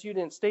 But you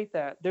didn't state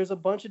that. There's a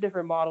bunch of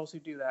different models who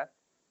do that.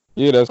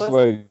 Yeah, that's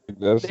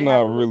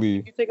not really.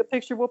 If you take a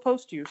picture, we'll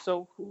post you.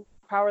 So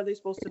how are they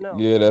supposed to know?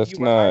 Yeah, that's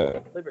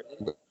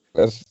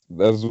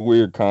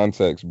weird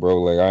context,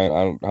 bro. Like, I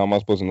how am I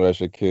supposed to know that's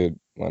your kid,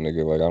 my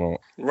nigga? Like, I don't.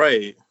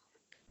 Right.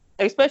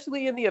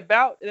 Especially in the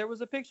about, there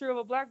was a picture of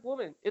a black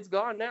woman. It's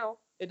gone now.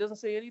 It doesn't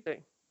say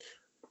anything.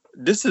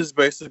 This is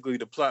basically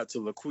the plot to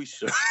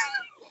LaQuisha.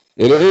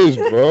 It is,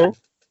 bro.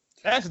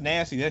 That's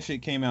nasty. That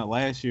shit came out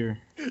last year.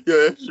 Yeah,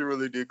 that shit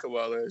really did come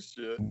out last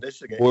year. That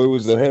shit Boy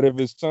was ahead of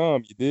his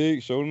time. You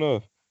dig? Sure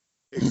enough.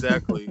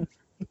 Exactly.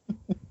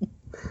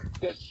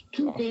 That's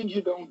two things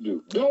you don't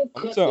do. Don't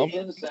cut the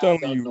inside. I'm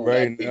telling you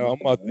right now,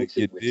 I'm about to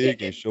get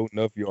dig, and sure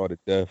enough, you are to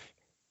death.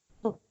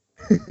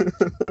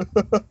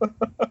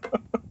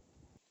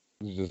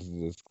 It's just a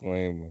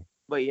disclaimer.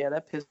 But yeah,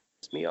 that pissed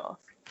me off.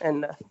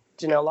 And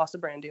Janelle lost a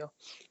brand deal.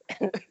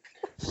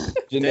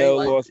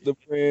 Janelle lost the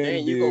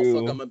brand deal. You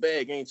gonna fuck up my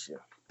bag, ain't you?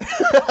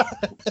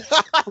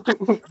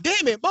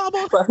 Damn it,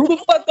 mama. But who the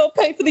fuck gonna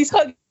pay for these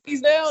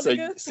huggies now,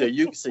 nigga?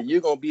 So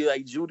you gonna be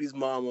like Judy's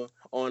mama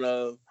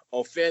on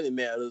Family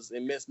Matters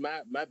and mess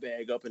my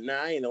bag up, and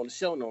now I ain't on the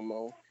show no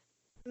more.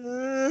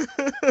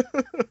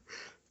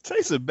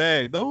 Takes a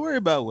bag. Don't worry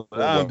about what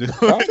I'm doing.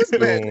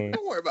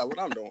 Don't worry about what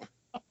I'm doing.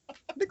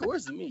 Nigga,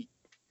 where's the meat?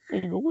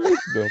 Nigga, where's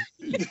the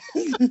meat?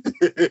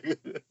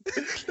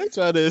 They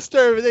try to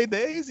exterminate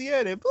the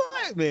Asiatic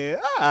black man.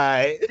 All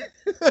right.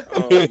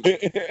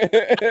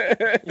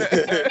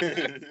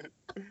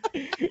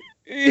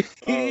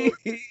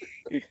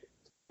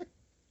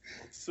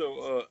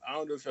 So I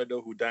don't know if I know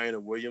who Diana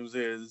Williams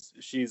is.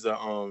 She was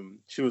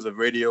a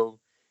radio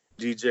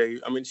DJ.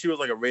 I mean, she was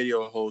like a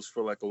radio host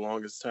for like the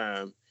longest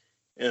time,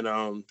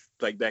 and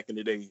like back in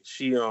the day.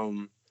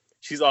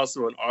 She's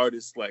also an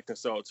artist like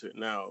consultant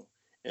now,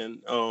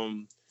 and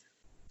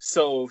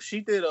So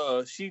she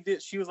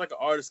was like an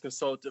artist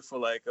consultant for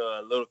like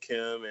Lil'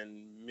 Kim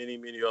and many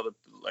other,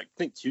 like I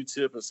think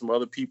Q-Tip and some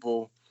other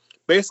people.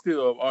 Basically,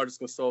 an artist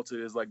consultant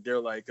is like they're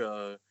like,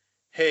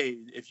 hey,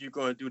 if you're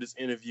going to do this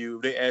interview,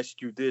 if they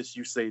ask you this,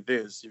 you say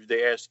this. If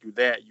they ask you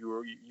that,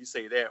 you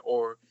say that.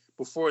 Or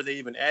before they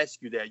even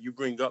ask you that, you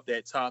bring up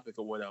that topic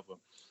or whatever.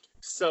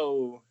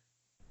 So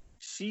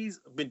she's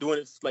been doing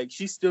it, like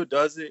she still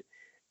does it.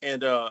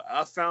 And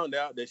I found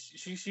out that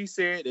she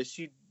said that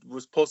she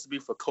was supposed to be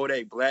for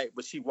Kodak Black,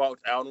 but she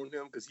walked out on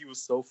him because he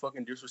was so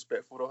fucking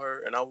disrespectful to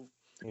her. And I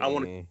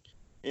want to,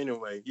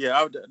 anyway, yeah,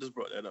 I just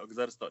brought that up because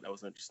I just thought that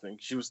was interesting.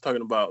 She was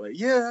talking about like,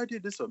 yeah, I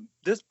did this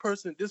this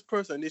person,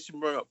 and then she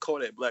brought up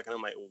Kodak Black, and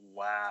I'm like,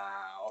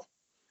 wow.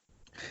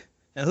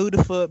 And who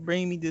the fuck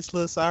bring me this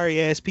little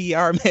sorry ass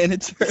PR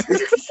manager?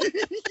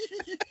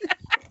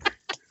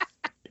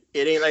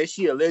 It ain't like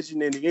she a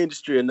legend in the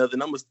industry or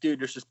nothing. I'm still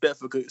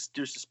disrespect her because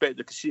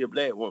she a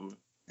black woman.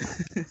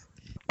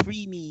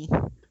 Free me.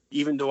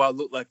 Even though I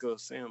look like a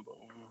Sambo.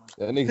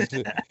 That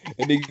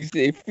nigga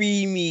say,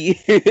 free me.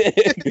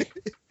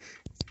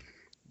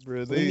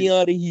 Bro, Get me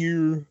out of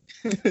here.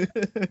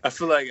 I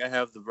feel like I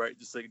have the right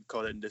to say that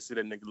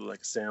nigga look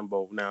like a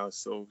Sambo now.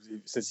 So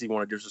since he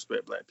want to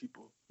disrespect black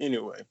people.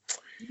 Anyway.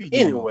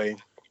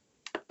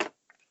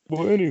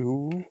 Well,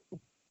 anywho.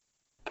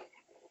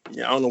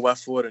 Yeah, I don't know why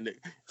Florida.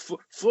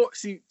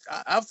 See,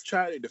 I've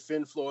tried to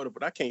defend Florida,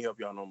 but I can't help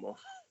y'all no more.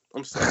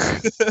 I'm sorry.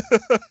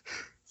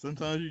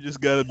 Sometimes you just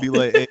gotta be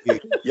like, hey,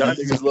 y'all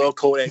niggas love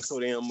Kodak so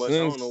damn much. I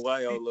don't know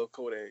why y'all love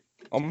Kodak.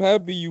 I'm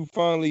happy you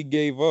finally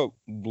gave up.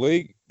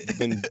 Blake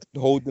been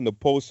holding the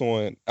post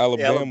on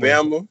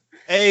Alabama.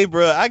 Hey,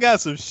 bro, I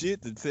got some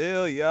shit to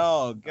tell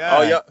y'all.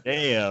 God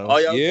damn. All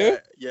y'all yeah?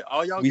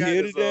 All y'all We got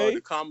here is today?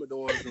 the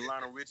Commodores and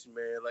Lionel Richie,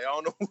 man. Like, I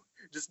don't know.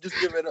 just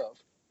give it up.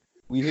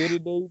 We here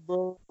today,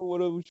 bro.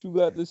 What you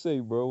got to say,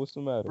 bro? What's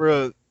the matter?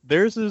 Bro,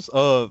 there's this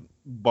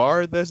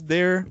bar that's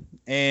there,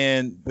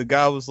 and the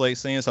guy was like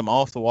saying some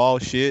off the wall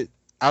shit.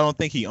 I don't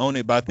think he owned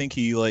it, but I think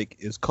he like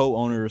is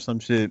co-owner or some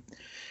shit.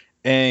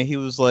 And he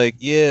was like,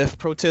 yeah,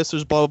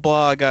 protesters, blah, blah,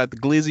 blah. I got the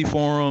glizzy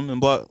for him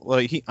and blah.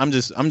 Like, I'm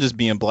just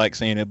being black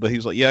saying it, but he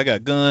was like, yeah, I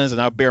got guns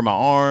and I bear my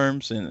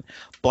arms and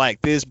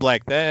black this,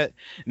 black that.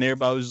 And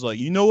everybody was like,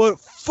 you know what?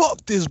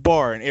 Fuck this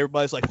bar. And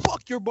everybody's like,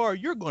 fuck your bar.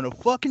 You're going to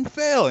fucking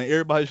fail. And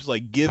everybody's just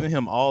like giving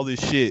him all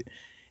this shit.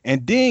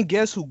 And then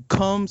guess who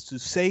comes to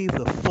save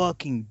the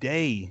fucking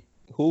day?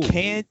 Who?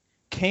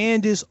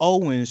 Candace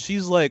Owens.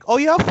 She's like, oh,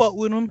 yeah, I fuck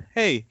with him.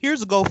 Hey,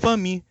 here's a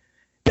GoFundMe.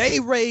 They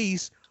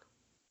raised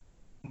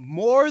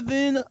more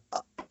than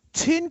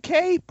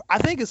 10K. I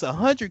think it's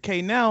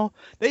 100K now.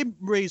 They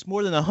raised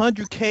more than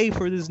 100K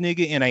for this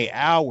nigga in an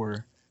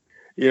hour.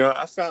 Yeah,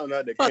 I found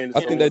out that Candace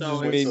I think that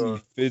just made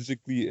me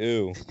physically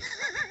ill.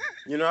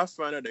 You know, I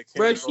found out that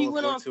Candace Bro, she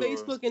went on to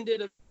Facebook and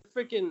did a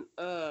freaking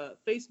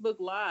Facebook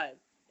Live,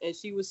 and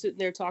she was sitting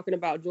there talking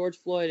about George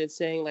Floyd and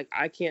saying, like,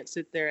 I can't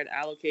sit there and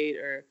allocate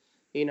or,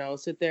 you know,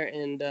 sit there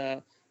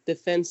and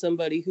defend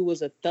somebody who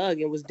was a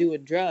thug and was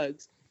doing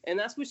drugs. And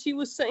that's what she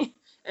was saying.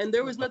 And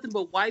there was nothing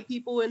but white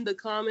people in the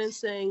comments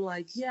saying,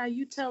 like, yeah,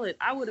 you tell it.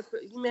 I would have,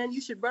 man,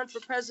 you should run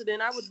for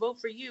president. I would vote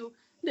for you.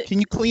 Can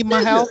you clean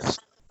my house?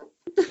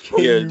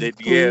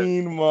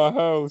 Clean my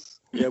house.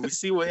 Yeah, we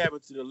see what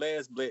happened to the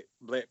last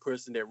black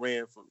person that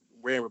ran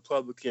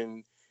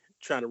Republican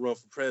trying to run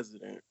for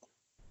president.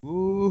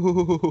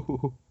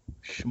 Ooh,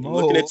 I'm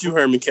looking at you,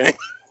 Herman Cain.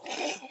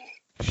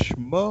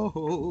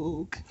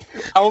 Smoke.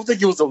 I don't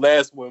think it was the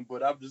last one,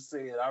 but I'm just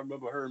saying. I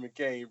remember Herman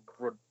Cain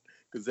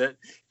because it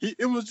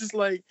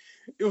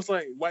was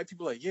like white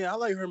people like, yeah, I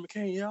like Herman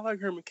Cain. Yeah, I like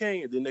Herman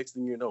Cain. And the next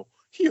thing you know,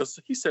 he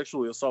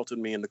sexually assaulted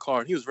me in the car,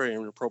 and he was very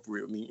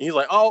inappropriate with me. And he's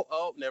like,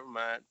 oh, never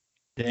mind.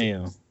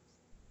 Damn.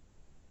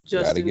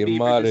 Justin get him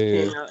Bieber out just of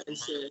here. came out and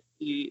said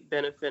he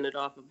benefited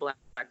off of black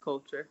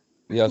culture.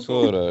 Yeah, I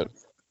saw that.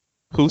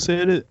 Who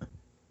said it?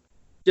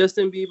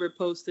 Justin Bieber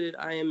posted,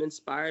 I am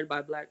inspired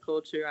by black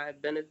culture. I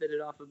have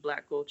benefited off of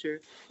black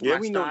culture. Yeah, My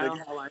we know style,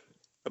 that how I...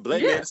 a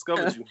black man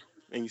discovered you,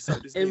 and you saw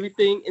this.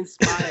 Everything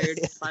inspired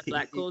by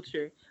black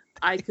culture.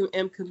 I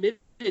am committed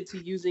to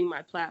using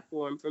my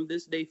platform from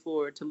this day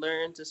forward to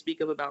learn to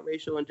speak up about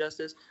racial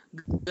injustice.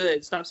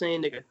 Good. Stop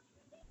saying nigga.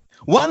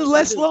 One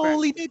less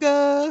lonely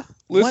nigga.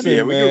 Listen,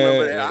 yeah, we man.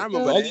 remember that. I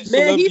remember All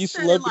that. these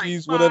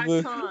celebrities,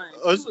 whatever.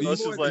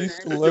 These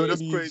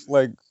Celebrities,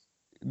 like,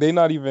 they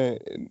not even.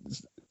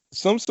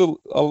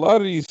 A lot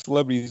of these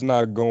celebrities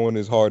not going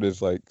as hard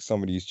as like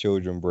some of these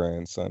children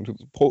brands, son.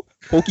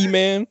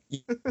 Pokemon,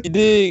 you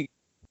dig?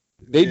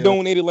 They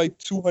donated like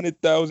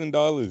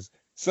 $200,000,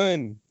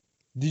 son.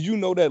 Did you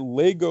know that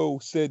Lego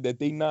said that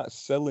they not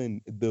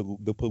selling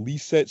the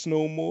police sets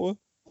no more?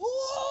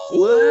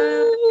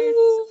 What?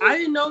 I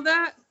didn't know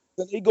that.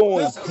 They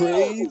going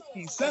crazy.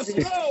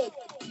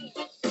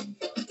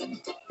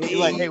 They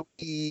like, hey,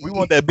 we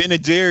want that Ben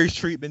and Jerry's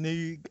treatment,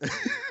 nigga.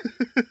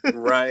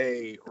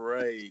 Right.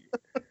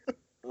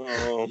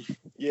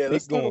 Yeah,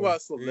 let's talk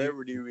about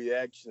celebrity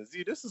reactions.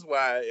 See, this is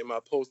why in my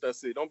post I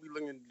said, don't be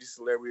looking at these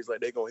celebrities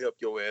like they gonna help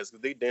your ass,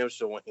 because they damn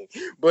sure ain't.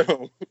 But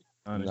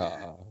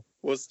nah,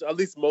 at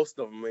least most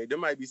of them. I mean, there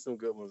might be some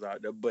good ones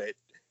out there, but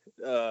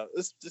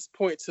let's just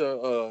point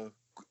to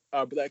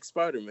our Black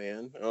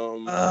Spider-Man,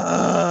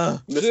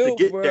 Mr. Chill,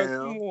 Get bro.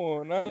 Down, Come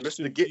on, not Mr.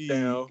 your Get beat.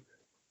 Down,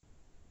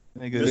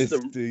 Nigga,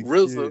 Mr.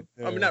 RZA.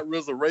 I mean, not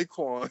RZA,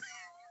 Raekwon.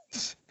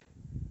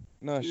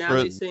 Not Now sure.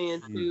 they're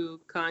saying too,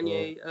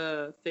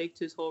 Kanye faked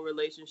his whole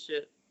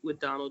relationship with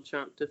Donald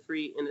Trump to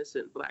free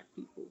innocent black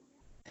people.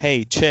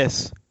 hey,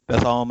 chess.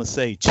 That's all I'm gonna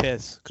say,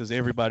 chess, because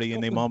everybody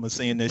and their mama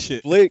saying that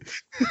shit. Blake,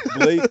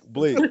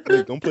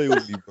 don't play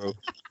with me, bro.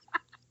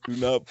 Do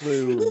not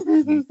play with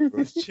me,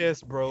 bro. It's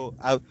chess, bro.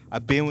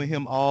 I've been with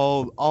him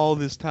all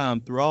this time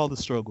through all the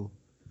struggle.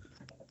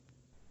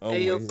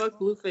 Hey yo, fuck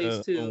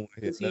Blueface too,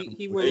 because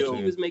he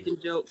was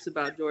making jokes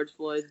about George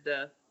Floyd's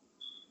death.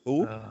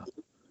 Who?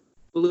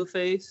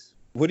 Blueface.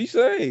 What'd he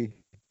say?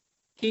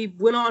 He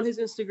went on his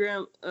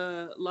Instagram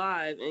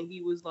live and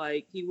he was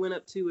like, he went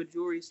up to a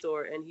jewelry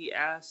store and he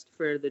asked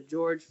for the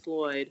George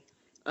Floyd,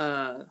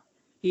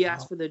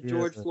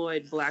 George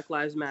Floyd Black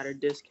Lives Matter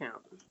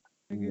discount.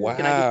 Wow.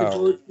 Can I get the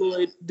George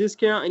Floyd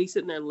discount? And he's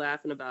sitting there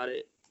laughing about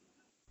it.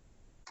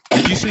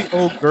 Did you see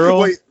old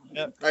girl? Wait,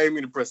 I didn't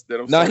mean to press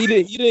that. Nah, he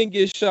didn't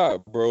get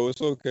shot, bro.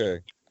 It's okay.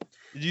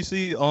 Did you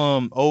see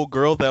old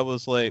girl that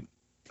was like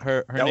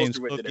her name's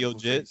Tokyo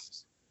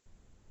Jets?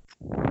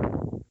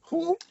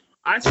 Who?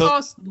 I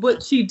saw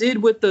what she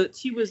did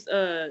she was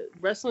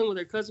wrestling with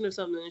her cousin or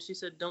something, and she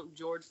said, "Don't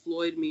George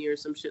Floyd me" or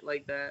some shit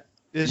like that.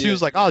 And she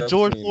was like, "Oh,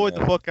 George Floyd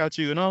the fuck out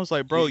you," and I was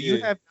like, "Bro,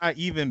 you have not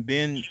even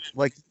been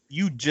like,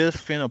 you just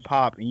finna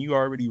pop, and you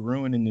already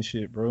ruining this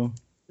shit, bro.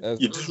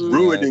 You're just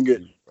ruining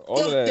it."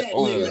 All of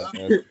that.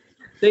 Man.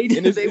 They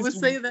would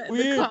say that. In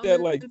Weird the that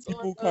like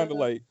people on, kind of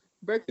like.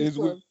 It's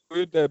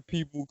weird that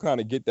people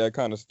kind of get that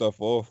kind of stuff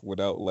off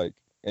without like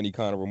any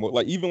kind of remote,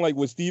 like even like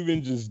what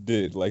Steven just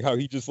did, like how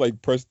he just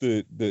like pressed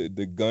the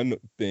gun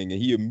thing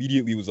and he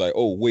immediately was like,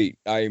 oh wait,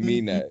 I didn't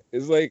mean that.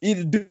 It's like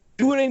dude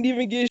didn't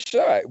even get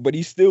shot, but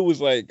he still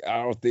was like,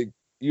 I don't think,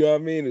 you know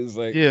what I mean? It's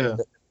like, yeah,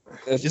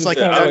 that's it's like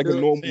a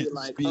normal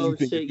like, thing oh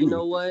to shit, do. you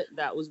know what?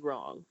 That was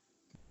wrong.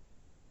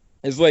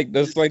 It's like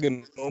that's like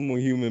a normal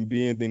human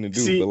being thing to do.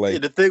 See, but like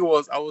the thing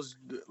was, I was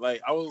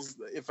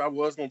if I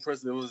was gonna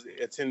press it, it was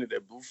attended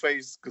at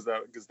Blueface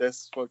because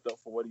that's fucked up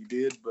for what he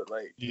did. But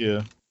like,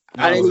 yeah,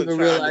 I didn't even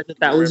realize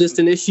that was just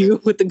an issue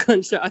with the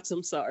gunshots.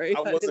 I'm sorry. I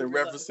wasn't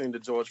referencing the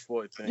George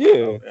Floyd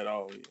thing at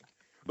all.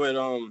 But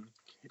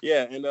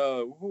yeah, and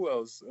who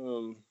else?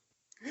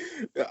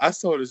 I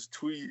saw this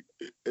tweet,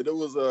 and it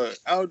was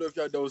I don't know if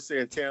y'all know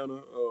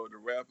Santana, the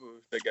rapper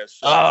that got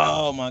shot.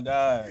 Oh my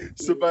god!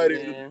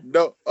 Somebody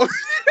no.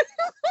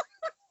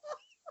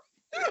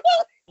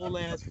 Whole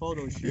ass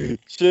photo shoot.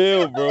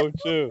 Chill, bro,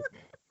 chill.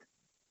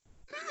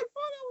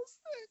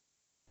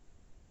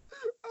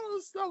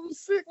 I was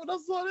sick when I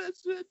saw that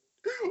shit.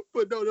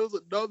 But no, there was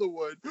another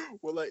one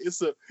where like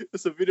it's a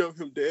video of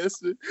him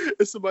dancing,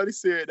 and somebody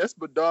said that's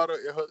Madonna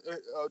and her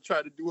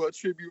trying to do her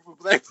tribute for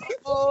black people.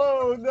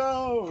 Oh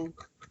no,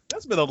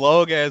 that's been a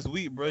long ass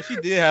week, bro. She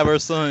did have her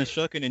son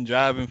shucking and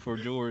jiving for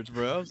George,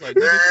 bro. I was like,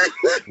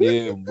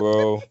 yeah,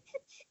 bro.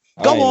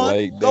 Go I ain't on,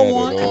 like go that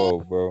on. at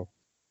all, bro.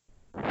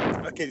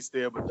 I can't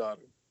stand Madonna.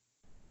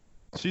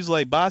 She's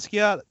like,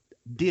 Basquiat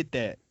did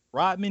that.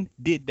 Rodman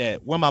did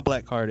that. Where my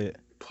black card at?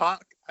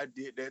 Pac, I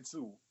did that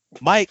too.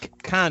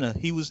 Mike, kinda.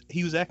 He was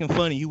acting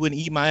funny. He wouldn't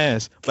eat my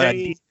ass, but I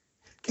did.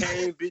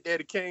 Kane, Big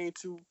Daddy Kane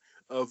too.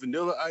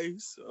 Vanilla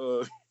Ice.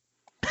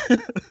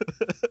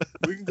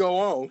 We can go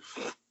on.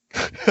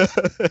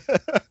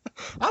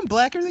 I'm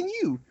blacker than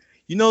you.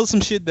 You know some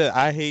shit that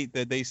I hate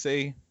that they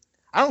say?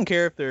 I don't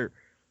care if they're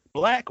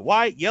black,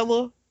 white,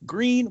 yellow,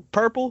 green,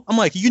 purple. I'm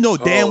like,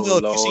 damn well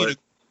if you see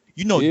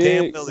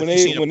damn well if you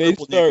see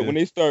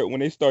when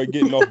they start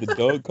getting off the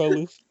Doug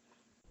colors.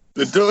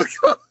 The Doug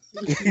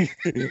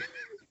colors.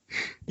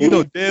 You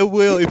know damn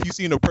well if you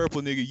seen a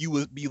purple nigga, you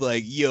would be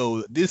like,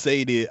 yo, this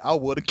ain't it. I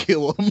want to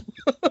kill him.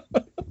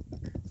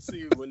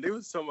 See, when they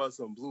was talking about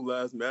some Blue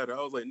Lives Matter,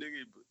 I was like,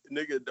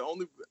 nigga,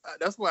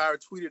 that's why I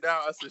tweeted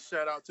out. I said,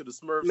 shout out to the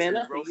Smurfs. Man,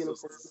 and Bro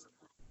Sisters.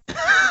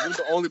 Them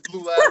the only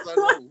blue lives I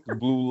know.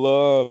 Blue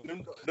love.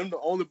 Them the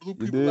only blue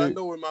people I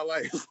know in my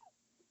life.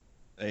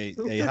 Hey,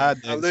 hide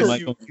that.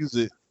 Somebody gonna use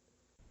it.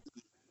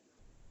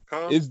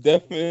 Huh? It's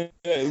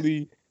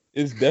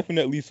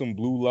definitely some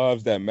blue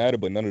lives that matter,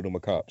 but none of them are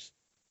cops.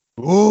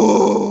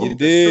 Ooh, you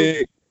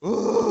dig?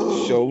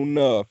 Sure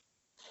enough.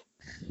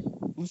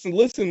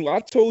 Listen. I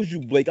told you,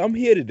 Blake. I'm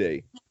here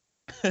today.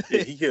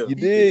 Yeah, you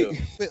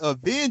dig? A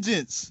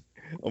vengeance.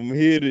 I'm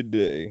here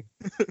today.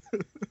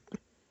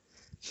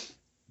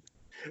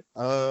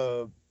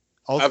 I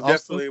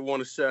definitely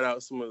want to shout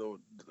out some of the.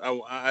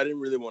 I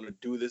didn't really want to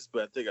do this,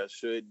 but I think I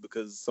should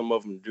because some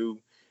of them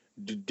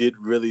did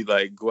really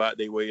like go out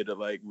their way to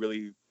like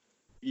really,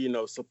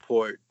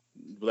 support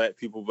black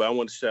people. But I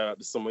want to shout out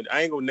to someone.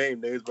 I ain't gonna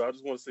name names, but I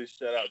just want to say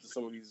shout out to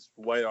some of these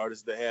white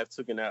artists that have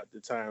taken out the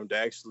time to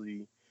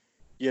actually,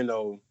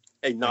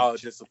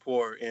 acknowledge and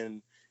support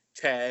and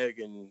tag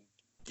and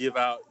give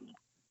out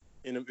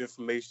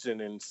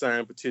information and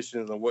sign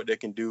petitions on what they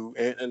can do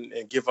and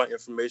give out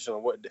information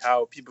on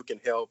how people can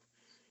help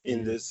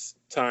in this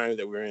time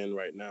that we're in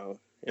right now.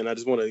 And I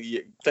just want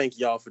to thank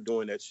y'all for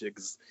doing that shit,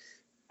 because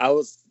I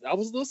was a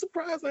little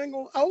surprised. I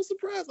was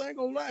surprised. I ain't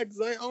gonna lie,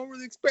 because I don't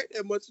really expect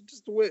that much.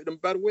 Just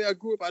by the way I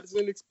grew up, I just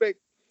didn't expect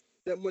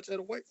that much out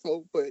of white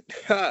folk. But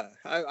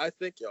I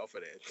thank y'all for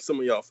that. Some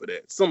of y'all for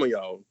that. Some of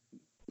y'all,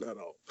 not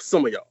all.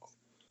 Some of y'all.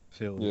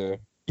 Yeah.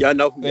 Y'all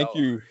know who Thank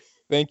y'all you. are.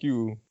 Thank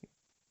you,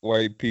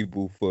 white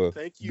people, for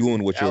Thank you,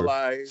 doing what you're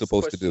allies,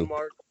 supposed to do.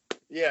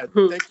 Yeah,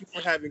 thank you for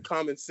having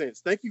common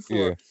sense. Thank you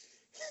for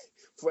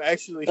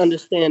actually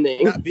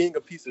understanding, not being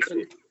a piece of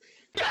shit.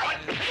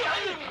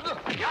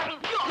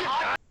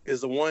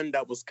 Is the one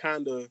that was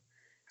kind of,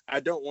 I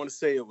don't want to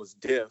say it was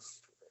deaf,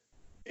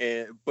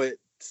 but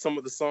some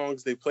of the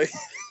songs they played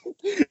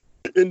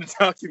in the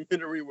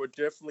documentary were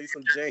definitely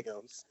some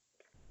jams.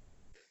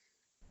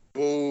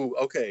 Ooh,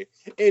 okay.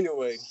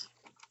 Anyway.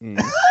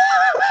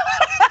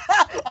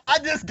 I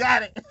just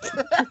got it.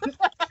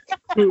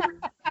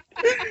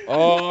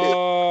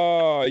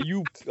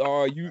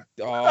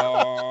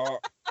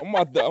 I'm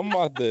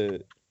about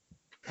to.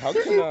 How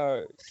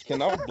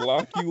can I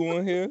block you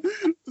on here?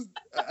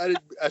 I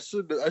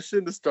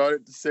shouldn't have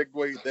started to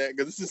segue that,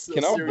 because this is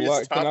a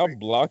serious topic. Can I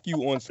block you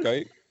on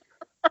Skype?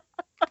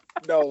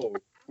 No,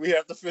 we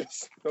have to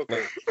finish.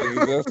 Okay. Is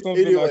that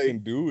something I can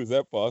do? Is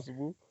that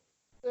possible?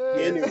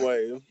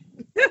 Anyway,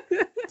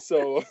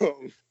 so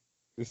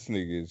this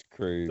nigga is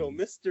crazy. So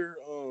Mr.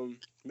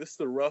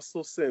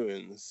 Russell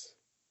Simmons,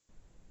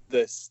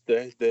 the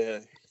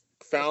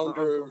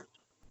founder.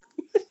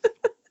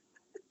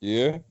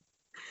 Yeah.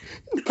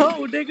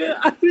 No, nigga,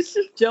 I was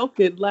just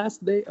joking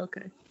last night.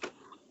 Okay.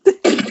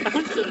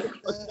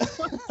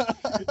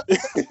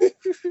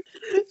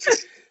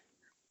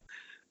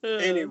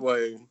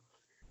 Anyway,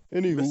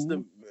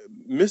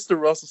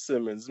 Mr. Russell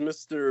Simmons,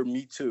 Mr.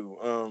 Me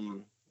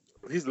Too.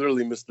 He's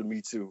literally Mr. Me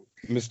Too.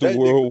 Mr.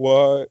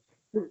 Worldwide.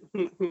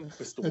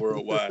 Mr.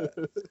 Worldwide.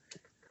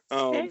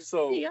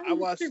 So I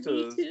watched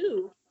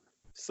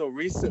so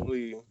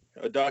recently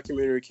a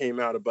documentary came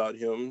out about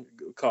him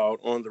called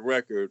On the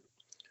Record,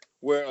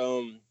 where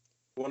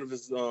one of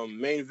his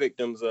main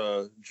victims,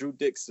 Drew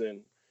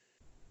Dixon,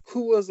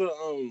 who was a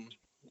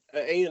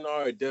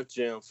A&R at Def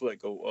Jam for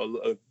like a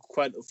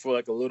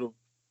little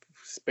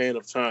span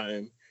of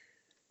time,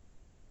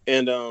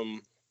 and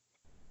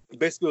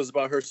basically it was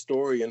about her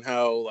story and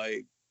how,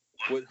 like,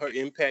 what her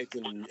impact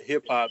in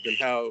hip hop and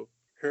how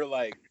her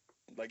like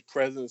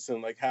presence,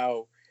 and like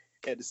how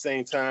at the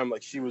same time,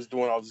 like, she was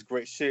doing all this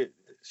great shit,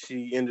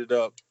 she ended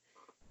up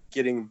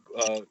getting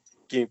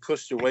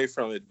pushed away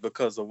from it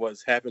because of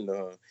what's happened to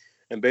her.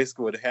 And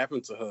basically what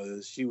happened to her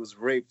is she was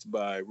raped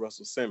by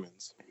Russell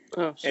Simmons.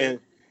 Oh, shit. And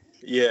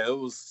yeah, it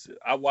was,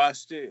 I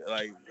watched it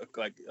like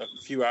a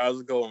few hours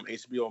ago on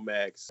HBO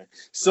Max.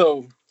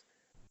 So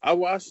I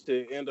watched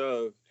it, and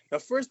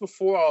at first,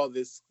 before all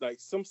this, like,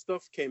 some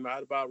stuff came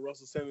out about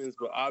Russell Simmons,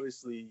 but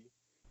obviously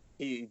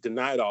he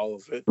denied all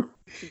of it.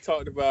 He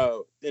talked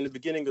about, in the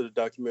beginning of the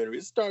documentary,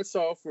 it starts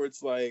off where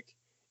it's like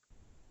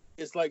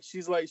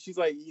she's like,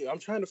 yeah, I'm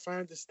trying to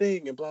find this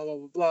thing and blah blah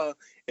blah blah,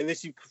 and then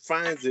she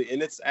finds it,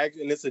 and it's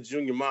a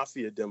Junior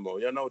Mafia demo.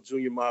 Y'all know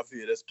Junior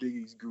Mafia? That's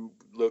Biggie's group.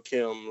 Lil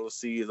Kim, Lil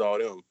C, is all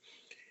them.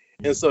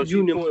 And so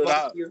she pulled it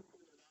out.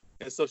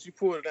 And so she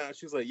pulled it out.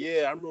 She was like,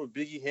 yeah, I remember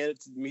Biggie handed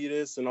me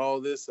this and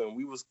all this, and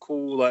we was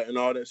cool, like, and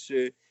all that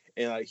shit.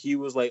 And like, he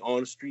was like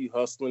on the street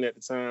hustling at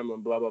the time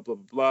and blah blah blah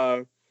blah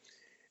blah.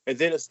 And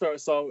then it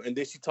starts off, and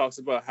then she talks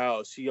about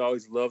how she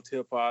always loved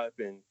hip hop,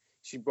 and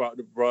she brought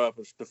up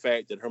the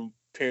fact that her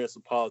parents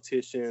were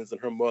politicians,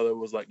 and her mother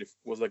was like the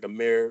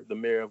mayor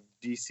of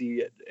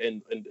DC at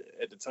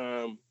the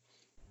time,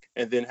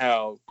 and then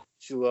how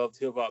she loved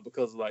hip hop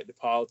because of like the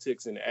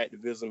politics and the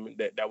activism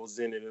that was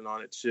in it and all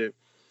that shit.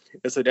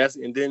 And so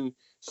and then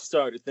she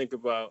started to think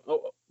about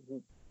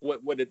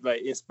what it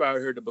like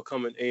inspired her to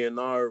become an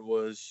A&R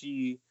was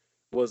she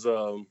was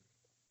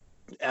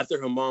after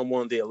her mom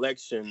won the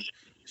election,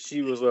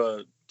 she was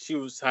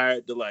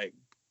hired to like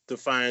to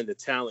find the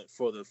talent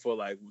for the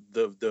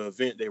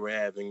event they were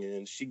having,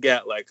 and she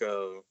got like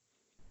I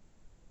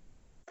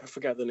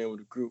forgot the name of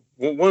the group.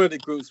 One of the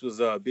groups was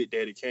Big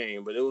Daddy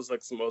Kane, but it was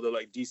like some other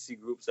like DC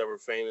groups that were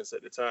famous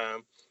at the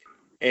time.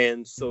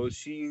 And so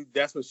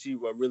that's when she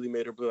really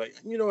made her be like,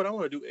 you know what, I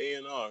want to do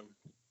A&R.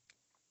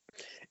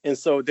 And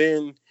so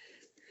then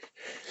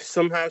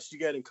somehow she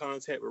got in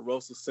contact with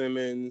Russell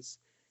Simmons,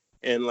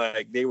 and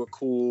like they were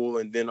cool,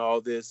 and then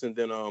all this, and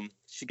then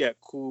she got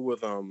cool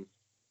with the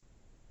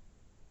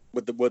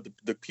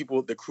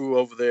people, the crew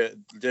over there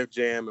at Def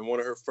Jam, and one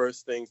of her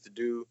first things to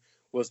do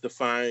was to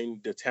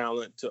find the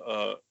talent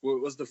to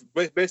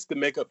basically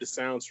make up the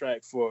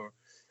soundtrack for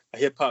a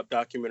hip hop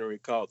documentary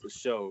called The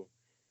Show.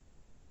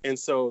 And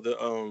so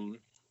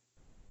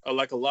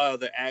like a lot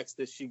of the acts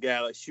that she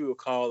got, like she would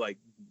call like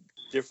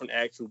different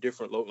acts from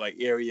different like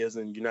areas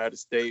in the United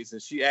States, and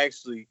she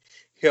actually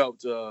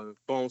helped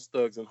Bone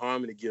Thugs and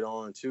Harmony get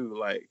on too.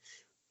 Like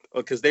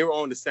because they were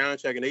on the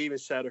soundtrack and they even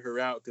shouted her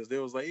out because they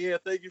was like, yeah,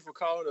 thank you for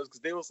calling us,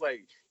 because they was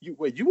like, you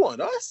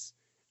want us?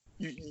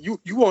 You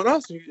want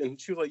us? And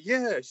she was like,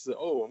 yeah. She said,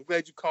 oh, I'm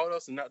glad you called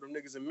us and not them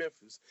niggas in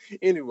Memphis.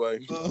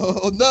 Anyway.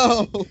 Oh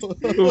no.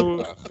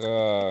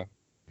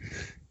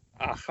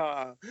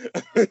 Aha.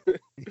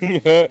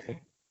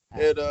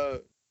 And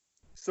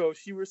so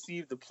she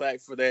received the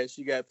plaque for that.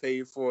 She got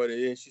paid for it,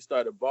 and then she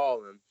started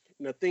balling.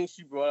 And the thing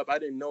she brought up, I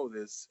didn't know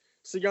this.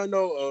 So y'all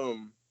know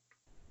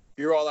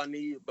You're All I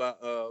Need by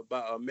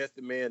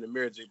Method Man and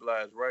Mary J.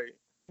 Blige, right?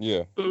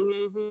 Yeah.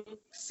 Mm-hmm.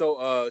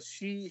 So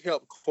she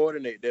helped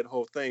coordinate that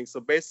whole thing. So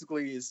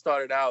basically it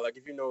started out like,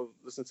 if you know,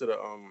 listen to the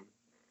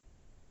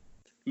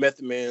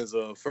Method Man's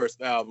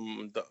first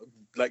album,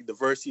 the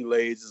verse he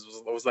lays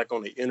was like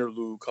on the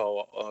interlude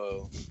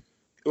called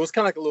it was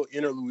kind of like a little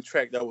interlude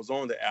track that was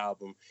on the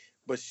album.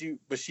 But she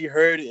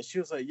heard it and she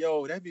was like,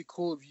 yo, that'd be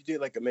cool if you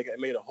did like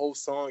made a whole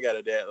song out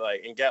of that,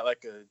 like, and got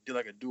did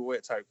a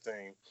duet type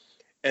thing.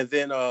 And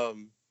then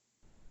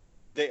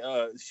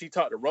she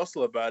talked to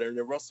Russell about it, and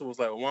then Russell was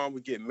like, well, why don't we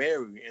get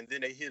married? And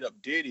then they hit up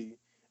Diddy.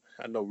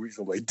 I know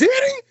recently, Diddy.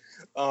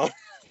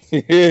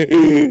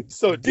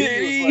 So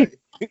Diddy was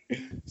like,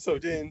 so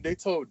then they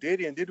told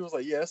Diddy, and Diddy was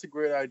like, yeah, that's a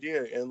great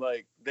idea. And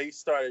like they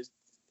started,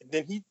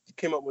 then he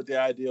came up with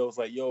the idea. Was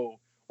like, yo,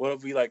 what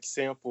if we like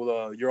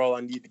sample "You're All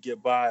I Need to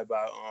Get By"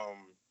 by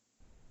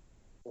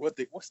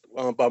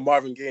by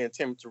Marvin Gaye and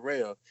Tammy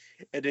Terrell.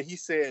 And then he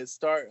said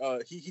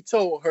he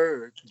told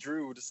her,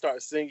 Drew, to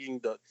start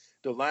singing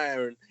the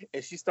line,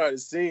 and she started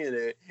singing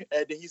it,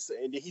 and then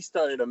he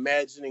started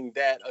imagining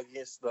that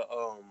against the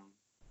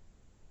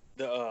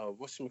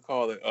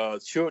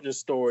children's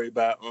story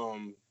by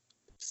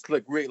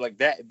Slick Rick, like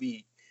that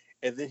beat.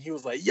 And then he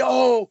was like,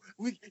 yo,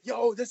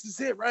 this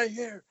is it right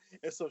here.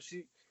 And so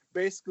she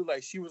basically,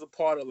 like, she was a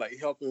part of like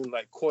helping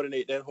like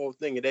coordinate that whole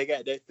thing, and they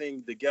got that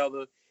thing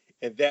together.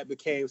 And that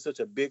became such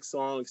a big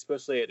song,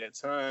 especially at that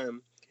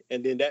time.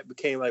 And then that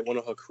became like one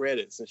of her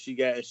credits, and she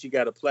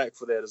got a plaque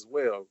for that as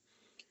well.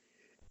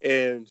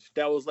 And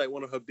that was like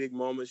one of her big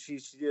moments. She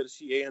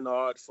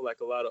A&R'd for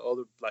like a lot of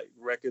other like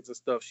records and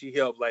stuff. She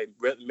helped like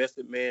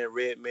Method Man,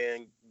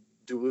 Redman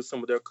do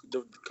some of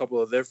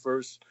couple of their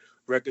first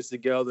records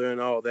together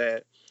and all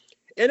that.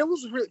 And it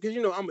was really, because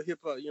I'm a hip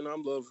hop,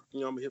 I'm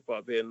a hip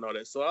hop head and all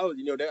that. So I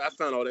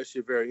found all that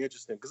shit very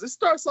interesting, because it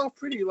starts off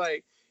pretty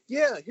like,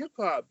 yeah, hip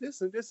hop,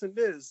 this and this and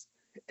this,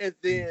 and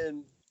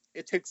then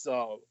it takes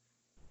off.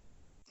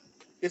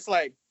 It's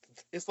like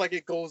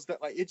it goes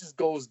like it just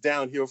goes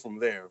downhill from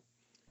there.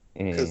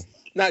 Because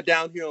not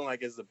downhill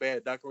like as a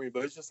bad documentary,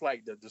 but it's just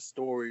like the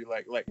story,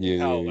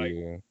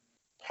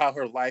 how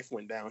her life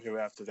went downhill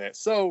after that.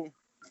 So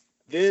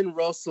then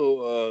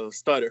Russell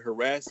started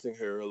harassing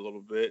her a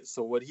little bit.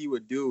 So what he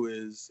would do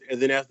is,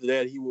 and then after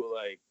that, he would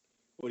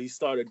what he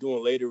started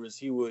doing later is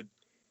he would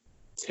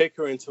take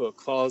her into a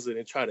closet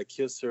and try to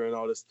kiss her and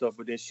all this stuff,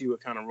 but then she would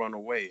kind of run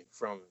away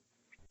from it.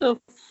 The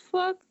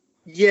fuck?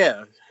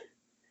 Yeah.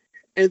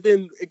 And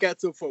then it got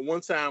to a point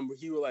one time where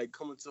he would like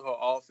come into her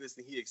office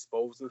and he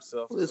exposed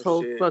himself. This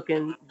whole shit.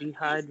 Fucking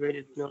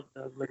dehydrated milk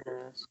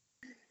ass.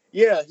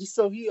 Yeah, he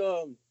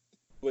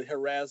would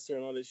harass her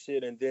and all this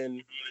shit. And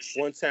then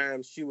one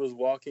time she was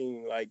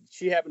walking, like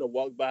she happened to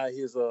walk by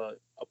his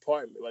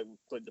apartment,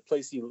 like the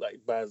place he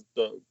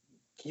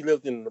he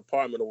lived in an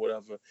apartment or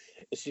whatever,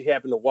 and she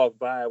happened to walk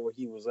by where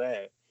he was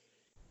at.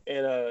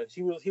 And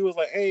he was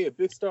like, hey, a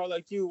big star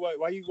like you,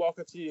 why you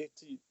walking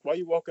why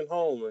you walking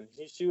home? And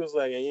she was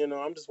like,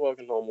 I'm just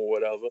walking home or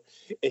whatever.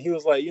 And he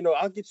was like,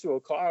 I'll get you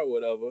a car or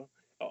whatever.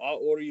 I'll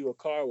order you a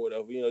car or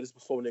whatever. This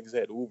before niggas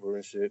had Uber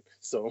and shit.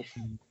 So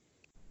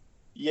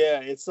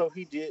yeah, and so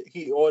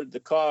he ordered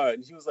the car,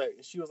 and she was like,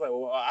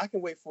 well, I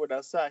can wait for it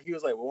outside. He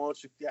was like, well, why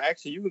don't you,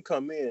 actually you can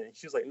come in. And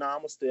she was like, nah, I'm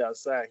gonna stay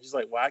outside. She's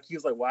like, why? He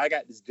was like, well, I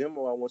got this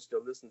demo I want you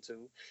to listen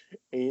to.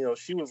 And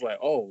she was like,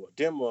 oh, a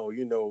demo,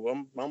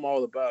 I'm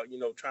all about,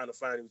 trying to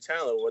find new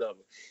talent or whatever.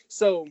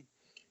 So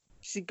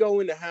she go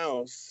in the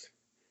house,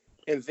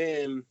 and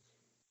then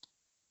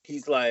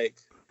he's like,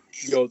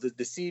 the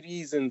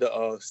CDs in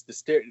the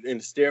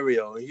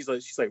stereo, and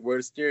she's like,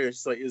 where's the stereo?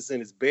 She's like, it's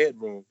in his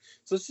bedroom.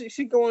 So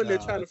she go in there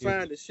trying to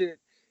find the shit.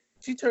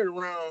 She turned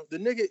around, the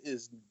nigga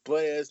is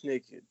butt ass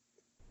naked.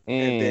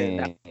 And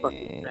then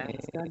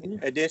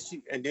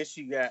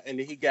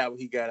he got what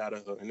he got out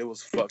of her, and it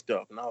was fucked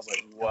up. And I was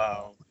like,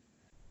 wow.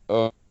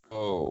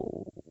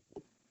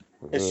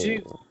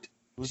 And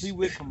was he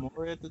with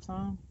Kimora at the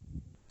time?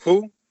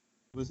 Who?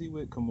 Was he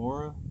with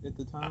Kimora at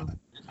the time?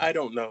 I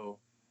don't know.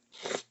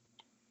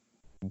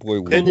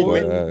 Boy, they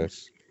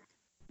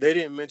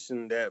didn't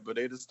mention that, but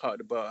they just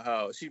talked about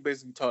how she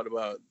basically talked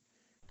about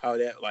how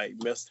that like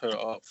messed her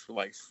up,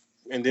 like,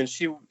 and then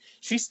she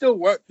still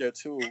worked there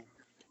too,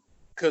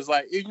 cause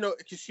like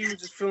cause she was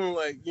just feeling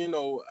like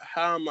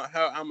how I'm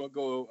gonna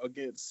go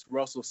against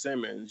Russell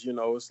Simmons,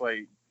 it's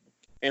like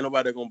ain't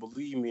nobody gonna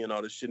believe me and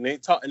all this shit.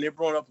 And they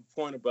brought up a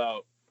point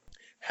about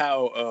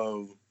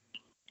how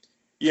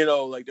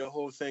like the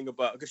whole thing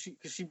about, because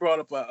she brought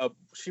up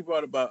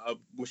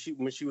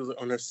when she was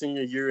on her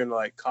senior year in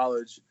like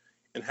college,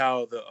 and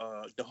how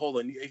the whole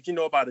if you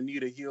know about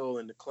Anita Hill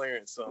and the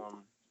Clarence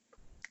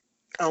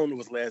I don't know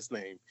his last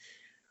name,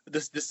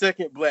 the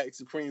second black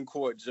Supreme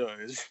Court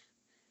judge,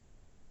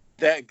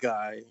 that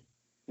guy,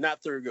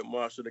 not Thurgood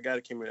Marshall, the guy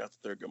that came in after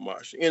Thurgood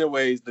Marshall.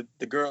 Anyways, the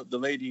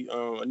lady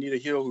Anita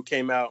Hill, who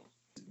came out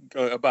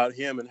about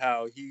him and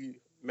how he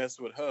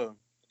messed with her,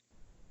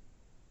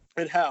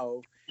 and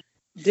how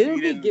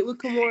didn't he get with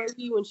Kimora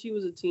Lee when she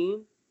was a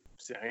teen?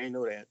 See, I ain't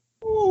know that.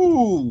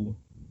 Ooh.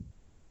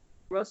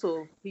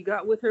 Russell, he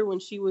got with her when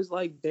she was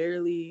like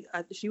barely.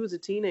 She was a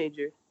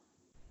teenager.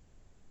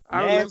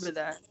 I remember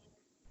that.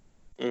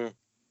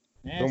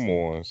 Come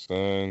on,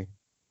 son.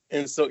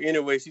 And so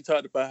anyway, she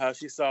talked about how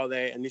she saw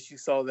that, and then she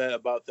saw that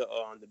about the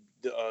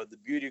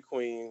beauty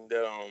queen,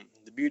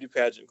 the beauty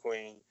pageant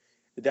queen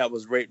that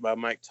was raped by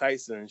Mike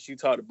Tyson. She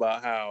talked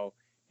about how,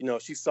 you know,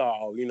 she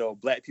saw, you know,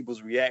 black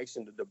people's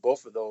reaction to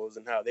both of those,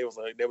 and how they was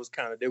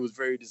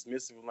very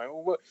dismissive, like,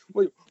 oh,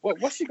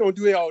 what's she gonna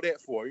do all that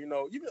for? You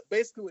know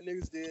basically what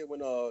niggas did when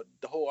the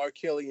whole R.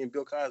 Kelly and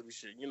Bill Cosby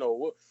shit. You know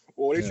what?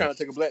 They trying to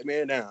take a black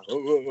man down.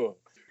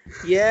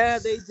 Yeah,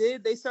 they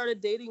did. They started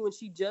dating when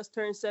she just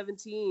turned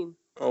 17.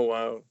 Oh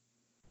wow.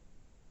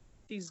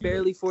 She's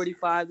barely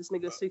 45. This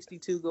nigga's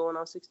 62, going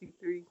on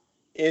 63.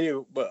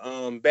 Anyway, but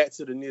back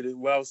to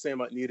what I was saying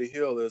about Anita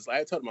Hill is,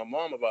 I talked to my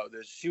mom about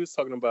this. She was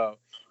talking about,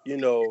 you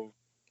know,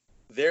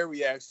 their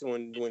reaction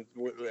when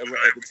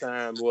at the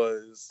time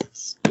was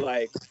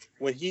like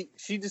when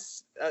she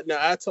just I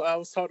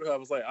was talking to her, I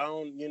was like, I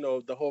don't, you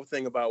know, the whole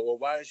thing about, well,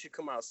 why did she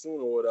come out soon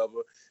or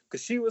whatever?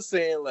 Because she was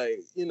saying, like,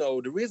 you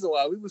know, the reason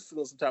why we was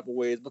feeling some type of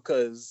way is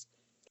because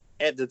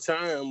at the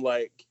time,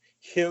 like,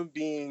 him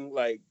being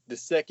like the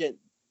second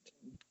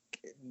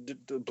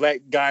the black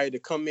guy to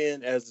come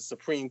in as the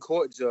Supreme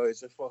Court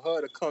judge, and for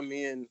her to come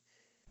in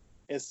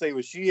and say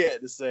what she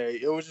had to say,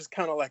 it was just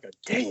kind of like a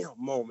damn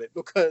moment,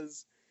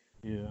 because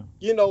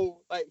you know,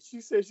 like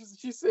she said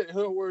in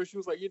her words, she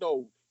was like, you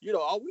know,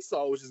 all we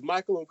saw was just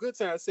Michael on Good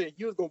Time saying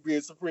he was gonna be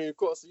in Supreme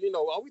Court, so, you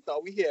know, all we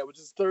thought we had was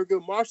just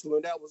Thurgood Marshall,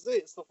 and that was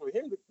it. So for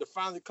him to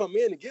finally come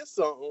in and get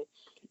something,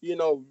 you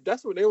know,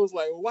 that's what they was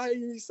like, well, why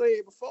didn't you say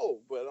it before?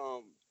 But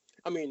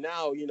I mean,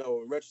 now, you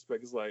know, in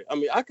retrospect, it's like, I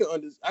mean, I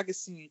could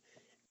see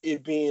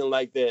it being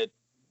like that.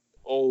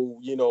 Oh,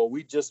 you know,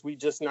 we just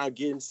not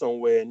getting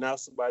somewhere, and now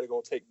somebody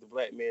gonna take the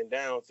black man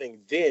down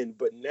thing then.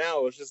 But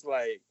now it's just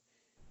like,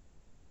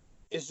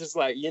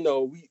 you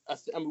know, I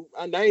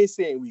ain't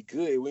saying we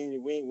good.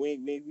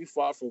 We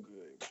far from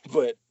good,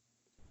 but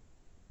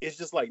it's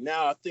just like,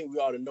 now I think we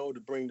ought to know to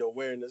bring the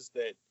awareness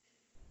that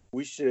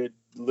we should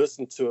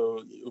listen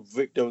to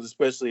victims,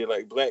 especially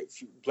like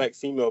black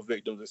female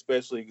victims,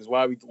 especially, because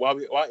why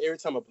every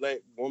time a black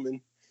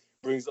woman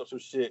brings up some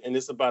shit and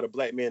it's about a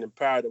black man in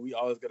power, that we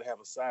always gotta have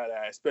a side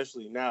eye,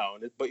 especially now.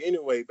 But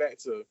anyway, back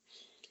to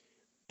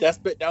that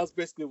was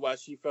basically why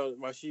she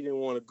didn't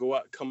want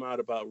to come out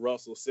about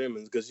Russell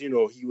Simmons, because, you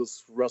know, he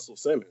was Russell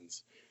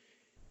Simmons.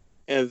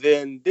 And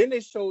then they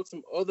showed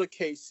some other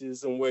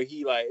cases, and where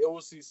he, like, it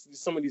was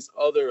some of these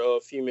other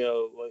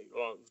female, like,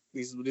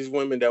 these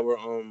women that were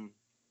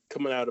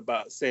coming out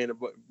about saying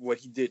about what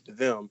he did to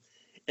them.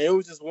 And it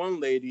was just one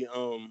lady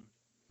who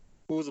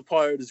was a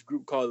part of this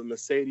group called the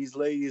Mercedes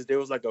Ladies. There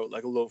was like a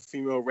little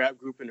female rap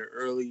group in the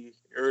early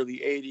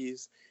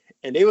 80s,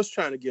 and they was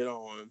trying to get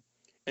on,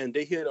 and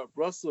they hit up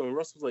Russell, and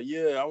Russell was like,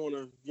 yeah, I want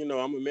to, you know,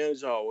 I'm a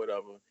manager or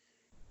whatever.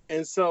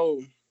 And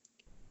so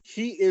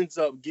he ends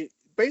up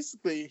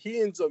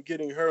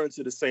getting her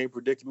into the same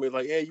predicament,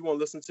 like, hey, you want to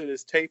listen to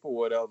this tape or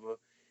whatever?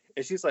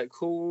 And she's like,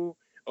 cool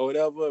or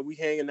whatever, we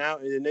hanging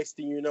out, and the next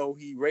thing you know,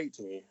 he raped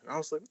me. And I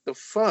was like, what the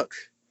fuck?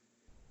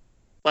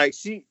 Like,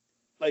 he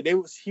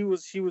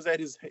was at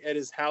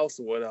his house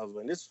or whatever,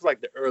 and this was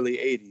like the early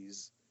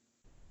 80s.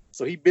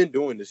 So he'd been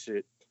doing this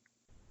shit.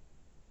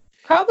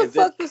 How the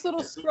fuck this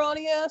little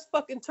scrawny ass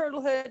fucking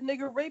turtle head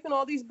nigga raping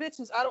all these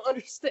bitches? I don't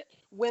understand.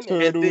 Women.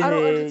 I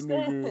don't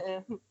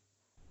understand.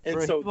 And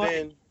bro, so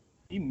then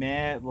he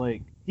mad,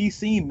 like, he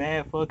seemed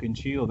mad fucking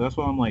chill. That's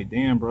why I'm like,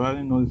 damn, bro, I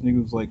didn't know this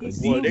nigga was like.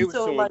 Well,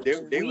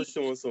 they were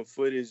showing some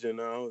footage, and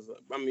I was like,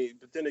 I mean,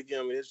 but then again,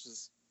 I mean, it's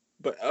just.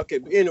 But okay,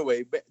 but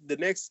anyway, the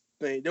next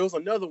thing, there was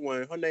another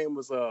one. Her name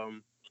was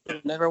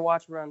Never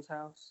watched Run's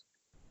House.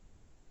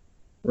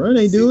 Run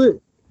ain't do it.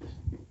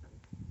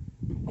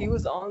 He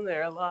was on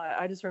there a lot.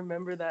 I just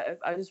remember that.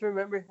 I just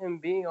remember him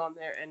being on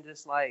there and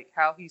just like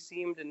how he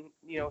seemed, and,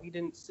 you know, he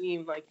didn't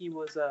seem like he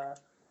was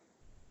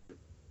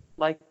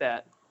like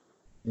that.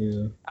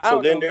 Yeah.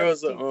 So then there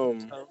was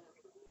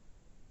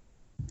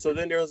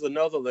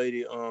another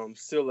lady,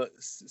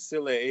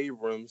 Scylla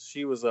Abrams.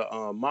 She was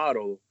a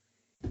model,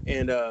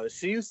 and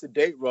she used to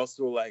date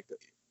Russell like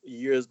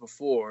years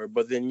before,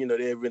 but then, you know,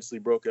 they eventually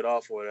broke it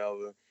off or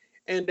whatever.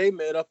 And they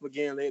met up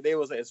again. They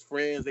was as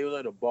friends. They was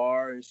at a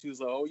bar, and she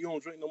was like, "Oh, you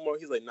don't drink no more?"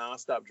 He's like, "Nah, I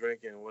stopped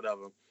drinking or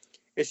whatever."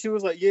 And she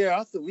was like, "Yeah,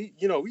 I thought we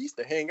used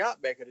to hang out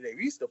back in the day.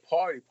 We used to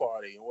party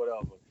and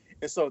whatever."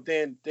 And so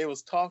then they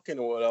was talking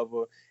or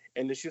whatever,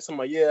 and then she was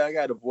like, "Yeah, I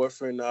got a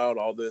boyfriend now, and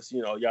all this,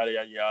 you know, yada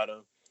yada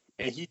yada."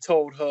 And he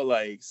told her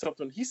like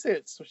something. He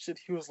said some shit.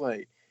 He was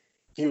like,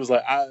 he was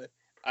like,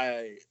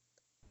 I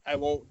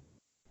won't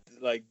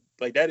like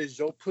that is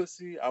your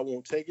pussy. I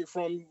won't take it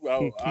from you.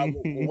 I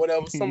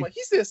whatever.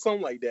 He said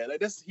something like that. Like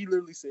that's he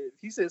literally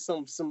said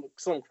something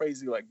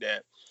crazy like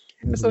that.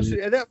 And so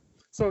at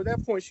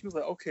that point she was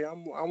like, okay, I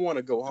want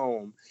to go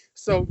home.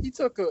 So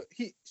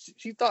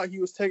she thought he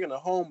was taking her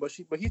home, but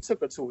he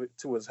took her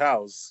to his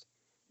house.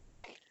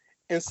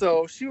 And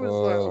so she was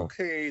like,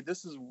 okay,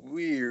 this is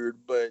weird,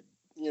 but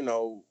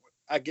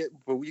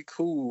but we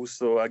cool,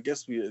 so I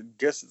guess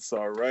it's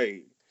all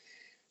right.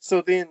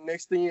 So then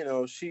next thing you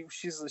know, she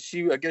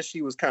I guess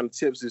she was kind of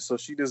tipsy, so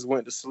she just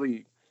went to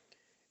sleep.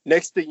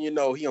 Next thing you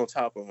know, he on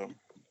top of him.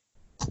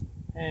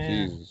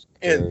 And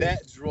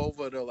that drove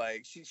her to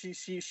like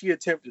she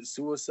attempted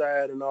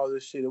suicide and all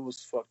this shit. It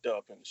was fucked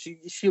up, and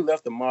she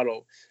left the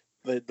model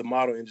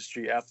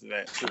industry after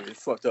that too. It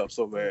fucked up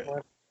so bad.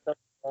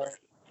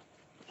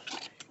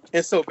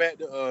 And so back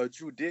to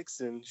Drew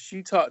Dixon,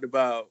 she talked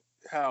about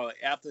how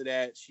after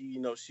that she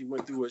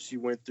went through what she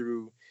went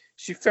through.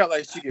 She felt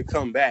like she could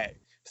come back.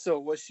 So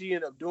what she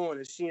ended up doing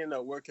is she ended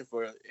up working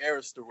for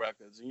Arista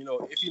Records. And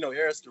if you know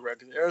Arista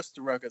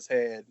Records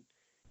had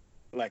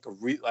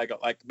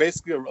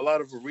basically a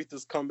lot of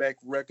Aretha's comeback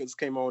records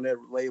came on that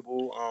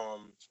label.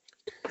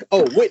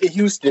 Whitney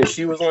Houston,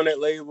 she was on that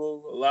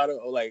label. A lot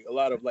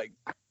of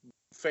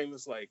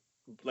famous like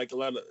a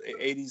lot of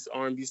 80s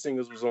R&B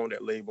singers was on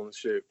that label and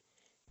shit.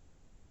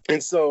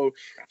 And so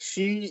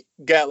she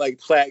got like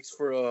plaques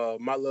for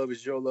My Love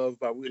Is Your Love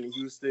by Whitney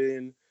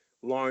Houston,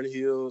 Lauryn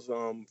Hill's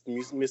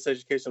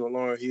Miseducation of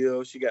Lauryn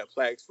Hill. She got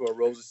plaques for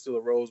Rose Is Still a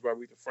Rose by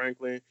Aretha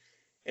Franklin.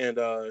 And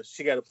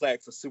she got a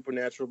plaque for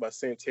Supernatural by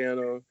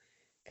Santana.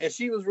 And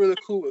she was really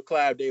cool with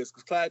Clive Davis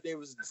because Clive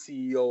Davis is the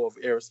CEO of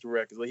Arista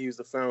Records. Like, he was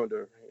the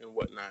founder and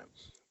whatnot.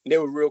 And they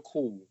were real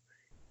cool.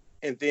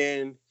 And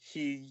then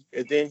he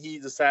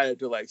decided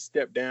to like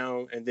step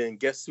down. And then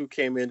guess who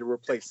came in to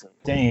replace him?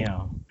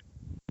 Damn.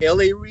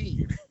 L.A.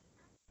 Reid.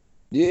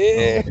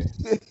 Yeah.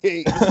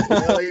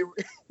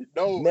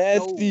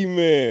 Nasty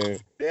man.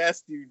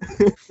 Nasty.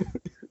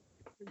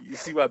 You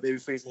see why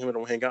Babyface and him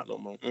don't hang out no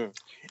more.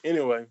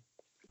 Anyway.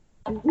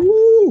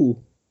 Woo.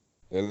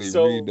 L.A.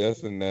 Reid,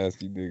 that's a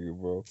nasty nigga,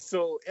 bro.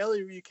 So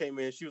L.A. Reid came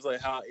in. She was like,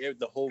 how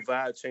the whole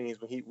vibe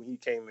changed when he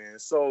came in.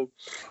 So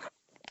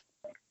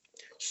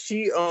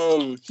he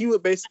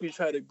would basically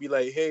try to be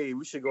like, hey,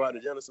 we should go out to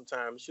dinner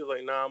sometime. She was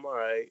like, nah, I'm all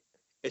right.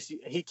 And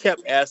he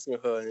kept asking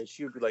her, and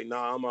she would be like,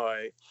 nah, I'm all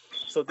right.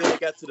 So then it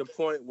got to the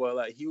point where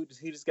like he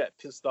just got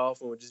pissed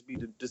off and would just be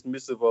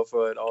dismissive of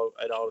her at all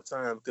the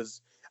time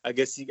because I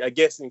guess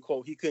in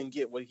quote he couldn't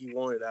get what he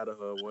wanted out of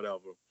her or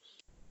whatever.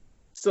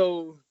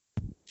 So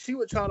she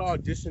would try to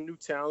audition new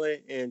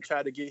talent and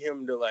try to get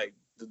him to like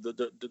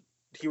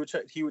he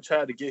would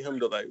try to get him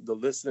to like to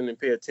listen and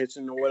pay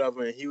attention or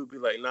whatever, and he would be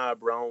like, nah,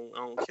 bro, I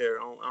don't care,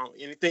 I don't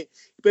anything.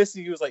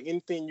 Basically, he was like,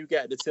 anything you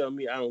got to tell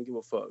me, I don't give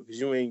a fuck because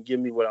you ain't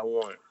give me what I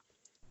want.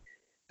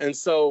 And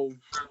so,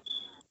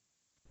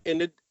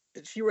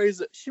 she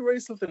raised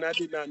something I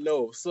did not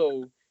know.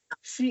 So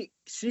she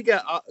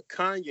got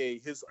Kanye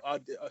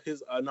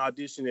an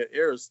audition at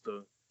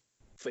Arista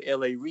for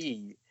L.A.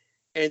 Reid,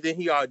 and then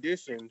he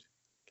auditioned.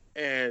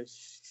 And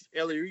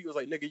L.A. Reid was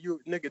like,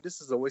 nigga, this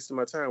is a waste of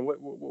my time.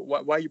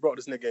 Why you brought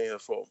this nigga in here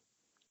for?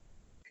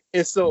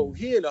 And so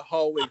he in the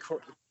hallway,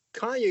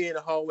 Kanye in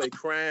the hallway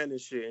crying and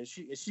shit. And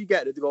she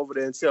got to go over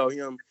there and tell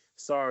him,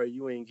 sorry,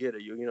 you ain't get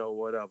it,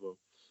 whatever.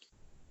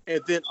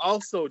 And then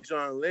also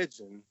John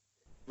Legend,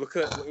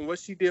 because what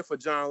she did for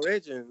John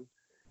Legend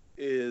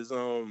is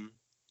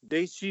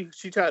she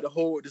tried to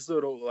hold this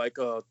little like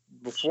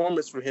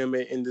performance for him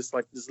in this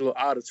little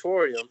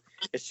auditorium,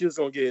 and she was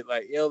gonna get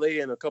like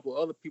LA and a couple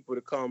other people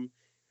to come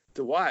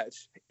to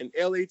watch, and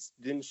LA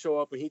didn't show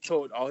up, and he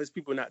told all his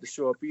people not to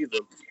show up either,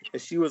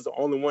 and she was the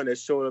only one that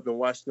showed up and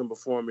watched them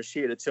perform, and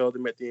she had to tell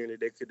them at the end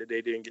that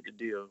they didn't get the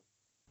deal.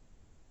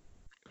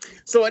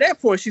 So at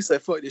that point she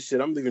said, fuck this shit,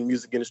 I'm leaving the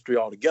music industry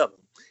altogether.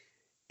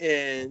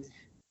 And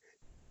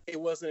it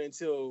wasn't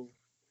until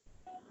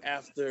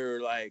after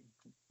like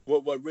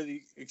what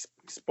really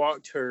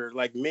sparked her,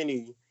 like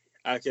many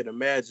I could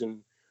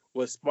imagine,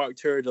 what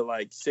sparked her to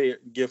like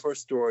give her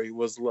story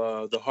was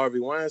the Harvey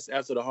Weinstein,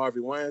 after the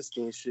Harvey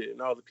Weinstein shit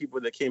and all the people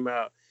that came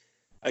out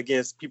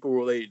against people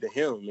related to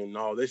him and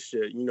all this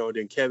shit,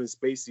 then Kevin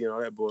Spacey and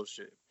all that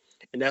bullshit.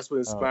 And that's what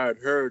inspired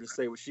her to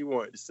say what she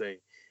wanted to say.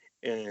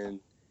 And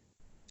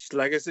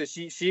like I said,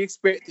 she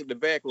expected the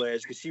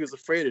backlash because she was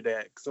afraid of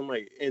that. Cause I'm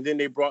like, and then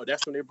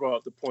that's when they brought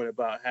up the point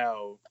about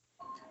how,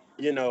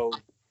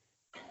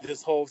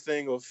 this whole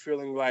thing of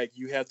feeling like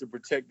you have to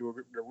protect the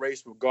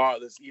race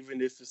regardless,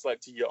 even if it's like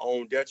to your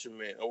own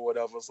detriment or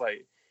whatever. It's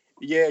like,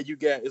 yeah, you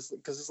get it's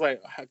because it's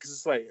like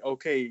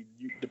okay,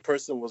 the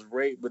person was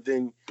raped, but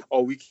then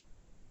it's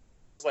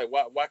like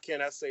why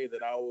can't I say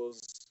that I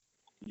was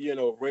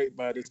raped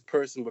by this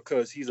person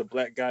because he's a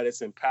black guy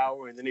that's in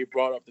power? And then they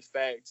brought up the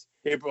facts.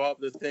 They brought up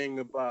the thing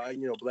about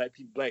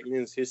black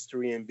men's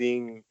history and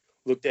being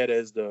looked at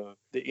as the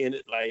end,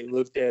 like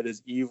looked at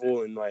as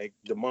evil and like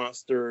the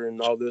monster and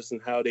all this, and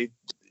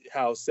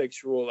how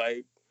sexual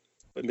like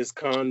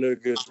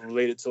misconduct is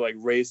related to like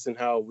race and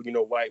how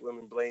white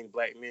women blame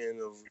black men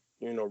of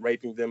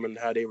raping them and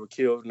how they were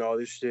killed and all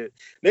this shit.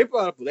 They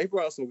brought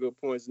up some good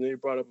points, and they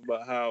brought up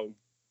about how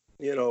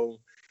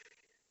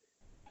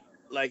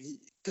like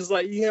because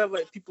like you have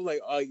like people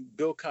like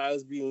Bill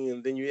Cosby,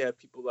 and then you have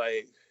people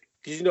like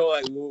because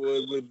like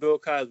with Bill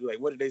Cosby, like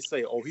what did they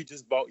say? Oh, he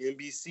just bought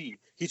NBC.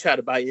 He tried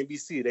to buy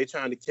NBC. They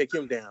trying to take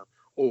him down.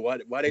 Oh,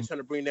 why they trying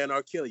to bring down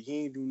R. Kelly?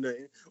 He ain't do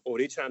nothing. Oh,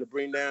 they trying to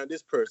bring down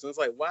this person. It's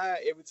like, why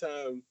every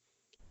time,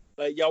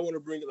 like, y'all want to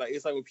bring, like,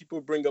 it's like when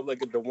people bring up, like,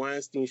 the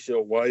Weinstein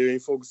show, why you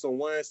ain't focused on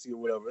Weinstein or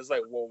whatever. It's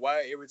like, well,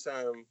 why every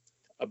time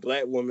a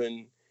black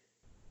woman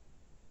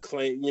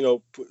claim,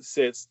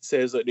 says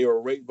that they were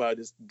raped by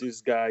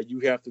this guy, you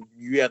have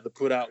to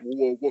put out,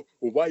 well,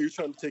 why are you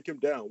trying to take him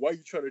down? Why are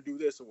you trying to do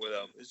this or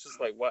whatever? It's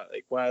just like,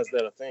 why is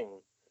that a thing?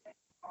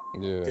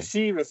 Yeah. Cause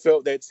she even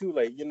felt that too.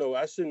 Like,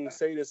 I shouldn't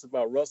say this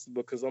about Russell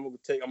because I'm gonna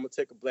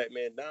take a black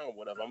man down, or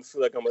whatever. I'm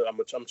feel like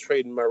I'm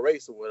trading my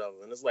race or whatever.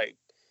 And it's like,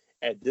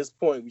 at this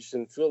point, we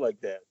shouldn't feel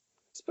like that,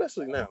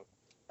 especially now.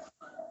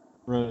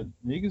 Bro,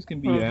 niggas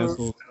can be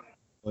assholes.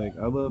 Like,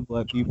 I love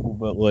black people,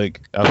 but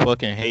like, I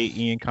fucking hate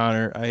Ian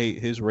Connor. I hate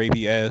his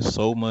rapey ass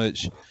so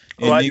much.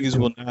 And niggas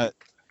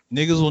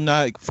will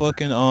not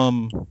fucking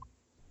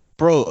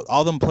bro,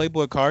 all them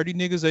Playboy Cardi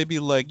niggas, they be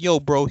like, yo,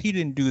 bro, he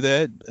didn't do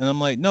that. And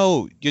I'm like,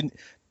 no,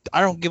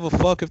 I don't give a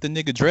fuck if the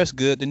nigga dressed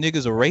good. The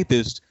nigga's a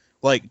rapist.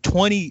 Like,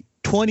 20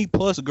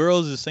 plus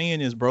girls is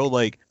saying this, bro.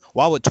 Like,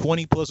 why would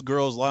 20 plus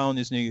girls lie on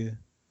this nigga?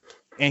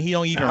 And he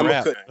don't even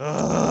rap.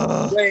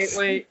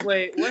 Wait.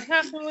 What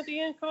happened with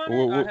Ian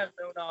Connor? I have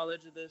no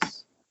knowledge of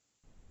this.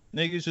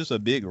 Nigga's just a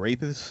big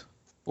rapist.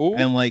 Ooh.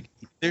 And like,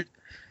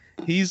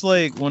 he's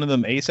like one of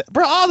them ASAP.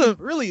 Bro, all them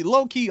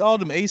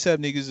ASAP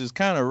niggas is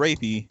kind of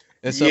rapey.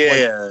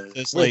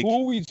 Except Wait,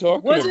 who are we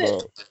talking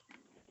about?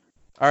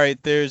 All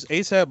right, there's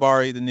ASAP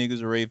Bari, the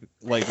niggas are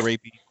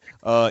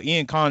rapey.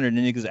 Ian Connor, the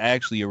niggas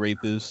actually a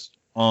rapist.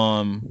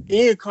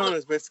 Ian Connor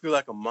is basically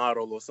like a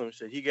model or some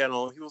shit. He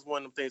was one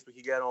of them things where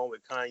he got on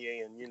with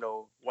Kanye, and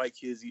white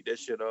kids eat that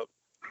shit up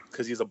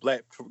because he's a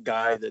black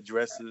guy that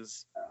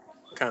dresses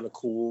kind of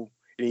cool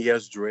and he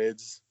has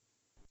dreads.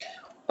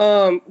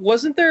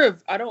 Wasn't there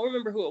I don't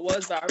remember who it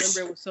was, but I remember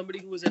it was somebody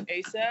who was an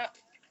ASAP,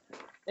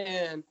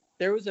 and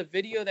there was a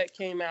video that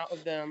came out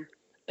of them,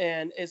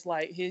 and it's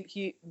like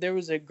there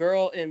was a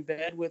girl in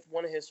bed with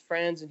one of his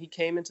friends, and he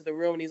came into the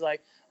room and he's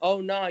like,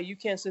 oh nah, you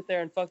can't sit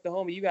there and fuck the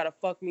homie, you gotta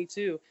fuck me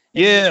too.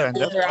 And yeah, he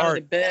pulled her out of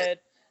the bed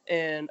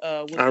and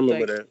I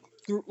remember that.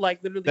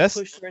 Literally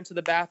pushed her into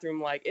the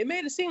bathroom. Like, it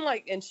made it seem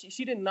like, and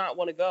she did not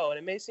want to go, and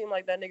it made it seem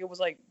like that nigga was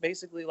like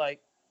basically like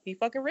he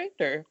fucking raped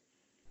her.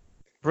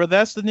 Bro,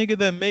 that's the nigga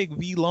that make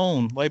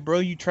V-Lone. Like, bro,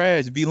 you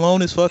trash.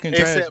 V-Lone is fucking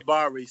trash. ASAP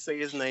Bari, say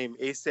his name.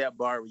 ASAP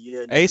Bari,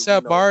 yeah.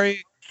 ASAP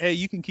Bari, hey,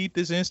 you can keep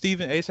this in,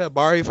 Steven. ASAP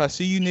Bari, if I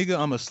see you, nigga,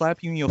 I'm gonna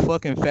slap you in your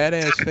fucking fat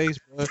ass face,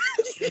 bro.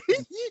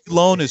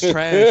 V-Lone is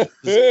trash.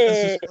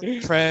 This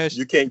is trash.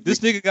 This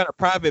nigga got a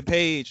private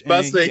page. But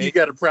I say he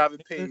got a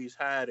private page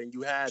hiding.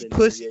 You hiding.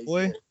 Pussy,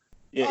 boy.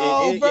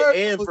 Yeah, and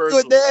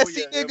Virgil. Good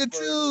nasty nigga,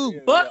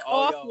 too. Butt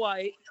off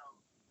white.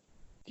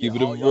 Keep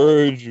it a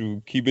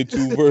Virgil. Keep it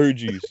two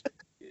Virgils.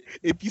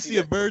 If you see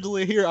a Virgil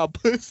in here, I'll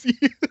pussy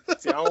you.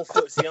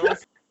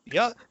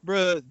 Yeah,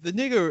 bro, the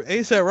nigga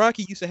ASAP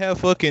Rocky used to have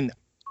fucking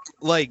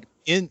like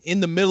in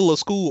the middle of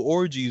school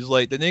orgies.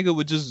 Like, the nigga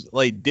would just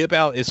like dip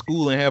out at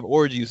school and have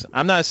orgies.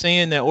 I'm not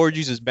saying that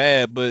orgies is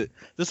bad, but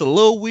just a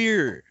little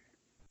weird.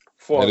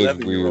 For that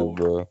is weird,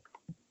 bro.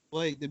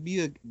 Like, to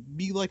be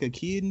like a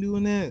kid and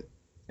doing that,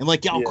 and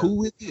like y'all cool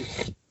with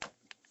it.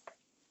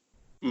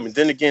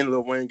 Then again,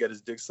 Lil Wayne got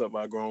his dick sucked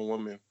by a grown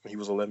woman when he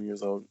was 11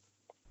 years old.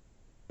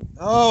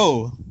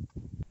 Oh.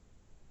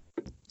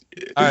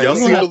 Y'all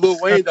seen the Lil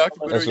Wayne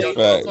documentary? That's a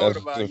fact.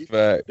 That's a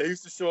fact. They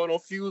used to show it on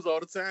Fuse all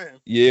the time.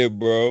 Yeah,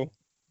 bro.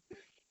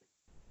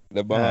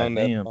 Behind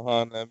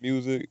that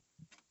music.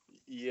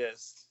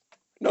 Yes.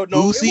 No.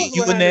 Lucy,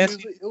 you a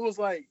nasty. It was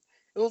like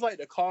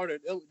the Carter.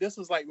 This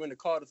was like when the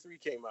Carter 3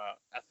 came out,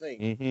 I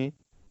think. Mm-hmm.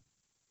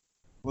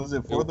 Was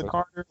it for the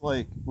Carter?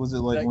 Like, was it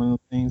like one of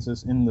the things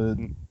that's in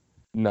the?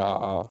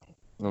 Nah,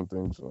 I don't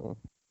think so.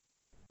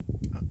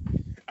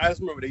 I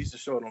just remember they used to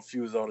show it on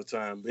Fuse all the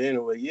time. But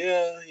anyway,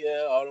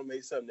 yeah, all them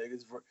ASAP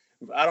niggas.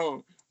 I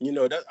don't,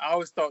 that I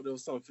always thought there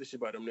was something fishy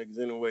about them niggas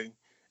anyway,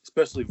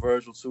 especially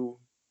Virgil too.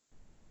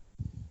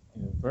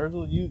 Yeah,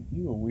 Virgil, you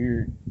a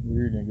weird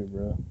nigga,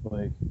 bro.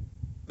 Like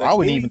I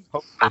wouldn't even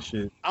post that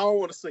shit. I don't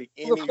want to say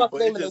any, Who the fuck but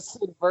name it is just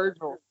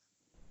Virgil?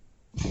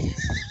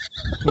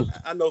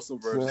 I know some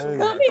Virgil.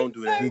 Don't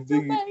do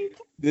that.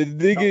 The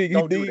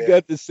nigga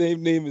got the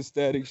same name as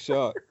Static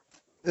Shock.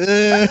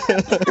 Yeah,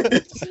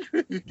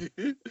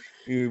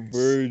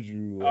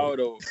 Virgil. I don't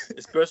know.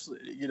 Especially,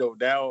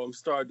 now I'm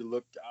starting to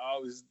look.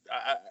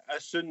 I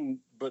shouldn't,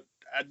 but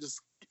I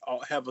just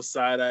have a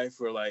side eye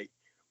for like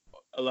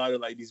a lot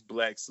of like these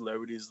black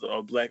celebrities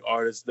or black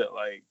artists that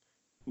like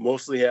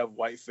mostly have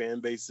white fan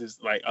bases.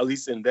 Like, at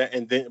least in that,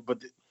 and then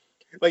but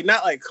like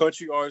not like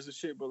country artists and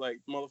shit, but like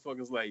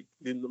motherfuckers like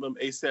them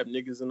ASAP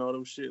niggas and all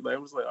them shit. Like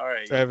I'm just like, all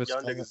right, Travis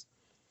y'all Scott. niggas.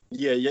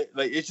 Yeah,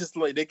 like it's just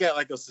like they got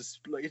like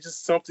like it's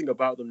just something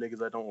about them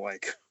niggas I don't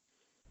like.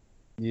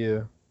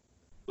 Yeah.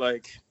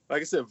 Like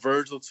I said,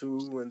 Virgil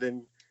too, and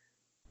then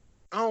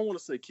I don't want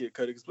to say Kid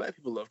Cudi because black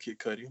people love Kid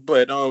Cudi,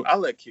 but I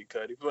like Kid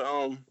Cudi, but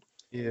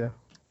Yeah.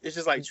 it's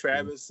just like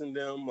Travis and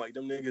them, like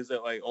them niggas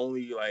that like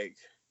only like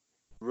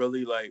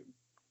really like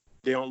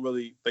they don't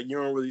really like you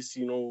don't really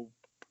see no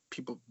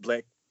people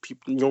black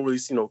people you don't really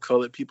see no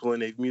colored people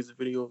in their music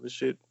videos and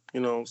shit. You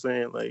know what I'm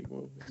saying? Like,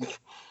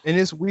 And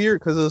it's weird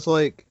because it's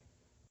like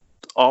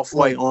off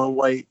white on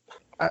white.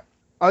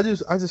 I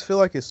just feel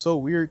like it's so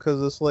weird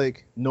because it's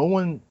like no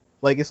one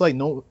like it's like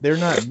no they're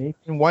not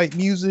making white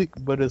music,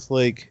 but it's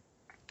like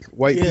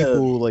white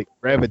people like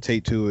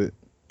gravitate to it.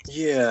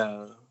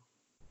 Yeah.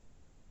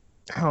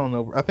 I don't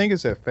know. I think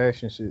it's that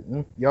fashion shit.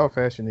 Y'all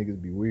fashion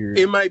niggas be weird.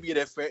 It might be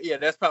that yeah,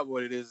 that's probably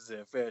what it is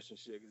that fashion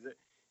shit.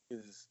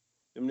 Cause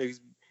them niggas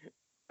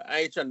I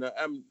ain't trying to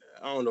I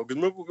don't know. Cause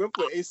remember when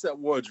ASAP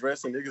wore a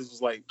dress and niggas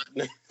was like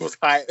was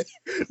hot.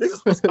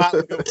 Niggas was hot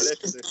with him for that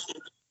shit.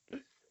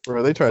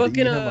 Bro, they tried to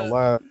eat him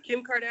alive.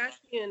 Kim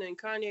Kardashian and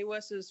Kanye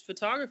West's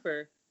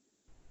photographer.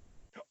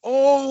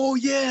 Oh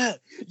yeah.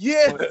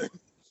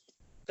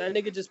 That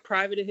nigga just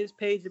privated his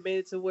page and made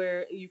it to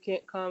where you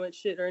can't comment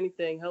shit or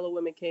anything. Hella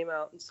women came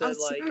out and said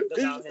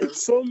about him.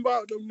 Something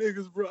about them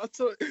niggas, bro. I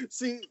told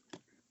see,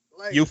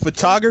 like You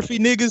photography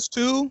niggas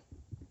too?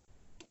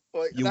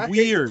 Like, You I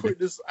weird.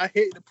 I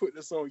hate to put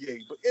this on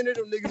Ye, but any of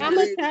them niggas How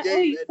much related I to owe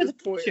Ye you at for this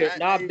the point, picture?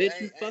 Nah,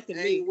 bitch, you I fucking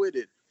ain't me. with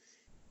it.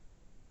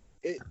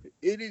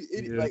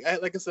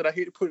 Like I said, I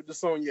hate to put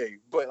this on Ye,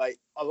 but like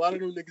a lot of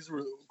them niggas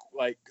were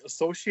like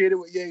associated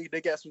with Ye.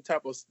 They got some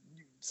type of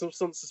some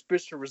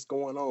suspicious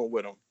going on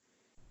with them.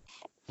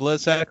 Blood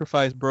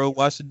sacrifice, bro.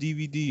 Watch the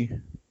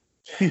DVD.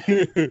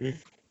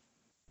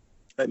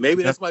 Like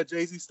maybe that's why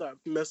Jay-Z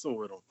stopped messing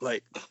with him.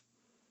 Like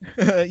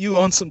You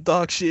on some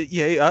dog shit.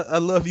 Yeah, I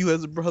love you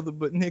as a brother,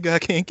 but nigga, I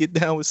can't get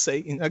down with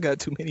Satan. I got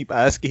too many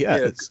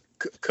Basquiats.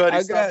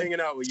 Cudi stopped hanging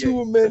out with Ye.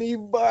 Too many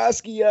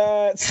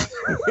Basquiats.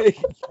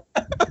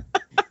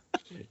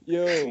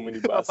 Yo, Too many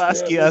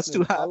Basquiats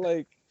too hot.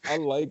 I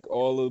like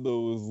all of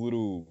those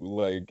little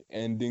like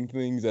ending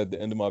things at the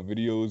end of my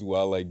videos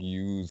where I like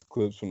use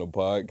clips from the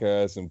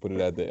podcast and put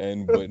it at the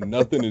end, but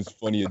nothing is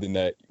funnier than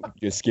that.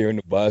 You're scaring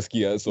the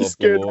Basquiats off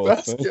the wall.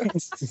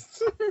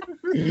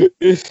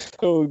 It's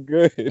so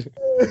good.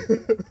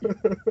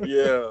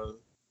 Yeah.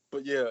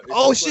 But yeah.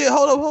 Oh shit,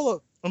 hold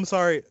up. I'm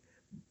sorry.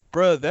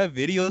 Bruh, that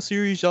video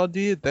series y'all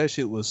did, that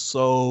shit was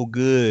so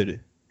good.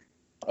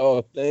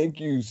 Oh, thank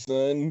you,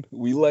 son.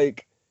 We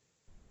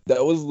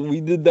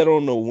did that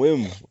on a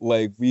whim.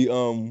 Like we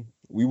went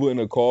in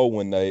a call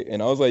one night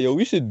and I was like, yo,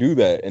 we should do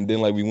that. And then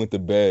like we went to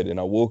bed and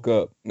I woke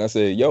up and I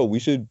said, yo, we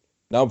should,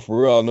 not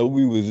for real, I know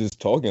we was just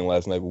talking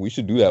last night, but we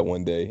should do that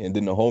one day. And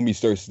then the homie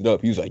starts it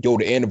up. He was like, yo,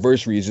 the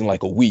anniversary is in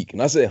like a week.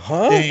 And I said,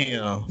 huh?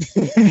 Damn.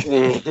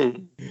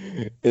 And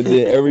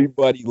then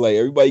everybody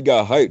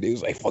got hyped. They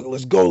was like, fuck it,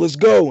 let's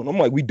go. And I'm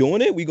like, we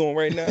doing it? We going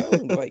right now?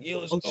 I'm like, yeah,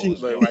 let's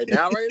go. Right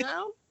now?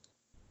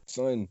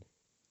 Son,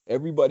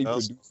 everybody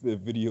produced their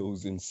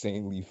videos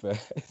insanely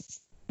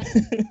fast.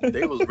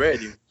 They was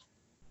ready.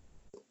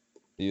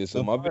 Yeah,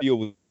 so my video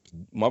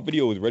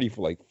was ready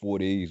for like 4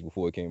 days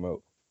before it came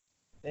out.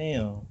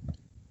 Damn.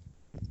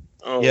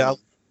 Yeah,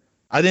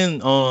 I didn't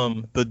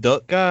the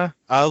duck guy,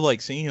 I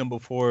like seen him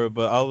before,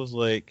 but I was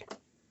like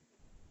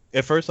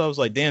at first I was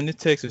like, damn, this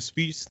text to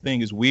speech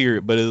thing is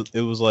weird, but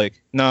it was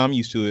like, nah, I'm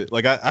used to it.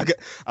 Like I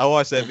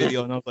watched that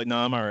video and I was like,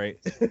 nah, I'm all right.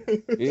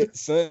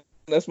 Son,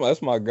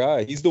 that's my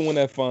guy. He's the one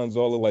that finds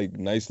all the like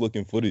nice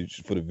looking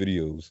footage for the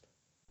videos.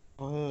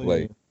 Oh,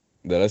 like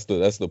that's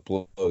the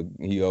plug.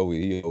 He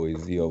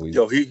always.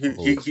 Yo,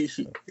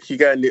 he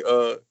got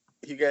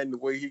in the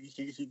way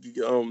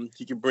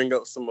he can bring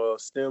up some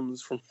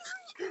stems from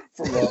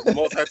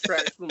multi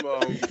tracks from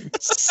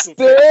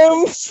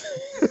stems.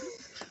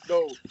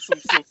 No,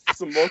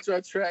 some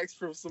multi tracks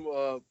from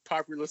some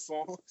popular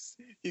songs.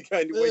 He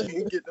got in the way you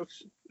can get them.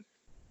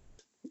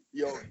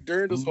 Yo,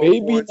 during this whole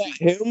maybe quarantine,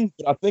 not him,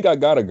 but I think I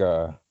got a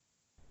guy.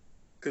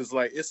 Cause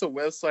like it's a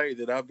website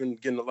that I've been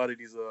getting a lot of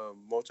these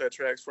multi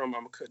tracks from.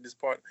 I'm gonna cut this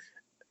part.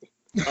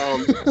 I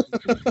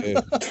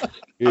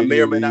may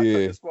or may not cut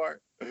this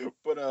part,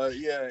 but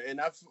yeah,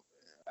 and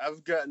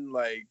I've gotten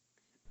like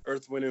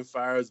Earth, Wind and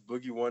Fire's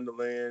Boogie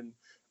Wonderland,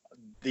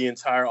 the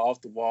entire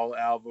Off the Wall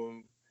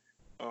album,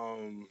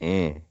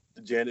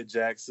 Janet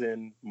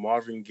Jackson,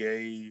 Marvin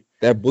Gaye.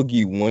 That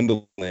Boogie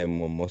Wonderland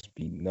one must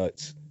be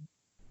nuts.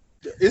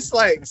 It's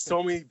like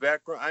so many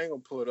background. I ain't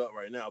gonna pull it up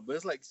right now, but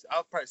it's like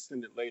I'll probably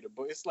send it later.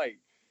 But it's like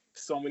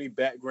so many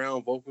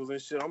background vocals and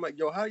shit. I'm like,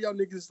 yo, how y'all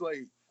niggas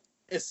like?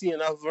 And see,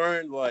 and I've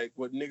learned like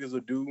what niggas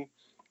will do,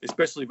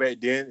 especially back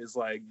then, is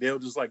like they'll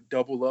just like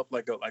double up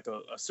like a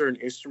certain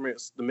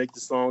instrument to make the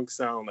song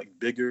sound like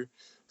bigger.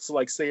 So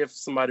like, say if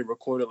somebody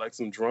recorded like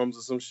some drums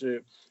or some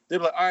shit, they're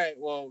like, all right,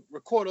 well,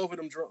 record over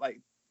them drums,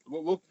 like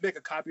we'll make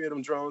a copy of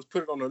them drums,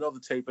 put it on another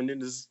tape, and then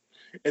just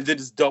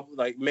double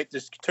like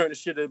turn the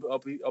shit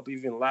up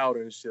even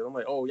louder and shit. I'm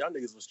like, oh, y'all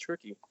niggas was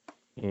tricky.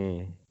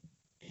 You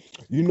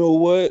know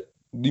what?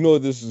 You know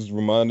what this is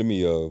reminding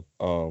me of?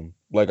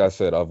 Like I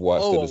said, I've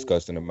watched a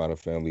disgusting amount of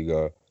Family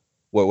Guy.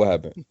 What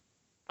happened?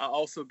 I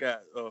also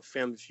got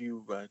Family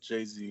Feud by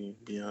Jay-Z and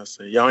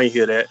Beyonce. Y'all ain't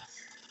hear that.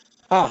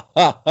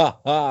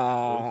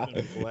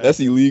 That's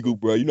illegal,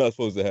 bro. You're not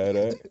supposed to have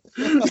that.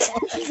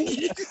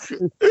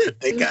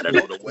 They got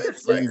it on the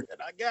website,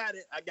 and I got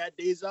it. I got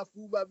Deja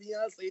Vu by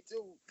Beyonce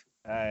too.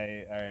 All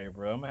right,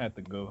 bro. I'm gonna have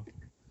to go.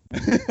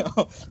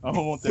 I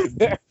don't want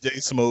that J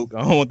Smoke.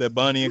 I don't want that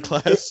Bonnie and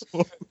Clyde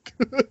smoke.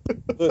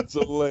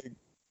 So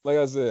like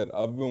I said,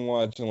 I've been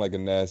watching like a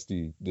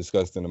nasty,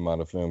 disgusting amount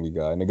of Family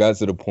Guy, and it got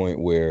to the point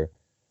where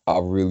I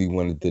really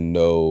wanted to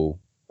know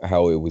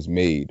how it was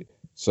made.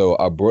 So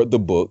I brought the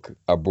book.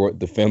 I brought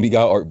the Family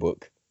Guy art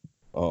book,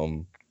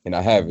 and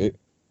I have it.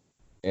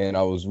 And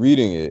I was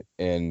reading it,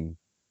 and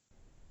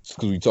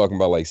because we talking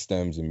about like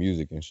stems and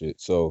music and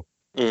shit. So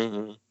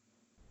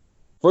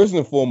first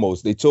and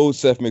foremost, they told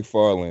Seth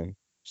MacFarlane.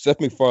 Seth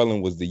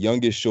MacFarlane was the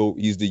youngest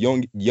He's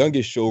the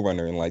youngest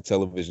showrunner in like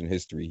television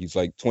history. He's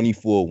like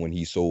 24 when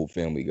he sold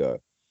Family Guy,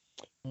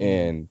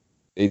 and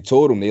they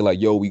told him, they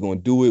like, yo, we gonna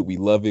do it. We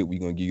love it. We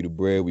gonna give you the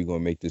bread. We gonna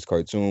make this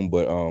cartoon,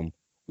 but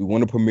we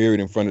want to premiere it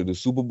in front of the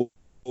Super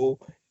Bowl,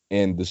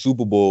 and the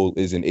Super Bowl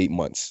is in 8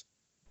 months.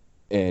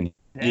 And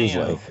he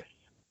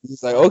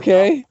was like,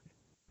 okay.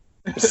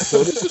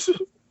 So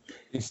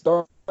they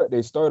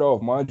start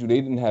off, mind you,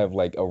 they didn't have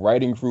like a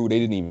writing crew. They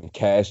didn't even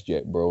cast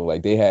yet, bro.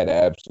 Like they had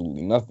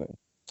absolutely nothing.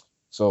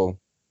 So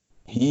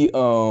they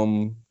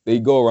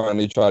go around,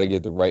 they try to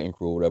get the writing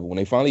crew or whatever. When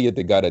they finally get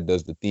the guy that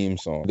does the theme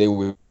song, they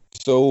were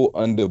so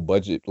under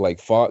budget. Like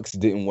Fox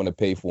didn't want to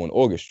pay for an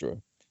orchestra.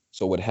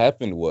 So what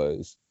happened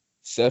was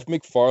Seth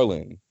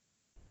MacFarlane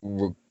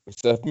and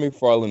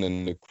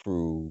the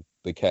crew,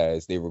 the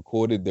cast, they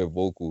recorded their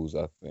vocals,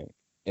 I think.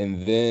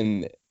 And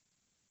then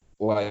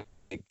like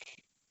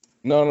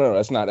no,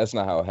 that's not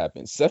how it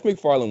happened. Seth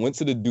MacFarlane went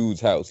to the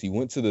dude's house. He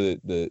went to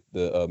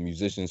the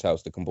musician's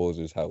house, the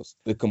composer's house.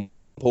 The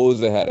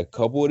composer had a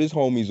couple of his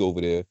homies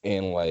over there,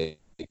 and like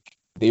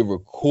they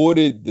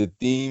recorded the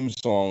theme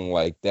song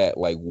like that.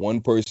 Like one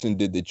person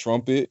did the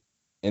trumpet,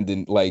 and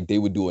then like they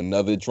would do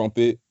another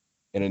trumpet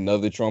and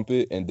another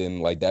trumpet, and then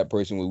like that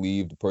person would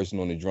leave, the person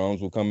on the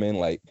drums would come in.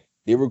 Like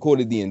they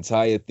recorded the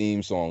entire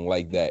theme song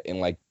like that, in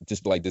like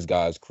just like this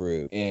guy's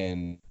crib,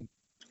 and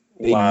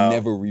they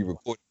never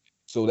re-recorded.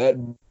 So that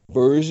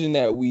version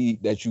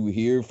that you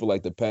hear for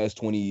like the past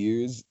 20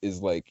 years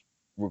is like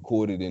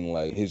recorded in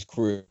like his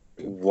crib.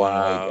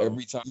 Wow. Like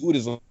every time, dude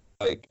is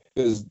like,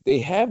 because they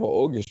have an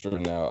orchestra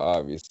now,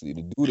 obviously.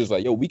 The dude is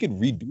like, yo, we could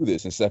redo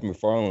this. And Seth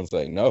MacFarlane's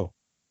like, no.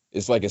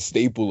 It's like a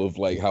staple of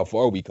like how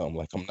far we come.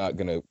 Like, I'm not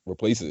going to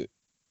replace it.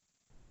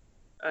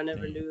 I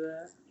never knew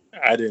that.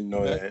 I didn't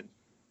know that.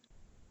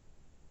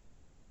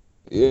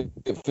 Yeah,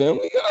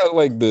 Family Guy,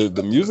 like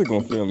the music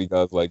on Family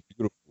Guy is like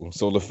beautiful.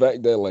 So the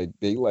fact that like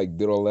they like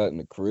did all that in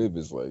the crib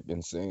is like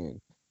insane.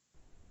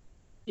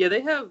 Yeah,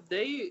 they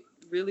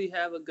really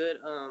have a good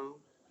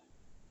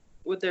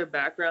with their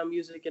background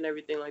music and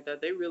everything like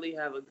that. They really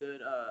have a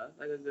good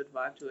like a good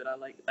vibe to it.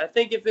 I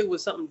think if it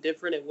was something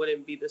different, it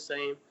wouldn't be the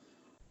same.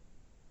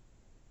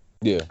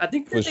 Yeah, I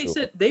think that they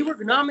said they were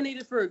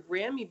nominated for a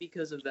Grammy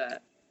because of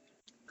that.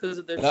 Because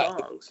of their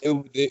songs.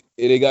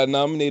 They got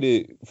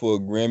nominated for a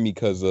Grammy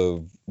because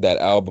of that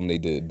album they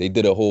did. They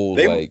did a whole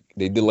they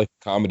did like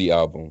a comedy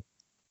album.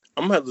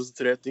 I'm gonna have to listen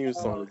to that theme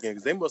song again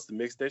because they must have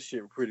mixed that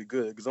shit pretty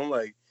good. Because I'm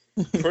like,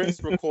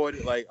 Prince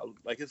recorded like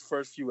his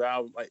first few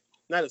albums, like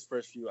not his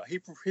first few. He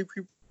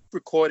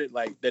recorded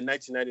like the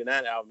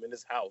 1999 album in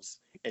his house,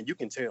 and you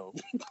can tell.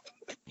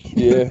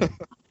 Yeah.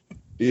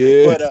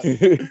 But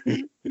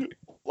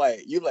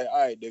like you like,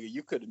 all right, nigga,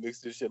 you could have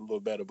mixed this shit a little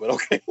better, but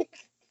okay.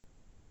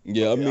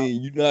 Yeah, I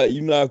mean,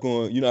 you're not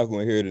gonna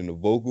hear it in the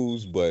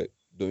vocals, but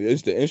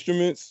it's the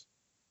instruments.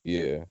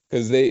 Yeah,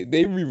 because they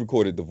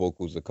re-recorded the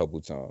vocals a couple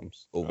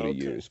times over the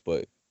years,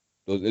 but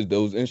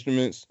those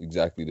instruments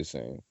exactly the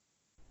same.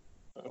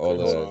 Okay, all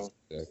of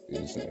that's exactly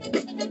the same.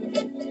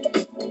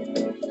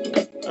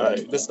 All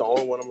right, this is the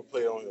only one I'm gonna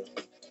play on here.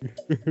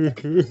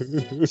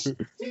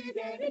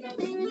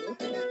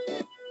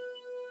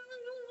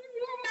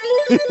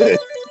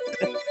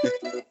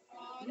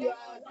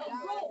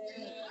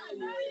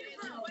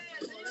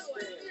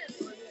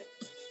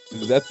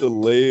 Is that the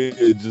layer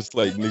just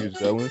like niggas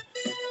yelling?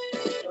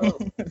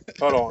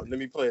 Hold on, let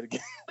me play it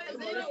again.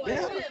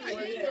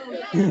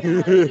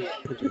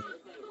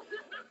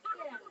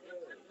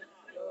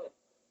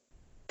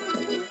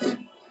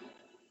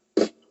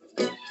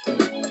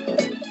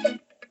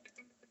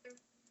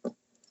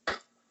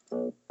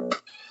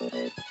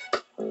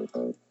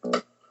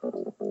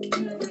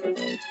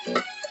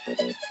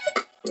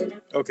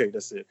 Okay,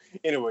 that's it.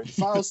 Anyway,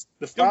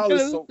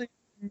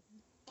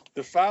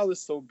 the file is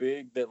so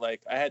big that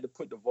like I had to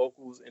put the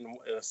vocals in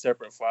a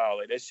separate file.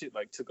 Like that shit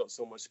like took up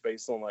so much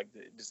space on like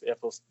this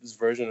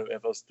version of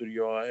FL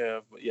Studio I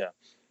have. But yeah.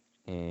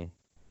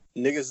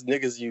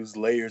 niggas use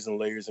layers and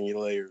layers and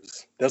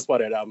layers. That's why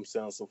that album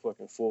sounds so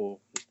fucking full.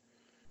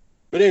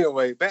 But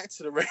anyway, back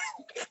to the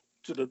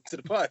to the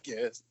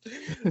podcast.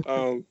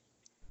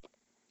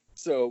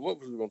 So what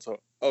was we gonna talk?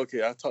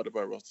 Okay, I talked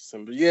about Russell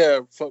Simmons. Yeah,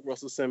 fuck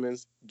Russell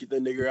Simmons. Get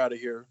that nigga out of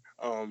here.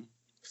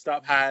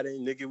 Stop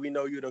hiding, nigga. We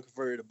know you done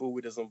converted to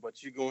Buddhism,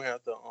 but you're gonna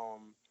have to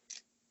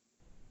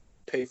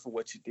pay for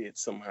what you did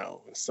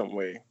somehow in some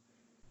way.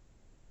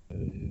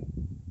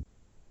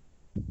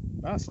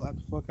 I slap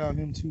the fuck out of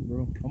him too,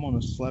 bro. I'm on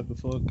a slap the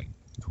fuck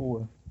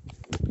tour.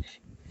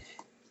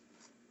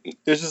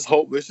 Let's just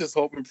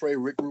hope and pray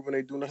Rick Rubin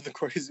ain't do nothing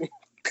crazy.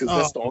 Cause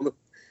that's the only.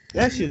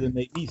 That shit would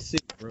make me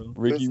sick, bro.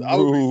 Ricky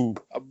Rubin.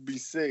 I'd be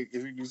sick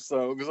if you do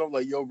something. Cause I'm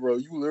like, yo, bro,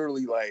 you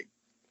literally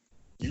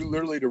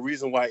the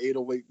reason why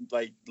 808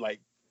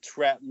 like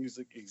trap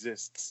music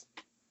exists.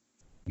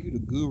 You the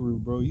guru,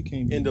 bro. You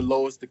can't be in the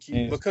lowest the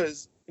key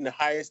because in the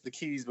highest the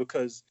keys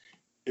because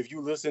if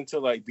you listen to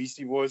like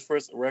Beastie Boys'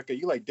 first record,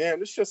 you like, damn,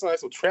 this shit sounds like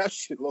some trap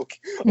shit,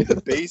 like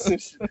the bass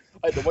and shit,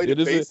 like the way the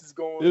bass is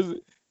going.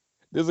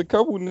 There's a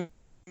couple.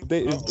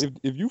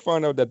 If you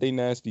find out that they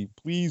nasty,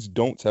 please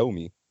don't tell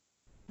me.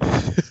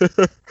 I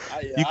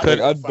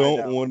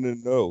don't want to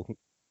know.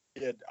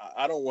 Yeah,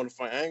 I don't want to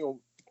find. I ain't gonna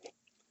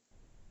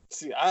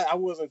see. I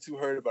wasn't too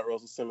hurt about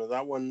Russell Simmons.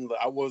 I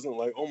wasn't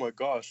like, oh my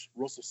gosh,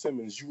 Russell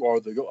Simmons, you are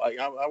the go. Like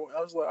I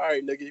was like, all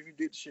right, nigga, if you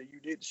did shit, you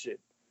did shit.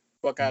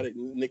 Fuck out of it,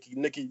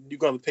 Nicky, you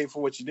gonna pay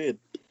for what you did.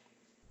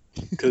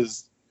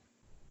 Cause,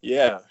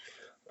 yeah,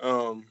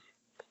 and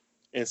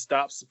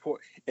stop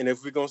support. And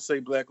if we're gonna say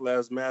Black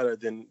Lives Matter,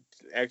 then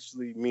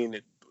actually mean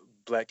it.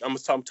 Black. I'm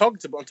talking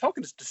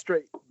to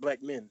straight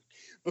black men,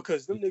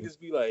 because them niggas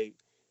be like,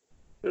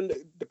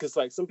 because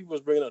like some people is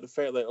bringing up the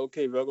fact like,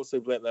 okay, if y'all gonna say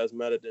Black Lives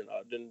Matter,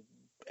 then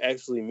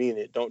actually mean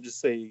it. Don't just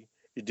say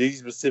these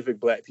specific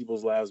black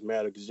people's lives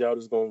matter, because y'all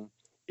just gonna.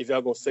 If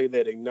y'all gonna say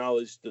that,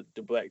 acknowledge the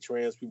black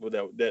trans people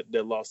that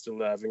lost their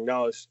lives.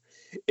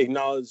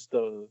 Acknowledge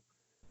the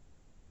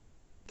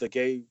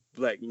gay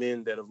black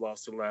men that have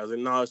lost their lives.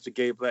 Acknowledge the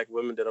gay black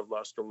women that have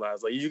lost their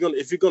lives. Like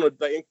if you're gonna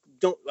like,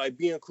 don't like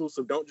be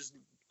inclusive.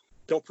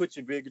 Don't put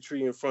your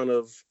bigotry in front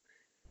of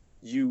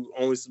you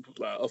only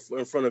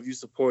in front of you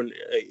supporting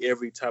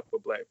every type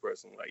of black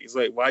person. Like it's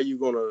like, why are you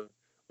gonna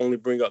only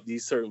bring up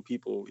these certain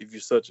people if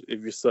you're such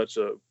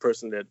a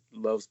person that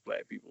loves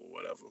black people or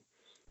whatever.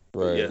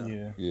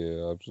 Right.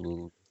 Yeah,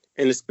 absolutely.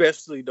 And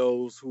especially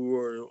those who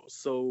are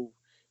so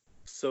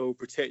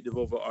protective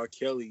over R.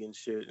 Kelly and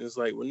shit. And it's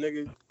like, well,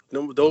 nigga,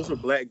 those were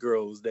little black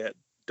girls that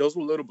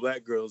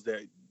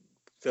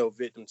fell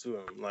victim to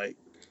him. Like,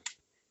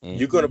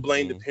 you're gonna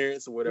blame the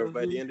parents or whatever,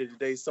 but at the end of the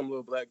day, some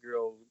little black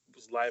girl's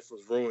life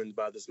was ruined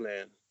by this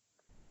man.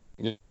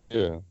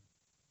 Yeah.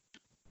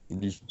 You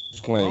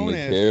just claim to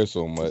care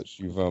so much.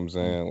 You know what I'm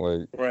saying?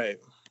 Like, right.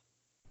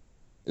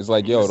 It's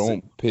like, yo,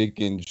 don't pick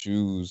and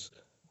choose.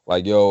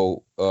 Like,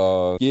 yo,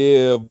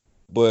 yeah,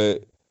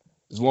 but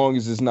as long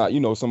as it's not,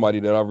 somebody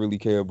that I really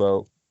care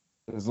about,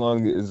 as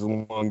long as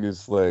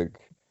like,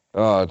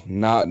 not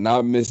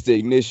Mr.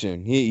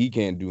 Ignition, he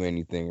can't do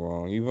anything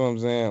wrong. You know what I'm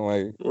saying?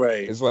 Like,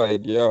 right. It's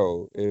like,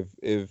 yo, if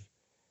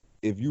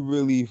you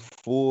really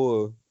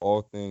for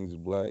all things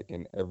black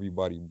and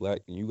everybody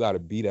black, then you gotta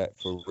be that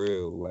for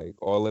real. Like,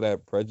 all of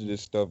that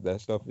prejudice stuff,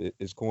 that stuff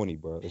is corny,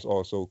 bro. It's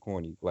all so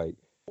corny. Like,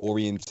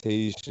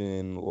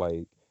 orientation,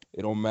 like,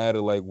 it don't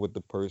matter like what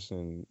the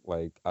person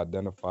like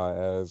identify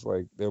as,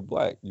 like they're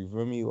black. You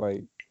feel me?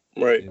 Like,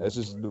 right. That's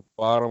just the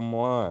bottom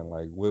line.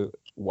 Like,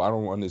 I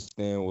don't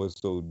understand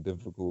what's so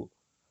difficult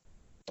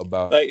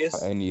about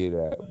any of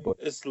that. But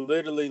it's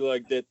literally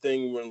like that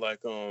thing when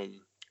like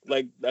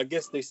I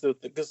guess they still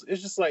think, because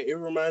it's just like, it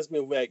reminds me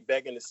of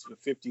back in the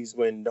 50s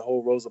when the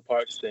whole Rosa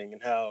Parks thing,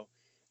 and how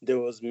there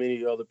was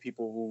many other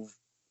people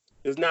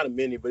there's not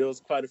many, but there was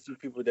quite a few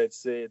people that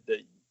said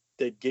that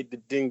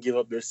didn't give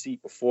up their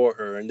seat before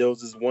her. And there was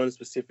this one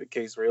specific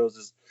case where it was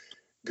this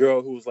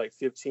girl who was like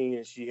 15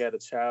 and she had a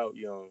child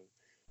young,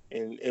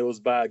 and it was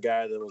by a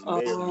guy that was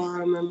married. Oh, I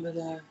remember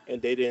that.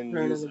 And they didn't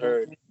use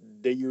her.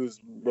 They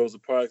used Rosa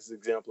Parks'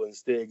 example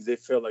instead, because they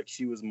felt like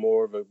she was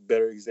more of a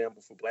better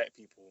example for black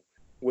people,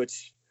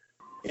 which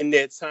in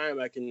that time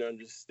I can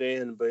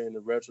understand, but in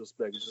the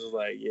retrospect, it's just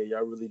like, yeah,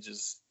 y'all really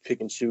just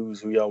pick and choose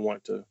who y'all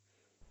want to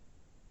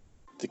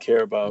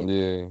care about.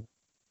 Yeah.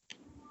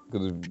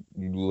 Because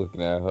you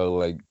looking at her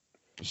like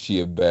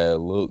she a bad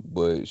look,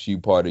 but she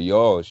part of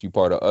y'all. She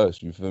part of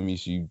us. You feel me?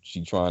 She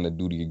trying to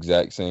do the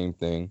exact same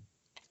thing.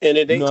 And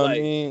it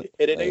ain't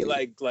ain't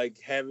like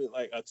having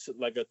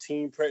like a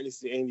teen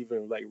pregnancy ain't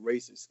even like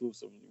race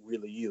exclusive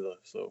really either.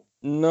 So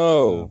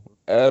no,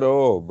 at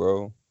all,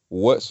 bro,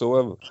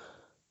 whatsoever.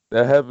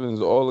 That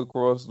happens all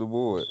across the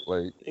board.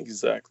 Like,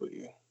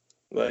 exactly.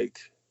 Like,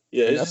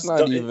 yeah, it's that's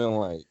not even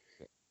like.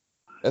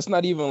 That's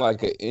not even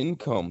like an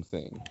income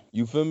thing.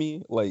 You feel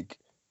me? Like,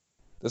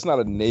 that's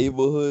not a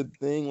neighborhood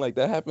thing. Like,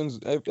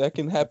 that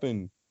can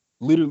happen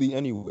literally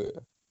anywhere.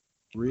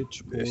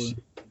 Rich boy.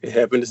 It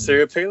happened to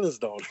Sarah Palin's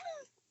daughter.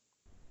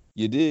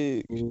 You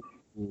did.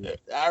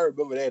 I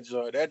remember that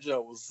joint.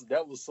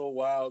 That was so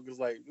wild because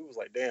like it was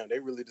like, damn, they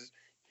really just.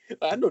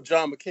 I know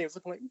John McCain was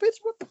looking like, bitch,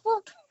 what the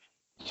fuck?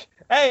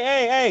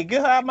 Hey,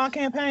 get her out my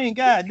campaign.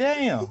 God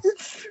damn.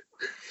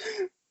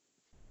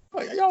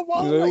 Like, y'all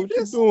wild What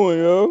you doing,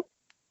 yo?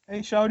 Hey,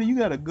 shawty, you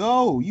gotta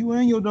go. You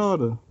and your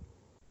daughter.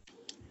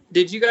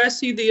 Did you guys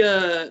see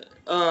the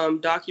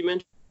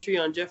documentary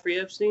on Jeffrey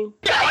Epstein?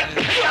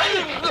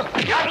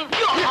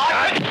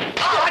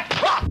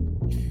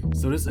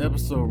 So this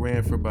episode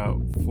ran for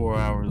about 4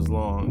 hours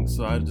long,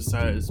 so I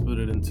decided to split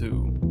it in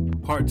two.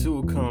 Part 2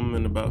 will come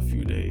in about a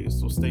few days,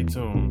 so stay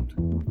tuned.